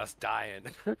about us dying?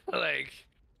 Like,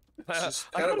 It's just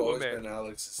I kind of gotta always admit, been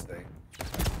Alex's thing.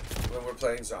 When we're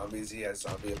playing zombies, he has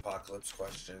zombie apocalypse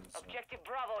questions. Objective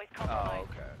Bravo is Oh, compromised.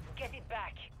 okay. Get it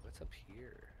back. What's up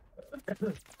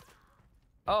here?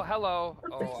 Oh, hello.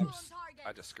 Oh,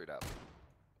 I just screwed up.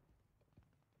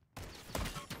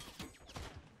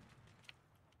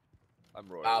 I'm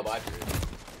royal. Wow, bud.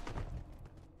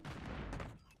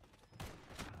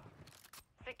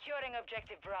 Securing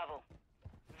objective Bravo.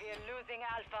 We're losing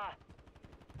Alpha.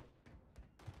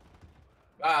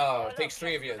 Oh, All it takes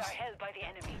 3 of you. objectives are held by the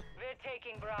enemy. We're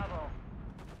taking Bravo.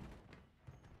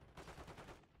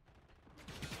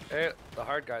 Hey, the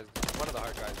hard guys. One of the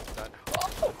hard guys is done.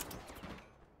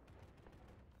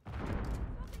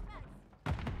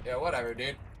 Yeah, whatever,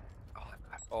 dude.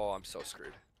 Oh, I'm so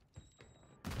screwed.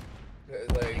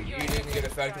 Like, you didn't get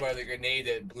affected by the grenade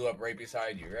that blew up right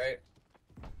beside you, right?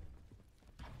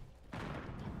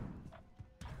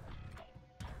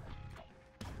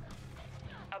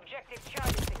 Objective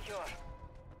Charlie secure.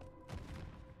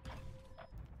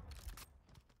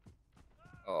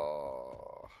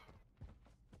 Oh.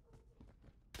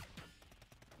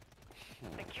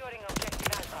 Securing objective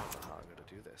Alpha. How I'm gonna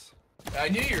do this? I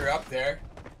knew you were up there.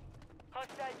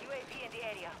 Hostile UAV in the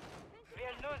area.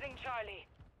 We're losing Charlie.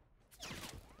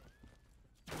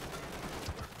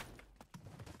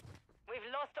 We've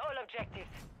lost all objectives.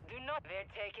 Do not. We're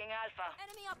taking Alpha.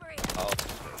 Enemy operator. Oh,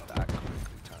 that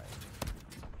quickly timed.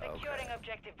 Securing Okay.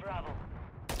 objective Bravo.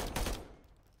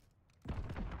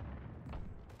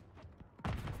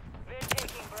 We're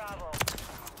taking Bravo.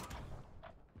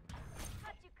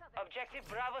 Got you covered. Objective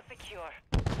Bravo Bravo secure.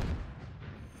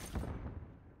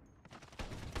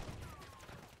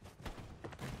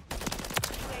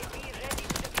 UAV ready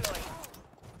to deploy.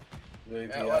 UAV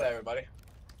Yeah, up. whatever, buddy.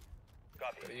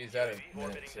 Copy. Gotta use that in UAV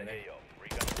orbiting minutes, the innit? AO.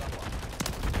 Recon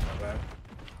online. Not bad.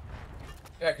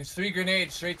 Yeah, 'cause 3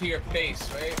 grenades straight to your face,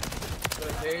 right? That's what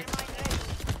it takes. Mine ready.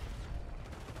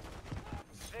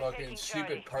 These They're fucking taking stupid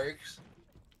Charlie. perks.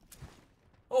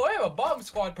 Oh, I have a bomb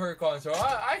squad perk on, so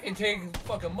I can take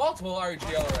fucking multiple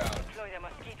RGL rounds. Deploy the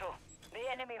Mosquito. The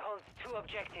enemy holds 2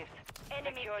 objectives.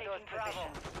 Enemy taking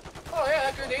Bravo. Oh yeah,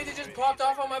 that grenade that just popped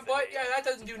off on my butt. Yeah, that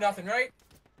doesn't do nothing, right?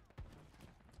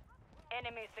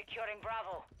 Enemy securing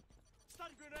Bravo.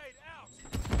 Stun grenade out!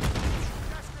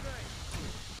 Gas grenade!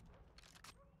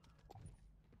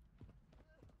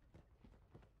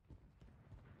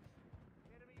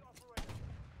 Enemy operator.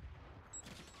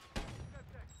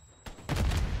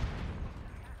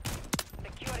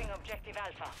 Securing objective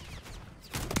Alpha.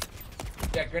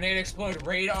 That grenade exploded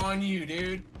right on you,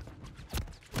 dude.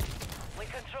 We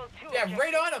control 2 Yeah, objectives.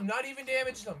 right on him. Not even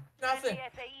damaged him. Nothing.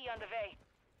 Friendly SAE on the way.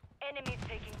 Enemies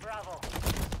taking Bravo.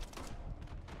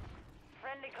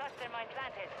 Friendly cluster mine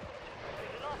planted.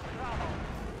 We've lost Bravo.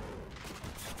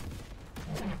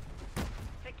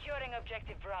 Securing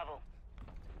objective Bravo.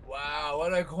 Wow,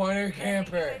 what a corner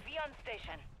camper. UAV on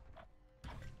station.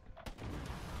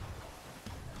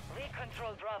 We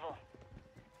control Bravo.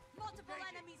 Multiple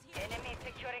enemies here. Enemy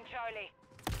securing Charlie.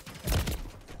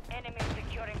 Enemy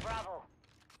securing Bravo.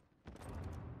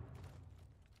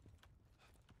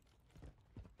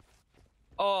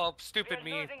 Oh, stupid We're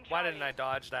me. losing Why didn't I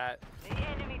Charlie. dodge that? The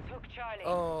enemy took Charlie.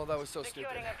 Oh, that was so stupid.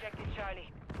 Securing objective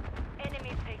Charlie.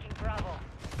 Enemies taking Bravo.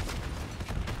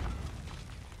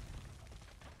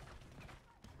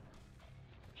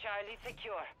 Charlie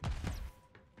secure.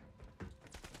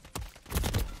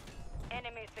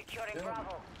 Enemy securing Yeah.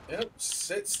 Bravo. Yep,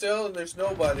 sit still and there's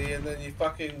nobody, and then you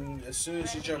fucking, as soon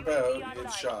as you jump out, you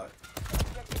get shot.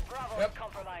 Objective Bravo Yep. is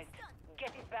compromised.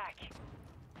 Get it back.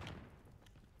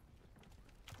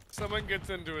 Someone gets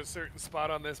into a certain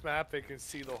spot on this map, they can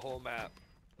see the whole map.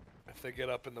 If they get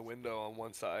up in the window on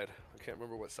one side. I can't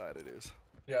remember what side it is.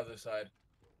 The other side.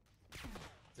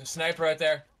 There's a sniper right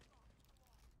there.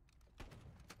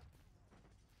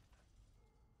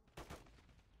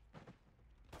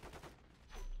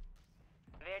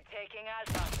 They're taking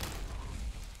Alpha.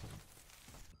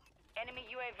 Enemy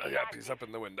UAV Oh, yep, active. he's up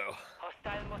in the window.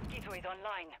 Hostile Mosquito is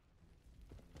online.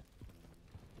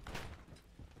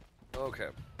 Okay.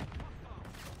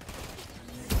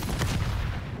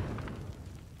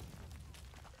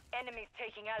 Enemies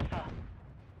taking Alpha.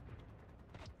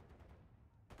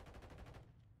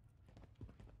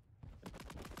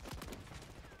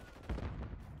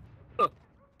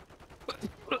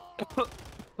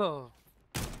 Oh.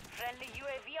 Friendly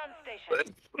UAV on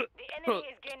station. The enemy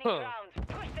is gaining ground.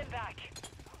 Push them back.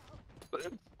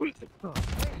 We've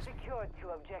secured 2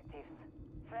 objectives.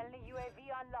 Friendly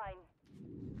UAV online.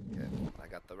 Okay, I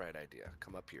got the right idea.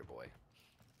 Come up here, boy.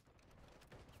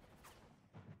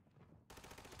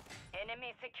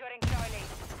 Enemy securing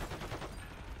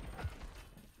Charlie.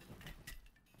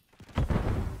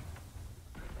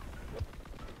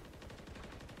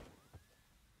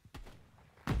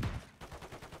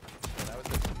 That was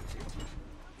it.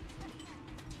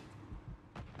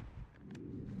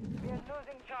 We're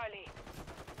losing Charlie.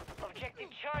 Objective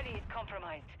Charlie is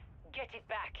compromised. Get it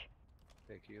back.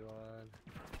 Take you on.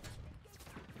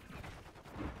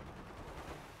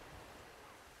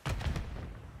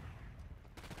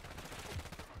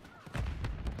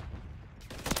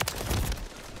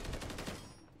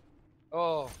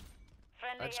 Oh,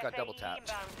 Friendly I just got SAE double tapped.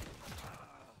 inbound.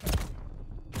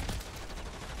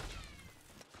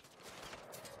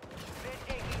 We're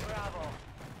taking Bravo.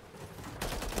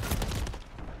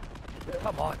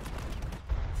 come on.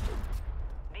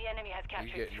 The enemy has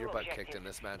captured getting 2 your butt objectives. kicked in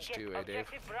this match Get too, eh, Dave?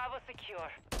 Objective Bravo secure.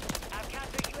 Our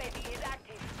counter UAV is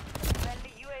active.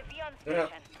 Friendly UAV on Yeah.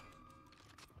 station.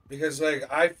 Because like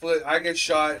I get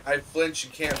shot, I flinch, you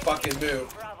can't fucking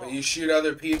move. But you shoot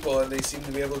other people and they seem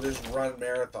to be able to just run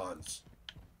marathons.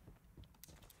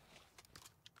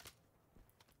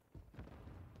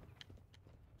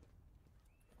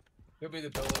 Could be the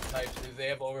build types. If they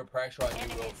have overpressure on you,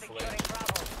 Enemy will securing flinch.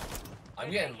 Bravo.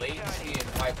 I'm getting latency and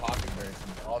high pocket bursts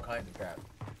and all kinds of crap.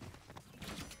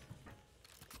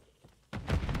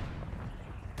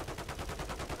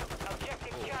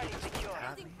 Objective Charlie secure.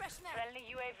 Using fresh mag. Friendly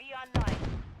UAV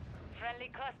online. Friendly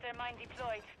cluster mine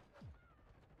deployed.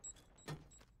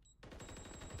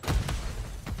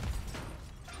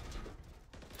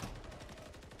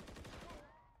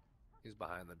 He's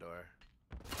behind the door.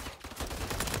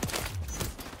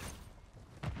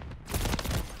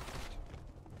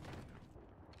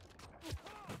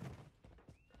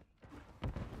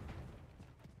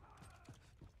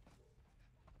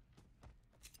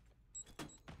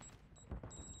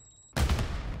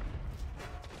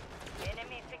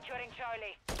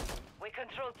 Charlie. We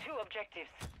control 2 objectives.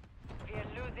 We are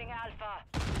losing Alpha.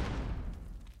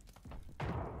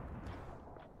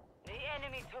 The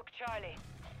enemy took Charlie.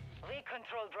 We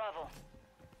control Bravo.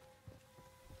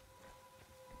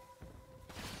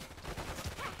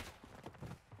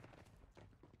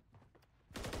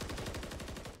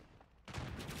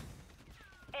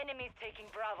 Enemies taking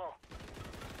Bravo.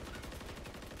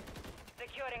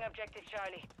 Securing objective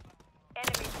Charlie.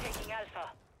 Enemies taking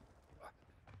Alpha.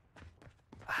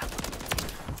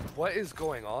 What is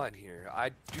going on here? I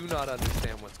do not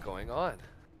understand what's going on.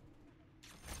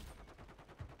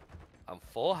 I'm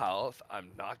full health. I'm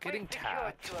not getting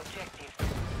tapped.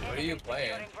 What are you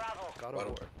playing? God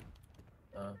of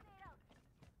War.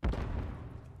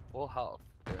 Full health.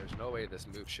 There's no way this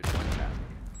move should one tap me.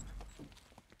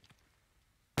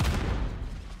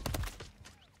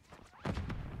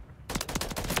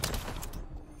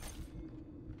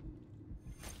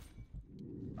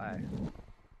 Bye.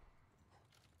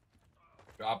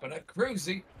 Dropping a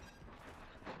cruisy.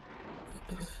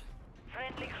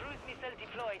 Friendly cruise missile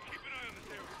deployed.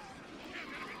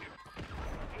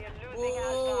 We are losing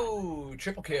Alpha. Whoa!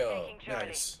 Triple kill. Taking Charlie.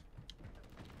 Nice.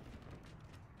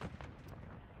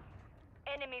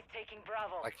 Enemies taking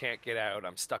Bravo. I can't get out.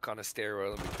 I'm stuck on a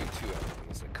stairwell in between 2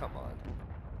 enemies. Like, come on.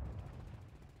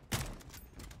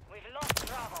 We've lost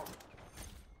Bravo.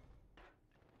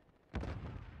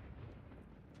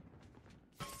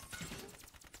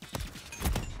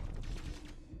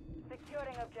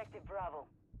 Securing objective Bravo.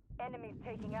 Enemies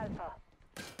taking Alpha.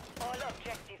 All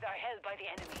objectives are held by the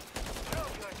enemy.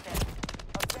 Prove yourself.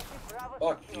 Objective Bravo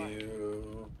Fuck secure.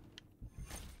 you.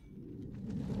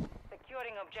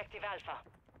 Securing objective Alpha.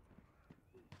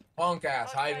 Punk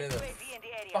ass hiding in the UAV in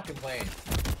the area. fucking plane.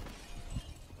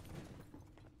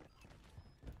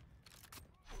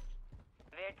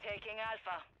 We're taking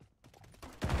Alpha.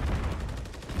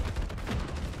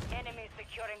 Enemies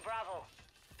securing Bravo.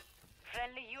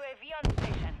 Friendly UAV on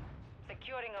station.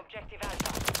 Securing objective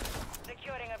Alpha.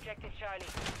 Securing objective Charlie.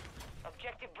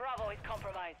 Objective Bravo is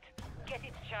compromised. Get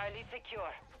it, Charlie,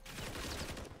 secure.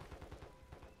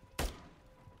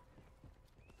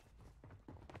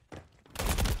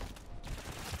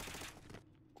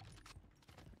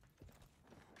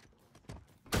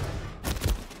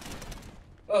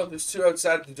 Oh, there's 2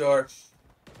 outside the door.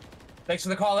 Thanks for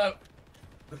the call out.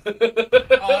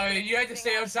 You had to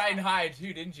stay outside and hide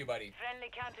too, didn't you, buddy? Friendly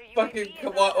counter UAV Fucking is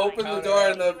come on, online. open the door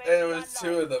and it was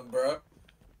 2 of them, bro.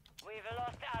 We've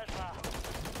lost Alpha.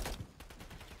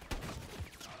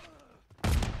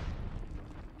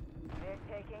 They're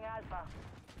taking Alpha.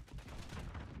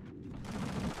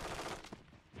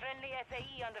 Friendly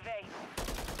SAE on the way.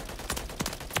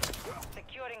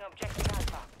 Securing objective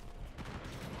Alpha.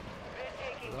 We're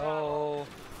taking Bravo. No.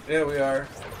 Yeah, we are.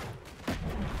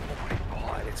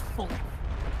 God, it's full. We're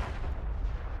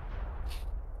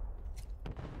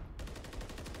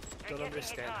Don't getting hit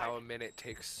understand hard. how a minute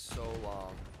takes so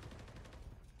long.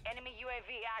 Enemy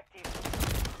UAV active.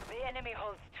 The enemy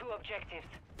holds 2 objectives.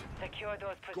 Secure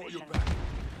those positions.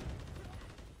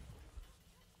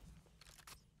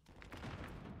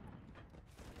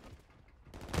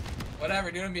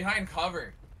 Whatever, dude, I'm behind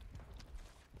cover.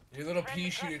 Your little Friendly pea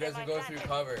shooter cluster doesn't go mine through planted.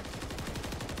 cover.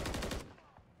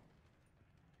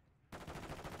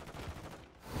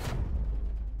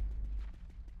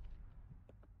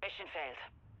 Mission failed.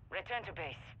 Return to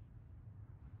base.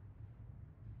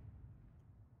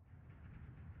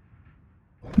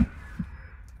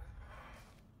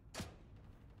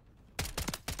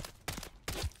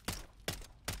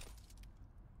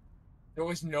 There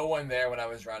was no one there when I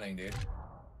was running, dude.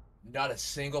 Not a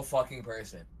single fucking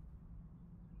person.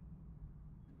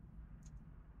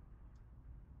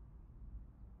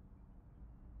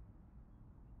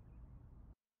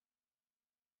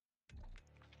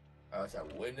 I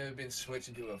wouldn't have been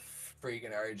switching to a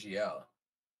freaking RGL.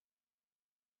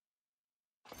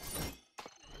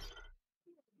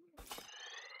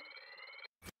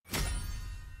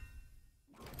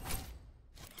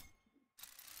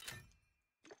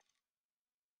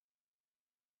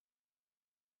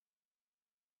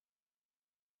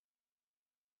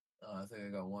 Oh, I think I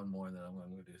got one more, and then I'm going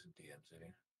to go do some DM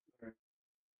sitting.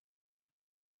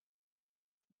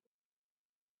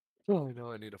 Oh, I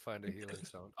know I need to find a healing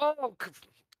stone. Oh,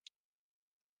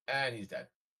 And he's dead.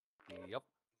 yep.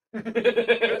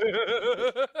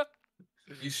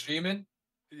 You streaming?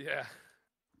 Yeah.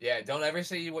 Yeah, don't ever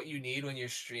say what you need when you're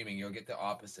streaming. You'll get the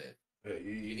opposite.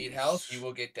 You need health, you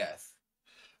will get death.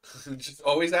 Just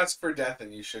always ask for death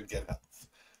and you should get health.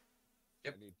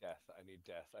 Yep. I need death. I need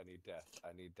death. I need death.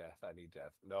 I need death. I need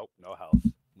death. Nope. No health.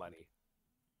 Money.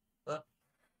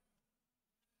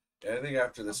 Yeah, I think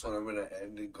after this one, I'm gonna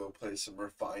end and go play some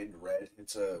Refined Red.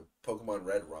 It's a Pokemon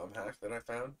Red ROM hack that I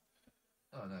found.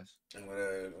 Oh, nice. I'm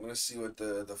gonna see what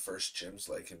the first gym's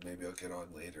like, and maybe I'll get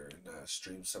on later and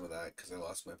stream some of that because I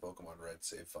lost my Pokemon Red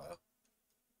save file.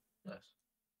 Nice.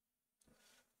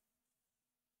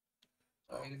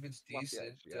 Oh. I mean, if it's Fluffy decent,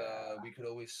 Edge, yeah. we could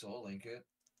always soul link it.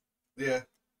 Yeah.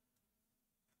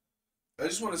 I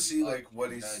just want to see like what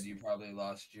You he's. said you probably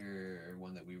lost your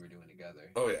one that we were doing together.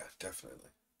 Oh yeah, definitely.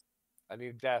 I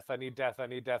need death, I need death, I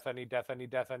need death, I need death, I need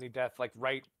death, I need death. Like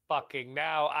right fucking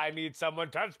now, I need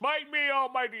someone to smite me,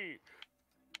 almighty!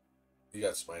 You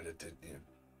got smited, didn't you?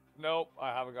 Nope,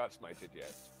 I haven't got smited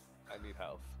yet. I need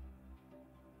health.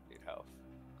 Need health.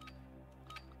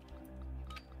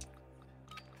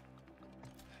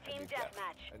 I Team need death.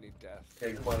 deathmatch. I need death.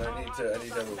 Okay, come on. I need to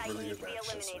have a really good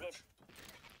match this match.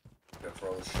 Got for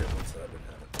all the shit ones that I've been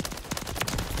having.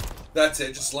 That's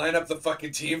it. Just line up the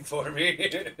fucking team for me. Hi.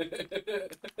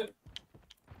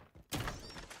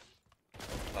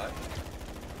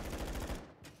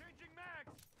 Changing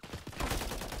mags.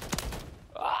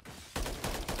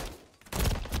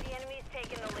 The enemy's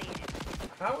taking the lead.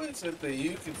 How is it that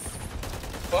you can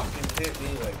fucking hit me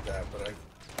like that, but I...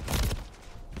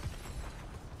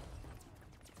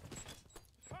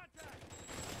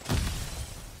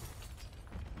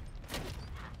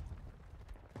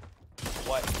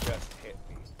 What just hit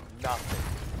me? Nothing.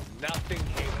 Nothing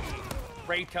hit me.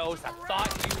 Kratos, I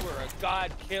thought you were a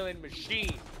god-killing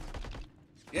machine.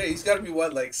 Yeah, he's got to be,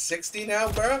 what, like 60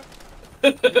 now, bro?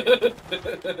 I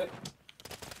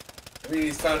mean,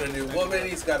 he's found a new woman.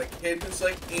 He's got a kid who's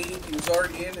like 8. He was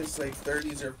already in his like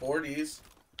 30s or 40s.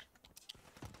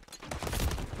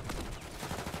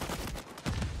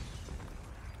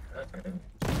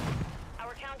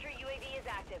 Our counter UAV is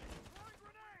active.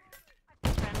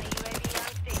 Friendly UAV on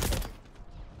station.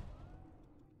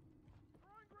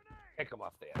 Kick him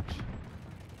off the edge.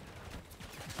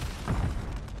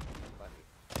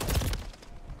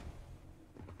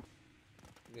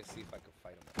 I'm gonna see if I can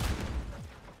fight him.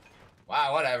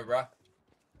 Wow, whatever, bro.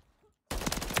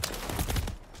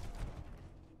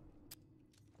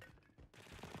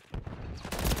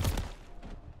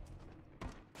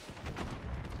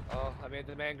 Oh, I made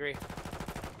them angry.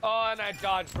 Oh, and I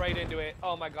dodged right into it.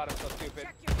 Oh my god, I'm so stupid.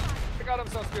 Oh god, I'm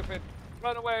so stupid.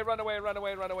 Run away, run away, run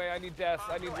away, run away. I need death.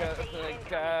 I need death. Like,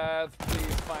 death.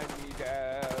 Please find me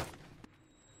death.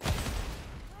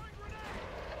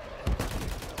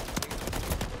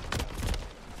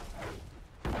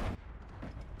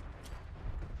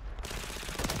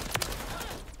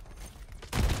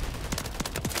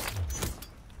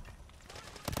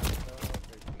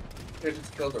 They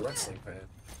just killed a wrestling fan.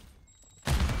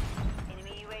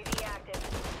 Enemy UAV active.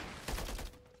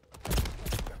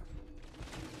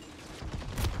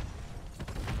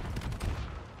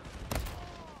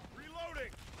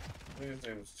 Reloading. I think his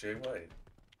name was Jay White.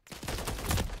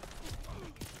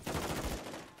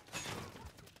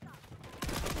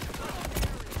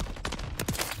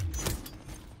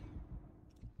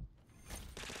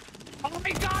 Oh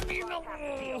my god, me no!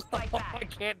 I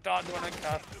can't dodge when I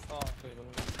cast this off.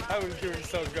 I was doing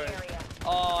so good.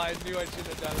 Oh, I knew I should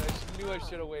have done it. I knew I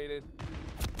should have waited.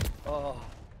 Oh.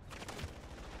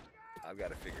 I've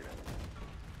got it figured out.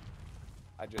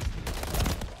 I just need to...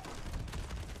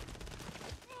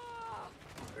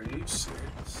 Are you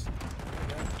serious?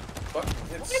 Fucking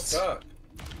hit What? stuck.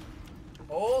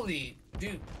 Holy,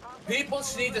 dude. People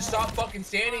just need to stop fucking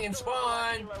standing and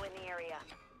spawn. Kilo in the area.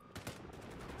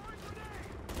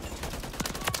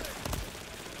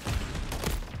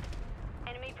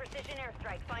 Enemy precision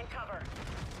airstrike. Find cover.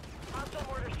 Hostile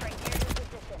mortar strike near your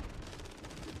position.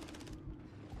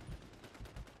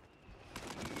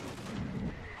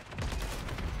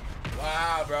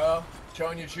 Wow, bro.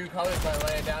 Showing your true colors by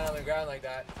laying down on the ground like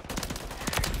that.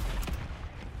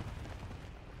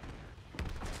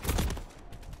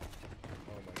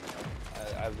 Oh my god.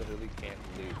 I literally can't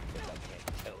believe because I can't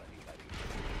kill anybody.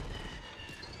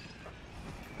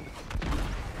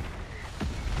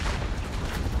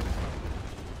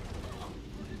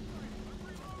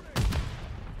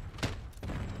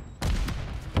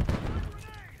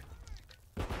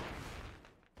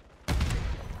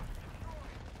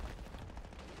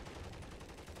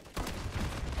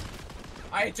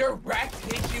 I direct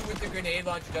hit you with the grenade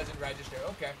launcher doesn't register.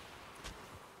 Okay.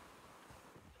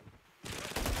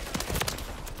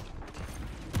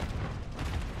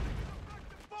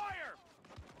 Fire.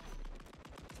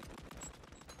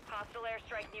 Hostile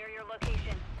airstrike near your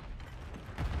location.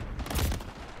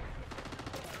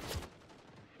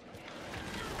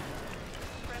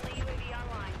 Friendly UAV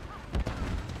online.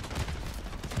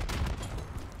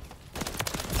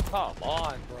 Come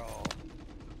on, bro.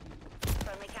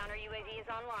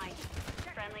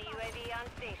 Friendly UAV on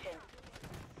station.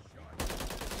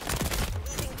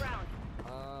 Losing ground. I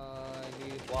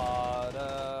need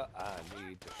water. I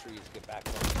need the trees to get back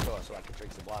on the shore so I can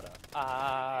drink some water.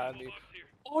 I need.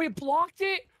 Oh, he blocked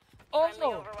it. Oh Friendly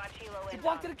no! Overwatch helo He inbound.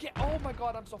 blocked it again. Oh my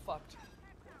god, I'm so fucked.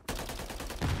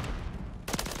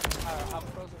 I'm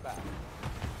frozen back.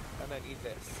 And then eat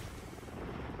this.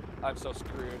 I'm so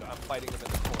screwed. I'm fighting him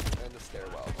in the corner, in the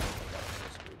stairwell. Oh my god, I'm so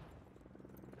screwed.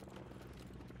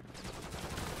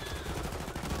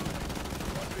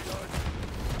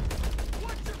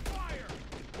 Watch your fire!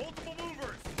 Multiple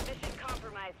movers! Mission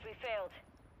compromised. We failed.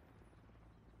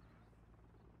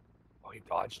 Oh, he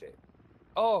dodged it.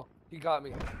 Oh, he got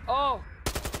me. Oh! Oh,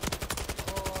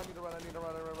 I need to run, I need to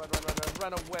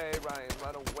run away, Ryan,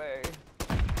 run away.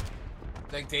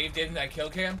 Like Dave did in that kill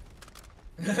cam.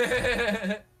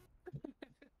 Yeah,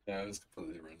 it was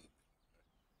completely random.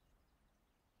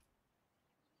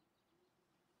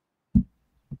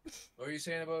 What were you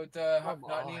saying about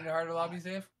not needing harder lobbies,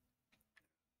 Dave?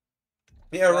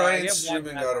 Yeah, Well, I Ryan's get one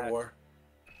streaming bad God of match. War.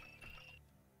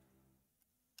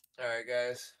 All right,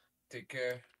 guys. Take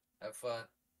care. Have fun.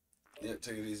 Yeah,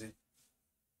 take it easy.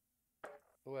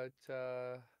 What,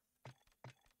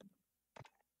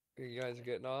 you guys are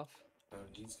getting off? Oh,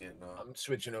 he's getting off. I'm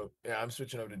switching over. Yeah, I'm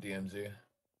switching over to DMZ.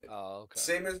 Oh, okay.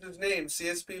 Same as his name,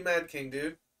 CSP Mad King,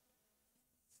 dude.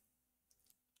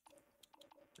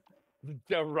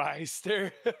 The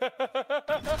Reister.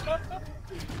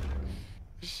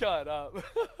 Shut up.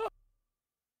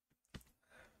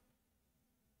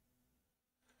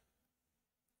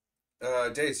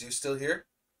 Days, you still here?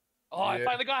 Oh, I Yeah.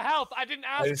 finally got health. I didn't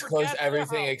ask I just for closed guests or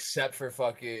everything health. except for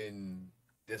fucking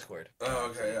Discord.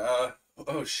 Oh, okay.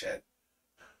 Oh shit.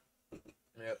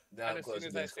 Yep. Now And I'm as soon closing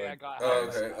as I say I Discord. got Oh,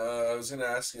 health. okay. I was gonna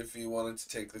ask if you wanted to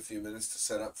take the few minutes to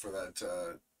set up for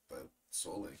that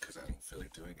Soul Link, because I don't feel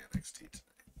like doing NXT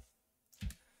tonight.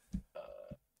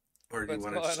 Or do you What's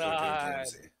want to just go going do on?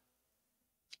 DMZ?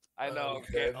 I know,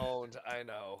 we get could. owned. I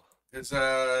know. It's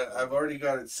I've already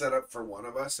got it set up for one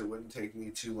of us. It wouldn't take me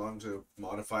too long to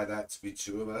modify that to be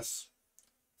two of us.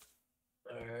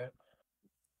 Alright.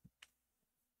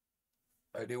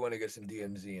 I do want to get some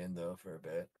DMZ in though for a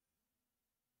bit.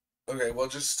 Okay, well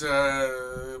just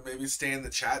maybe stay in the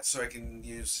chat so I can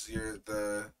use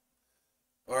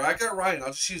or I got Ryan.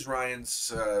 I'll just use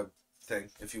Ryan's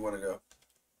thing if you want to go.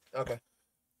 Okay.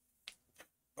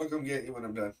 I'll come get you when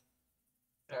I'm done.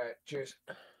 Alright, cheers.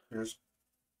 Here's.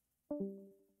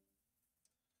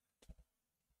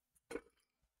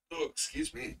 Oh,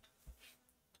 excuse me.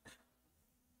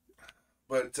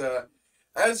 But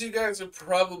as you guys have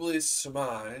probably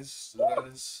surmised, that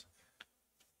is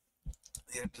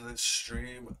the end of this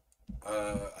stream.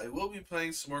 I will be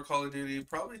playing some more Call of Duty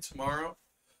probably tomorrow.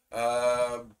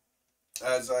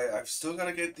 As I've still got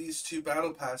to get these 2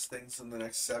 Battle Pass things in the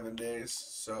next 7 days,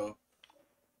 so.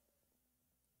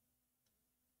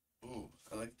 Ooh,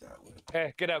 I like that one.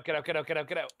 Hey, get out, get out, get out, get out,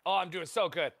 get out. Oh, I'm doing so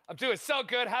good. I'm doing so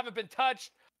good. Haven't been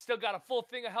touched. Still got a full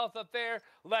thing of health up there.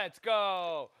 Let's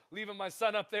go. Leaving my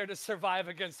son up there to survive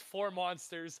against 4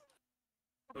 monsters.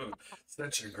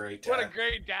 Such a great What a dad.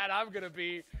 great dad I'm going to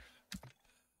be.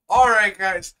 All right,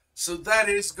 guys. So that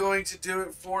is going to do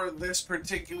it for this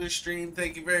particular stream.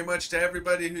 Thank you very much to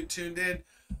everybody who tuned in.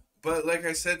 But like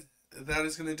I said, that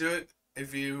is going to do it.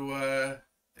 If you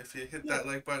hit that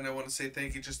like button, I want to say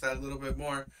thank you just that little bit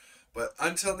more. But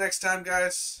until next time,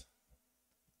 guys.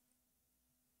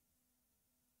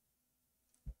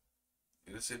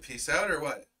 You gonna say peace out or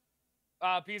what?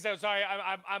 Peace out. Sorry,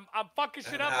 I'm fucking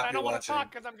shit And up and I happy don't want to watching.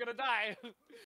 talk because I'm going to die.